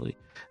for, actually.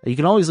 You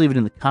can always leave it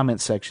in the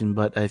comments section,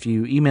 but if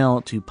you email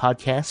it to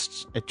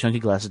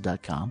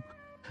podcasts@chunkyglasses.com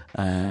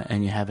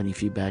and you have any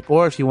feedback,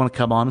 or if you want to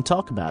come on and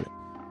talk about it,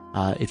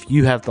 if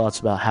you have thoughts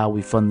about how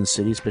we fund the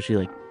city, especially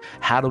like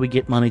how do we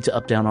get money to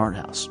Up Down Art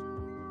House?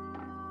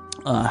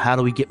 How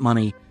do we get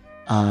money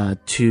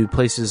to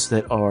places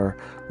that are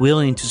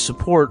willing to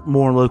support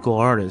more local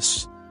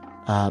artists,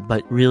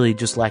 but really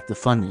just lack the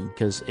funding?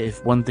 Because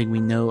if one thing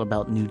we know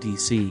about New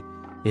DC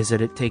is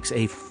that it takes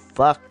a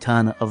fuck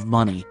ton of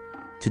money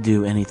to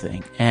do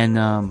anything. And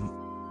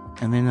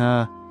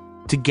then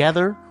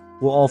together,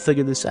 we'll all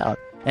figure this out.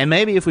 And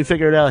maybe if we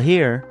figure it out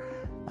here,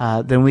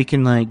 then we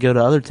can like go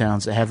to other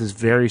towns that have this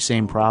very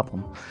same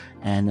problem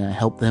and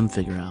help them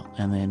figure out.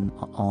 And then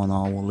all in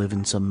all, we'll live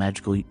in some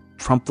magical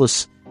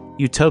Trumpless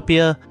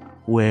utopia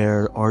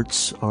where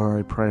arts are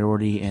a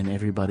priority and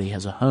everybody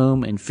has a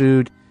home and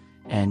food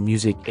and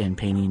music and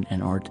painting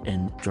and art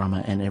and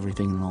drama and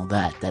everything and all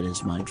that. That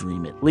is my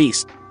dream, at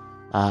least.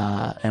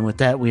 And with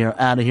that, we are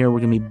out of here. We're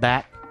going to be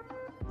back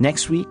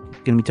next week.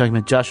 Going to be talking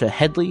about Joshua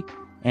Headley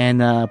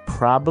and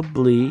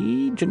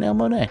probably Janelle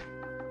Monáe.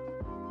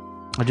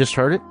 I just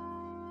heard it.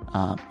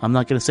 I'm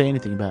not going to say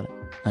anything about it.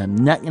 I'm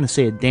not going to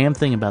say a damn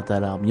thing about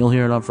that album. You'll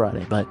hear it on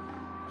Friday.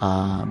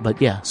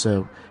 But yeah,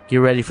 so get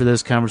ready for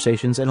those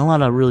conversations and a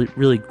lot of really,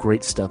 really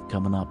great stuff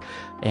coming up.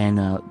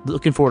 And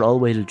looking forward all the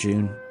way to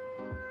June.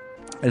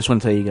 I just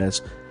want to tell you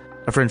guys,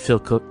 our friend Phil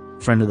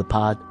Cook, friend of the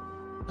pod,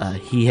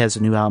 he has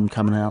a new album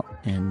coming out,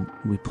 and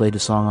we played a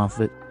song off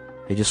of it.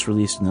 They just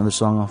released another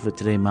song off of it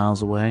today,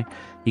 Miles Away.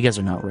 You guys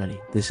are not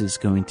ready. This is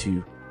going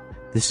to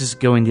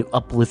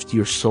uplift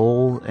your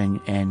soul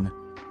and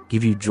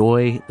give you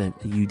joy that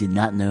you did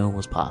not know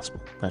was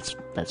possible. That's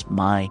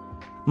my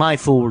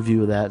full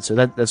review of that. So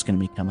that's going to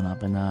be coming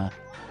up, and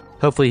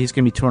hopefully he's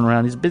going to be touring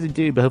around. He's a busy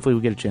dude, but hopefully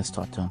we'll get a chance to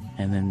talk to him,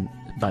 and then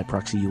by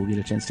proxy you will get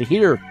a chance to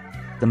hear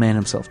the man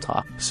himself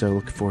talk. So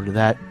looking forward to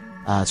that.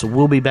 So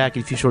we'll be back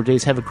in a few short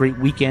days. Have a great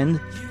weekend,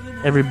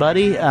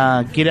 everybody.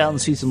 Get out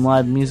and see some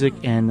live music,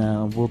 and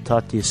we'll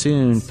talk to you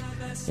soon.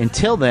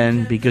 Until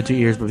then, be good to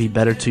your ears, but be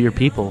better to your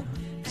people.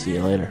 See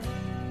you later.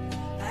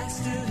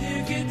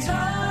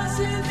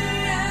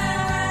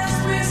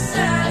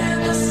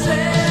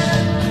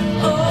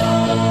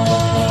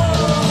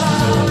 Oh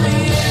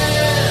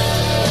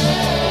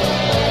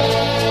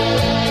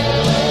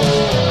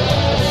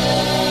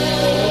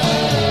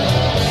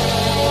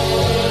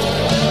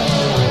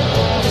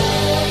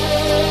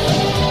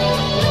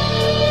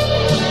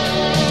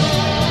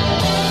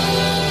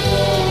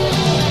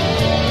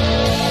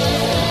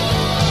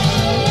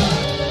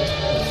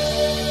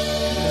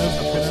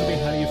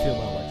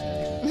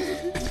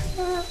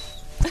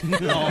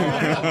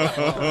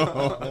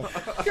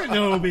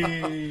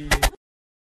Kenobi.